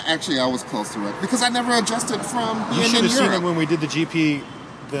 I was close to wrecked because I never adjusted from You being should in have seen it Europe. when we did the GP,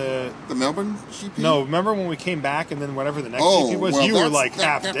 The Melbourne GP? No, remember when we came back and then whatever the next Oh, GP was, well, you were that's- like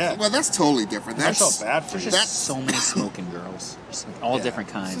half dead. Well, that's totally different. I felt bad for There's you. just so many smoking girls. Just like all different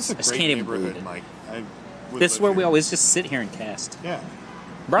kinds. This is a I just great can't even believe neighborhood, it. Mike. I would This is live where we here. always just sit here and cast. Yeah.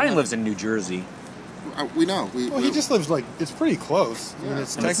 Brian lives in New Jersey. We know. Well, he just lives like, it's pretty close. I mean,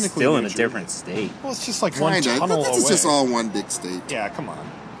 it's And it's technically still New in a Jersey. different state. Well, it's just like one Kinda. tunnel This away. is just all one big state. Yeah, come on.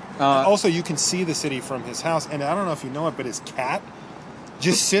 Also, you can see the city from his house, and I don't know if you know it, but his cat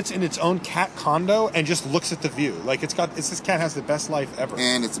just sits in its own cat condo and just looks at the view. Like this cat has the best life ever.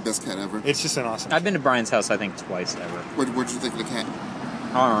 And it's the best cat ever. It's just an awesome. I've been to Brian's house, I think, twice ever. What'd you think of the cat?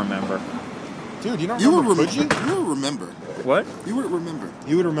 I don't remember. Dude, you don't You would remember? remember. Could you? You would remember. What? You would remember.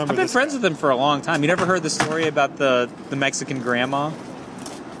 You would remember. I've been this friends cat. with him for a long time. You never heard the story about the Mexican grandma?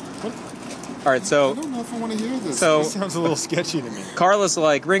 All right, I so don't know if I want to hear this. So- This sounds a little sketchy to me. Carla's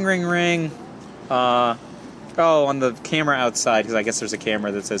like, ring, ring, ring. On the camera outside, because I guess there's a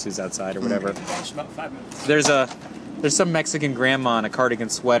camera that says who's outside or whatever. About 5 minutes. There's some Mexican grandma in a cardigan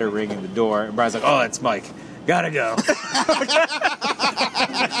sweater ringing the door, and Brian's like, oh, it's Mike. Gotta go.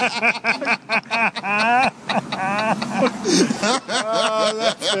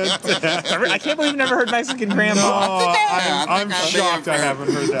 I can't believe you've never heard Mexican grandma. I'm shocked I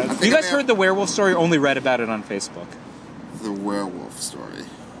haven't heard that. You guys heard the werewolf story or only read about it on Facebook? The werewolf story.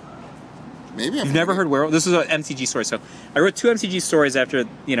 Maybe I've You've never heard werewolf? This is an MTG story. So I wrote 2 MTG stories after,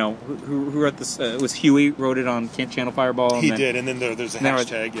 who wrote this? It was Huey, wrote it on Channel Fireball. He did, and then there's a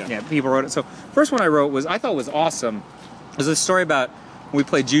hashtag. Yeah, people wrote it. So first one I wrote I thought was awesome. It was a story about when we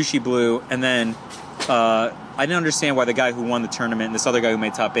played Jushi Blue, and then I didn't understand why the guy who won the tournament and this other guy who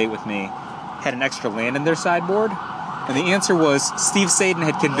made top 8 with me had an extra land in their sideboard. And the answer was Steve Sadin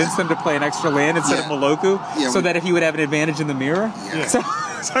had convinced them to play an extra land instead of Moloku, so that if he would have an advantage in the mirror. Yeah. So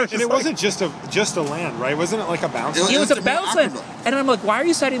And it wasn't just a land, right? Wasn't it like a bounce? It It was a to be bounce land. Aquanaut. And I'm like, why are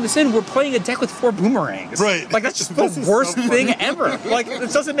you citing this in? We're playing a deck with 4 boomerangs. Right. Like, that's just This the is worst so thing funny. ever. Like,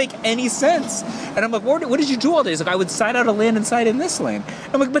 this doesn't make any sense. And I'm like, what did you do all day? He's like, I would side out a land and side in this lane.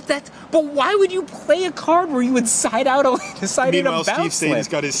 I'm like, but why would you play a card where you would side out a land and side in a Meanwhile, bounce Steve Sadin's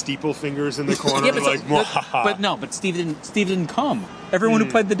land? got his steeple fingers in the corner, Yeah, but, like, but Steve didn't come. Everyone who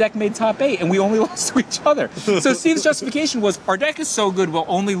played the deck made top 8, and we only lost to each other. So Steve's justification was, our deck is so good, we'll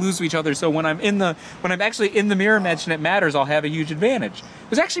only lose to each other. So when I'm actually in the mirror match and it matters, I'll have a huge advantage. It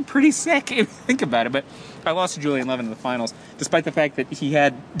was actually pretty sick if you think about it. But I lost to Julian Levin in the finals, despite the fact that he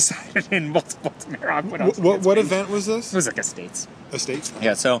had decided in multiple Tamara Aquanauts. What event was this? It was like a States. Estates?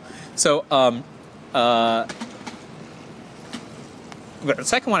 Yeah. But the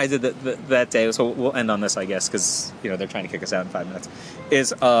second one I did that day, so we'll end on this, I guess, because they're trying to kick us out in 5 minutes, is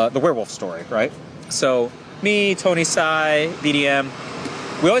the werewolf story, right? So me, Tony Sai, BDM,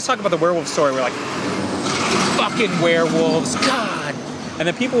 we always talk about the werewolf story. We're like, fucking werewolves, God. And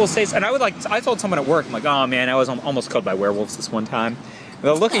then people will say, and I told someone at work, I'm like, oh man, I was almost killed by werewolves this one time. And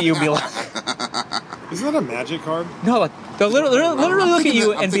they'll look at you and be like, Isn't that a magic card? no, like they'll literally look at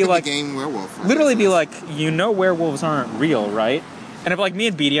you and be like, game werewolf. literally be like, werewolves aren't real, right? And if like me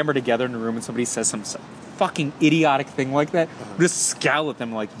and BDM are together in a room and somebody says some fucking idiotic thing like that, we just scowl at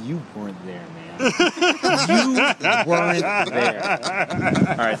them like, you weren't there, man. You weren't there.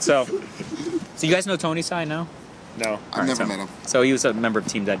 All right, so you guys know Tony Sai now? No. I've never met him. So he was a member of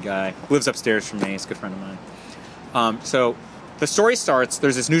Team Dead Guy. Lives upstairs from me. He's a good friend of mine. So the story starts.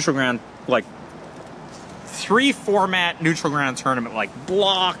 There's this neutral ground, like 3-format neutral ground tournament, like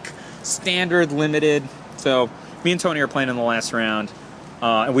block, standard, limited. So me and Tony are playing in the last round,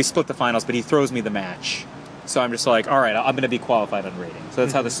 and we split the finals. But he throws me the match. So I'm just like, all right, I'm going to be qualified on rating. So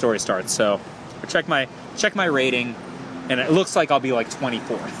that's how the story starts. So I check my rating, and it looks like I'll be like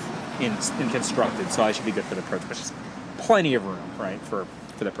 24th. In constructed, so I should be good for the pro tour. Plenty of room, right, for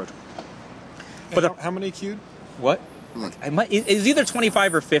the pro tour. But how many queued? What? Look. It's either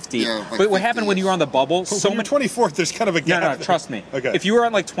 25 or 50. Yeah, like but what 50, happened when you were on the bubble? So when you're 24th, there's kind of a gap. No, trust me. Okay. If you were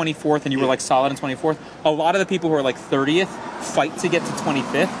on like 24th and you were like solid in 24th, a lot of the people who are like 30th fight to get to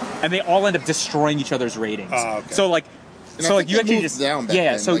 25th, and they all end up destroying each other's ratings. Oh, okay. So like And so I like think you they actually moved just down back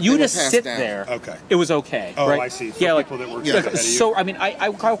yeah. then. So Like, you they were just passed sit down. there. Okay. It was okay. Oh, right? I see. For Yeah, like people that were Yeah. ahead of you. so. I mean,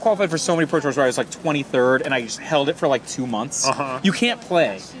 I qualified for so many Pro Tours where I was like 23rd, and I just held it for like 2 months. You can't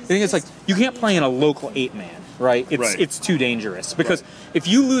play. The thing is, like, you can't play in a local 8-man. Right? It's too dangerous because if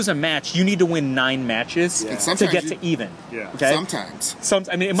you lose a match, you need to win 9 matches to get to even. Yeah. Okay. Sometimes.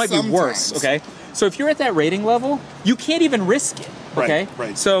 I mean, it might be worse. Okay. So if you're at that rating level, you can't even risk it. Okay.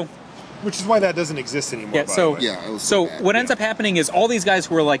 Right. So. Which is why that doesn't exist anymore. Yeah. By So the way. Yeah, it was so bad. what ends up happening is all these guys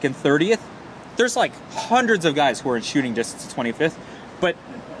who are like in 30th, there's like hundreds of guys who are in shooting distance to 25th, but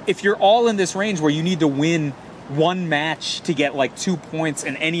if you're all in this range where you need to win 1 match to get like 2 points,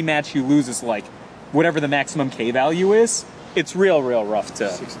 and any match you lose is like whatever the maximum K value is, it's real rough to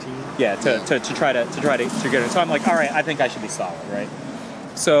 16. yeah to try to get it. So I'm like, all right, I think I should be solid, right?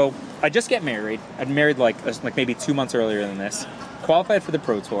 So I just get married. I'd married like maybe 2 months earlier than this. Qualified for the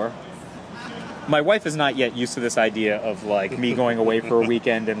Pro Tour. My wife is not yet used to this idea of like me going away for a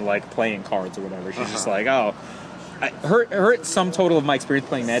weekend and like playing cards or whatever. She's just like, oh. Her sum total of my experience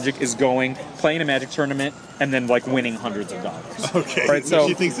playing Magic is playing a Magic tournament and then like winning hundreds of dollars. Okay. Right. So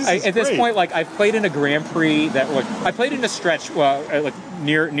she thinks at this point, like I've played in a Grand Prix that like I played in a stretch like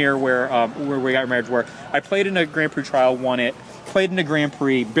near where we got married, where I played in a Grand Prix trial, won it. Played in a Grand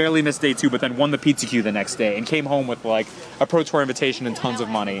Prix, barely missed day 2, but then won the PTQ the next day and came home with like a Pro Tour invitation and tons of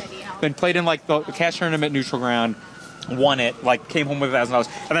money. Then played in like the cash tournament neutral ground, won it, like came home with $1,000, and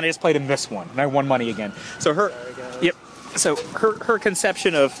then I just played in this one and I won money again. So her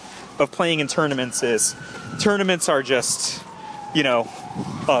conception of playing in tournaments is tournaments are just, you know,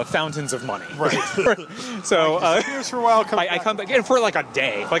 fountains of money. Right. So disappears for a while. I come back and for like a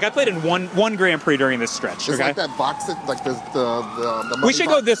day. Like I played in one Grand Prix during this stretch. It's Okay. like that box, like the money We should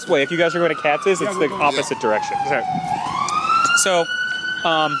go box. this way. If you guys are going to Katz's, it's the opposite direction. So,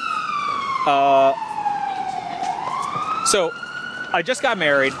 so I just got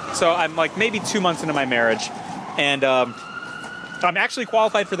married. So I'm like maybe 2 months into my marriage, and I'm actually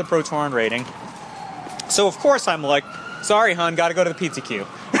qualified for the Pro Tour on rating. So of course I'm like, sorry, hon, got to go to the PTQ.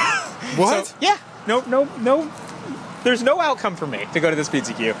 What? So, yeah. No. There's no outcome for me to go to this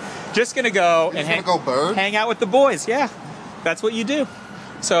PTQ. Just gonna go and hang out with the boys. Yeah, that's what you do.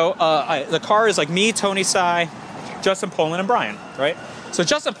 So the car is like me, Tony Sy, Justin Poland, and Brian. Right. So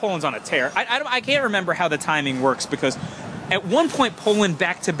Justin Poland's on a tear. I can't remember how the timing works because at one point Poland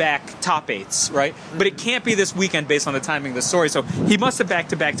back-to-back top 8s, right? But it can't be this weekend based on the timing of the story. So he must have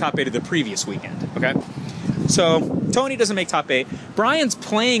back-to-back top 8 of the previous weekend. Okay. So Tony doesn't make top 8. Brian's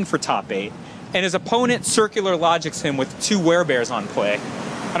playing for top 8, and his opponent circular logics him with 2 werebears on play.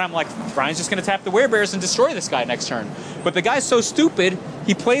 And I'm like, Brian's just going to tap the werebears and destroy this guy next turn. But the guy's so stupid,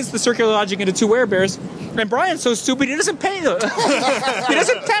 he plays the circular logic into 2 werebears, and Brian's so stupid he doesn't pay the he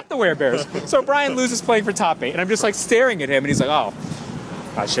doesn't tap the werebears. So Brian loses playing for top 8, and I'm just like staring at him, and he's like, oh,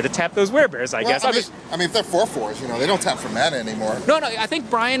 I should have tapped those werebears, I guess. I mean, if they're 4/4s, you know, they don't tap for mana anymore. No, I think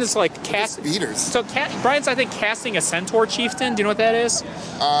Brian is like Speeders. So Brian's, I think, casting a Centaur Chieftain. Do you know what that is?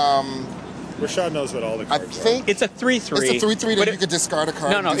 Rashad knows what all the I cards think It's a 3/3. it's a 3/3 that you could discard a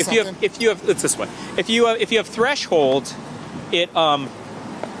card. No. And do something. If you have it's this way. If you have Threshold,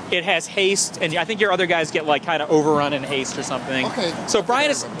 it has haste, and I think your other guys get like kind of overrun in haste or something. Okay. So Brian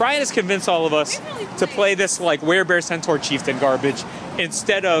has convinced all of us to play this like Werebear Centaur Chieftain garbage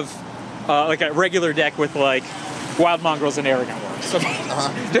instead of like a regular deck with like Wild Mongrels and Arrogant Worms. So,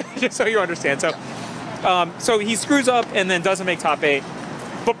 just so you understand. So, so he screws up and then doesn't make top 8,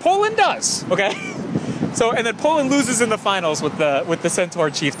 but Poland does. Okay. So and then Poland loses in the finals with the Centaur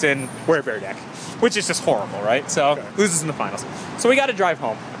Chieftain Werebear deck, which is just horrible, right? So loses in the finals. So we got to drive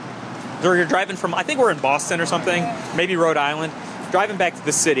home. We're driving from, I think we're in Boston or something, maybe Rhode Island, driving back to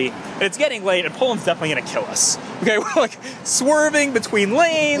the city, and it's getting late, and Poland's definitely going to kill us. Okay, we're like swerving between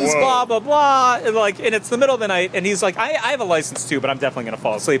lanes, blah, blah, blah, and it's the middle of the night, and he's like, I have a license too, but I'm definitely going to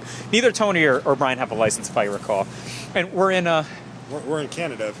fall asleep. Neither Tony or Brian have a license, if I recall. And we're in We're in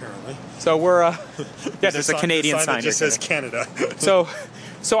Canada, apparently. So we're, yeah, there's a Canadian sign that just says Canada. So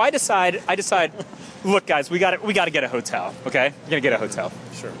I decide, look, guys, we got to get a hotel, okay? We're going to get a hotel.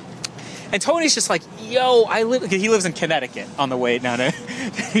 Sure. And Tony's just like, yo, he lives in Connecticut on the way down to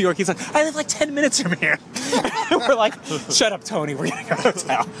New York. He's like, I live like 10 minutes from here. We're like, shut up, Tony, we're going to go to a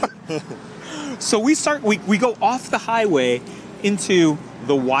hotel. So we go off the highway into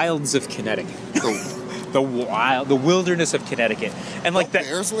the wilds of Connecticut. The wilderness of Connecticut. And like the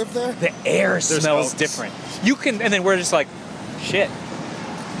bears live there? The air smells different. And then we're just like, shit,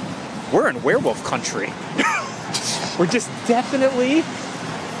 we're in werewolf country.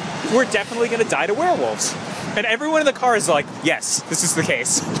 We're definitely going to die to werewolves. And everyone in the car is like, yes, this is the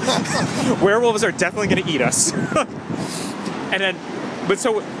case. Werewolves are definitely going to eat us. And then,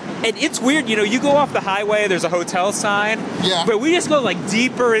 and it's weird, you go off the highway, there's a hotel sign. Yeah. But we just go like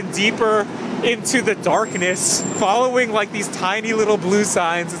deeper and deeper into the darkness, following like these tiny little blue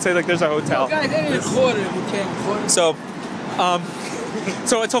signs that say like there's a hotel. Guys, I need a quarter. We can't afford it.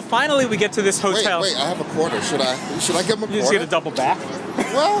 So until finally we get to this hotel. Wait, I have a quarter. Should I give him a quarter? You just get a double back?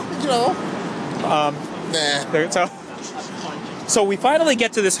 Well, Nah. So we finally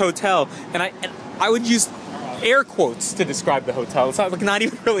get to this hotel, and I would use air quotes to describe the hotel. It's not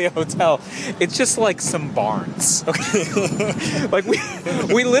even really a hotel. It's just like some barns. Okay, like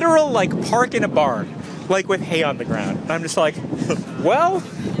we literal like park in a barn, like with hay on the ground. And I'm just like, well,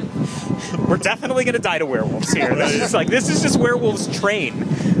 we're definitely gonna die to werewolves here. It's like this is just werewolves train.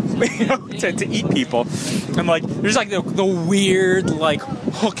 To eat people. And like there's like the weird like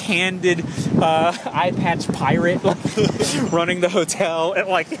hook-handed eye patch pirate like running the hotel at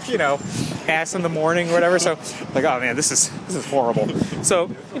like ass in the morning or whatever. So like, oh man, this is horrible. So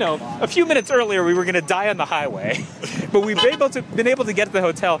a few minutes earlier we were gonna die on the highway, but we've been able to get to the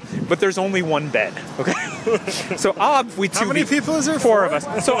hotel, but there's only one bed. Okay, so how many people is there? 4 of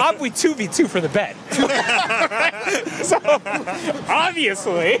us. So we 2v2 for the bed. So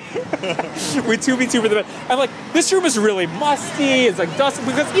obviously we 2v2 for the bed. I'm like, this room is really musty. It's like dusty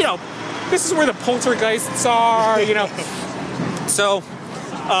because this is where the poltergeists are. So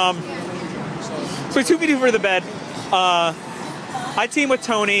we 2v2 for the bed. I team with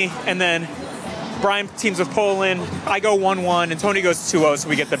Tony, and then Brian teams with Poland. I go 1-1, and Tony goes 2-0, so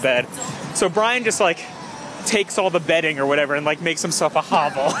we get the bed. So Brian just like takes all the bedding or whatever and like makes himself a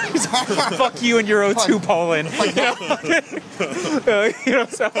hovel. He's like, fuck you and your O2 Poland.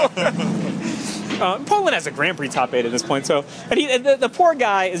 Poland has a Grand Prix top 8 at this point. So, and the poor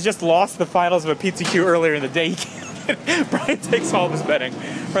guy has just lost the finals of a PTQ earlier in the day. Brian takes all of his bedding,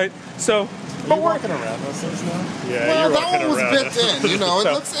 right? So. But we're walking around those things now. Yeah, well, you're that walking one was around. bent in.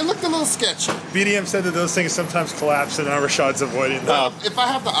 It looked a little sketchy. BDM said that those things sometimes collapse, and Rashad's avoiding them. If I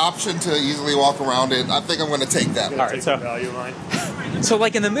have the option to easily walk around it, I think I'm going to take that. All right, so value line. So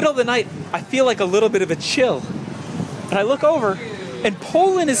like in the middle of the night, I feel like a little bit of a chill, and I look over, and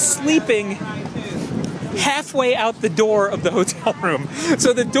Poland is sleeping halfway out the door of the hotel room.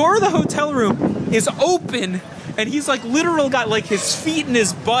 So the door of the hotel room is open. And he's like literal got like his feet and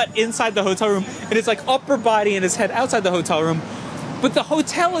his butt inside the hotel room, and his like upper body and his head outside the hotel room. But the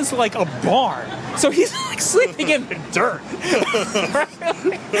hotel is like a barn, so he's like sleeping in the dirt,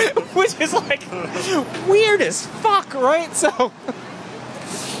 which is like weird as fuck, right? So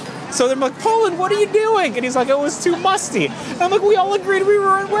they're like, Poland, what are you doing? And he's like, it was too musty. And I'm like, we all agreed we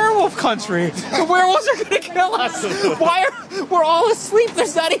were in werewolf country. The werewolves are going to kill us. We're all asleep.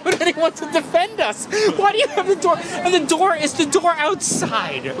 There's not even anyone to defend us. Why do you have the door? And the door is the door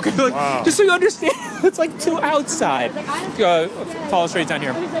outside. Okay, like, wow. Just so you understand, it's like to outside. Follow straight down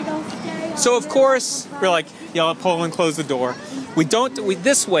here. So of course, we're like, yell at Poland, close the door. We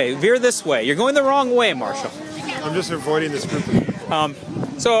this way, veer this way. You're going the wrong way, Marshall. I'm just avoiding this group of people.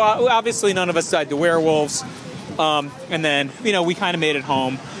 So obviously none of us died to werewolves, and then we kind of made it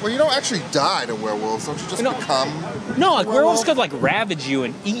home. Well, you don't actually die to werewolves, don't you? Just become. No, like werewolves could like ravage you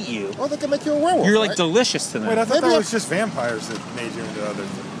and eat you. Well, they can make you a werewolf. You're like delicious to them. Wait, I thought that was just vampires that made you into other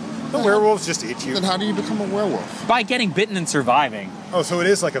things. The werewolves just eat you. Then how do you become a werewolf? By getting bitten and surviving. Oh, so it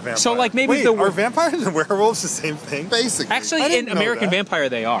is like a vampire. So like maybe are vampires and werewolves the same thing? Basically. Actually, in American Vampire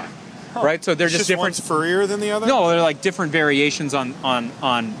they are. Huh. Right, so they're just different. One's furrier than the other? No, they're like different variations on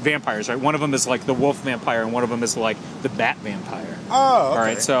vampires. Right, one of them is like the wolf vampire, and one of them is like the bat vampire. Oh, okay. All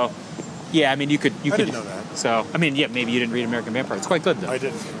right, so yeah, I mean you could. I didn't know that. So I mean, yeah, maybe you didn't read American Vampire. It's quite good though. I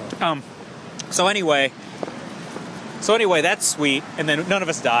didn't. So anyway, that's sweet, and then none of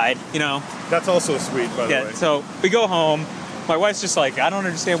us died. That's also sweet, by the way. Yeah. So we go home. My wife's just like, I don't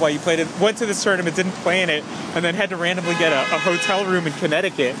understand why you played it. Went to this tournament, didn't play in it, and then had to randomly get a hotel room in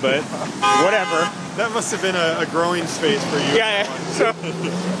Connecticut, but whatever. That must have been a growing space for you. Yeah. So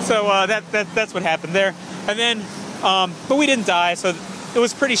that's what happened there. And then, but we didn't die, so it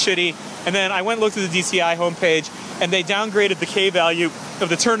was pretty shitty. And then I went and looked at the DCI homepage, and they downgraded the K value of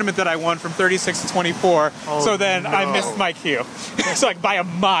the tournament that I won from 36 to 24. Oh, so then I missed my Q. So like by a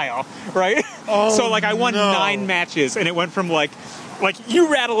mile, right? So like I won 9 matches, and it went from like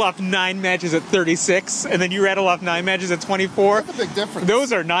you rattle off 9 matches at 36, and then you rattle off 9 matches at 24. That's a big difference.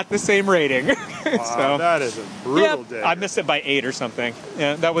 Those are not the same rating. Wow, so, that is a brutal day. I missed it by 8 or something.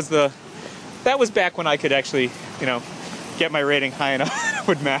 Yeah, that was back when I could actually, get my rating high enough it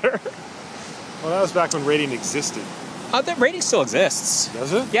would matter. Well, that was back when rating existed. That rating still exists.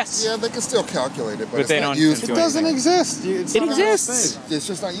 Does it? Yes. Yeah, they can still calculate it, but it's they not don't used. do It doesn't anything. exist. It exists. It's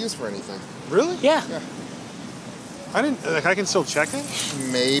just not used for anything. Really? Yeah. I didn't. Like, I can still check it.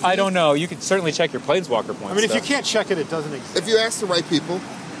 Maybe. I don't know. You could certainly check your Planeswalker points. I mean, if though. you can't check it, it doesn't exist. If you ask the right people.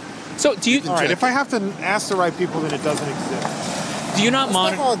 So do you? can All right. check If I have to ask the right people, then it doesn't exist. Do you not That's not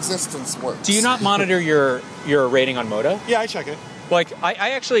monitor? how existence works. Do you not monitor your rating on Moto? Yeah, I check it. Like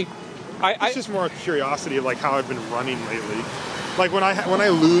I actually, It's just more curiosity of like how I've been running lately. Like when I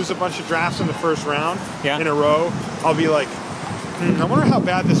lose a bunch of drafts in the first round in a row, I'll be like, I wonder how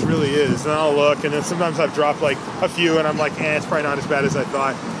bad this really is. And I'll look, and then sometimes I've dropped like a few, and I'm like, it's probably not as bad as I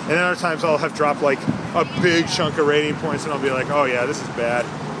thought. And then other times I'll have dropped like a big chunk of rating points, and I'll be like, oh yeah, this is bad.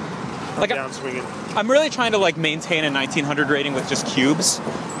 I'm down swinging. I'm really trying to like maintain a 1900 rating with just cubes,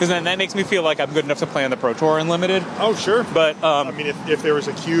 because then that makes me feel like I'm good enough to play on the Pro Tour Unlimited. Oh sure, but I mean, if there was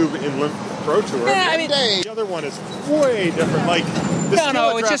a cube in Pro Tour, the other one is way different. Like the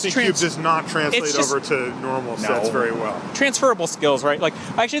skill of drafting cubes does not translate over to normal sets very well. Transferable skills, right? Like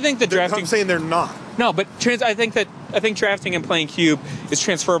I actually think that drafting. I'm saying they're not. No, but I think drafting and playing cube is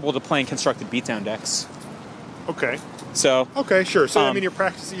transferable to playing constructed beatdown decks. Okay. So okay, sure. So I mean, you're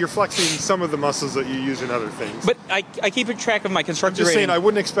flexing some of the muscles that you use in other things. But I keep track of my constructed. I'm just rating. saying, I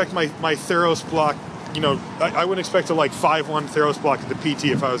wouldn't expect my Theros block. You know, I wouldn't expect to like 5-1 Theros block at the PT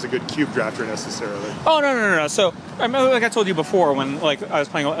if I was a good cube drafter necessarily. Oh no. So like I told you before, when like I was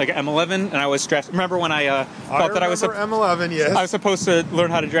playing like M11 and I was drafting. Remember when I thought that I was M11? Yes. I was supposed to learn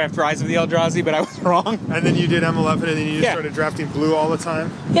how to draft Rise of the Eldrazi, but I was wrong. And then you did M11, and then you just started drafting blue all the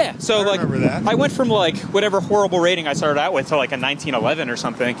time. Yeah. So I remember that. I went from like whatever horrible rating I started out with to like a 1911 or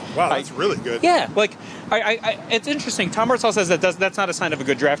something. Wow, that's really good. Yeah. Like I it's interesting. Tom Martell says that's not a sign of a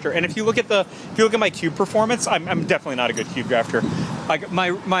good drafter. And if you look at my cube performance, I'm definitely not a good cube drafter. Like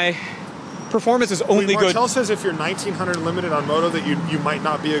my performance is only good. Martell says if you're 1900 limited on Moto that you might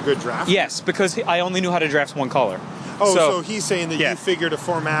not be a good drafter. Yes, because I only knew how to draft one color. Oh, so he's saying that you figured a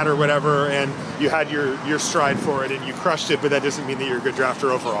format or whatever, and you had your stride for it, and you crushed it, but that doesn't mean that you're a good drafter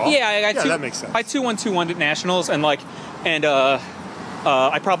overall. Yeah, that makes sense. I 2-1-2-1 at Nationals, and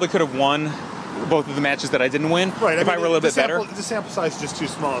I probably could have won both of the matches that I didn't win if I were a little bit better. The sample size is just too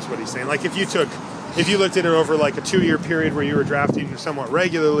small, is what he's saying. Like if you looked at it over like a 2-year period where you were drafting somewhat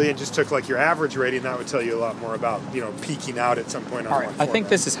regularly and just took like your average rating, that would tell you a lot more about peaking out at some point. All right, I think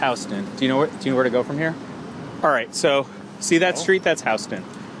this is Houston. Do you know where to go from here? All right, so see that street? That's Houston.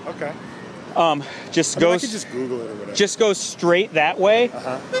 Okay. I could just Google it or whatever. Just go straight that way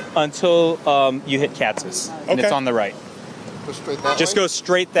until you hit Katz's, and it's on the right. Go straight that Just way? go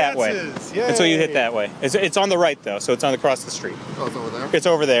straight that way until you hit that way. It's on the right though, so it's on across the street. Oh, it's over there. It's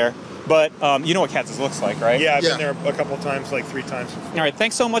over there, but you know what Katz's looks like, right? Yeah, I've been there a couple times, like 3 times before. All right,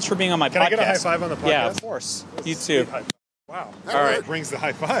 thanks so much for being on my podcast. Can I get a high five on the podcast? Yeah, of course. You too. Wow. All right. Brings the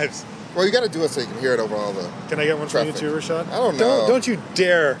high fives. Well, you got to do it so you can hear it over all the. Can I get one from you too, Rashad? I don't know. Don't you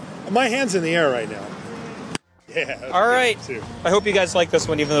dare! My hand's in the air right now. Yeah. All right. I hope you guys like this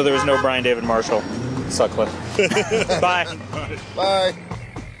one, even though there was no Brian David Marshall. Sutcliffe. Bye. Bye.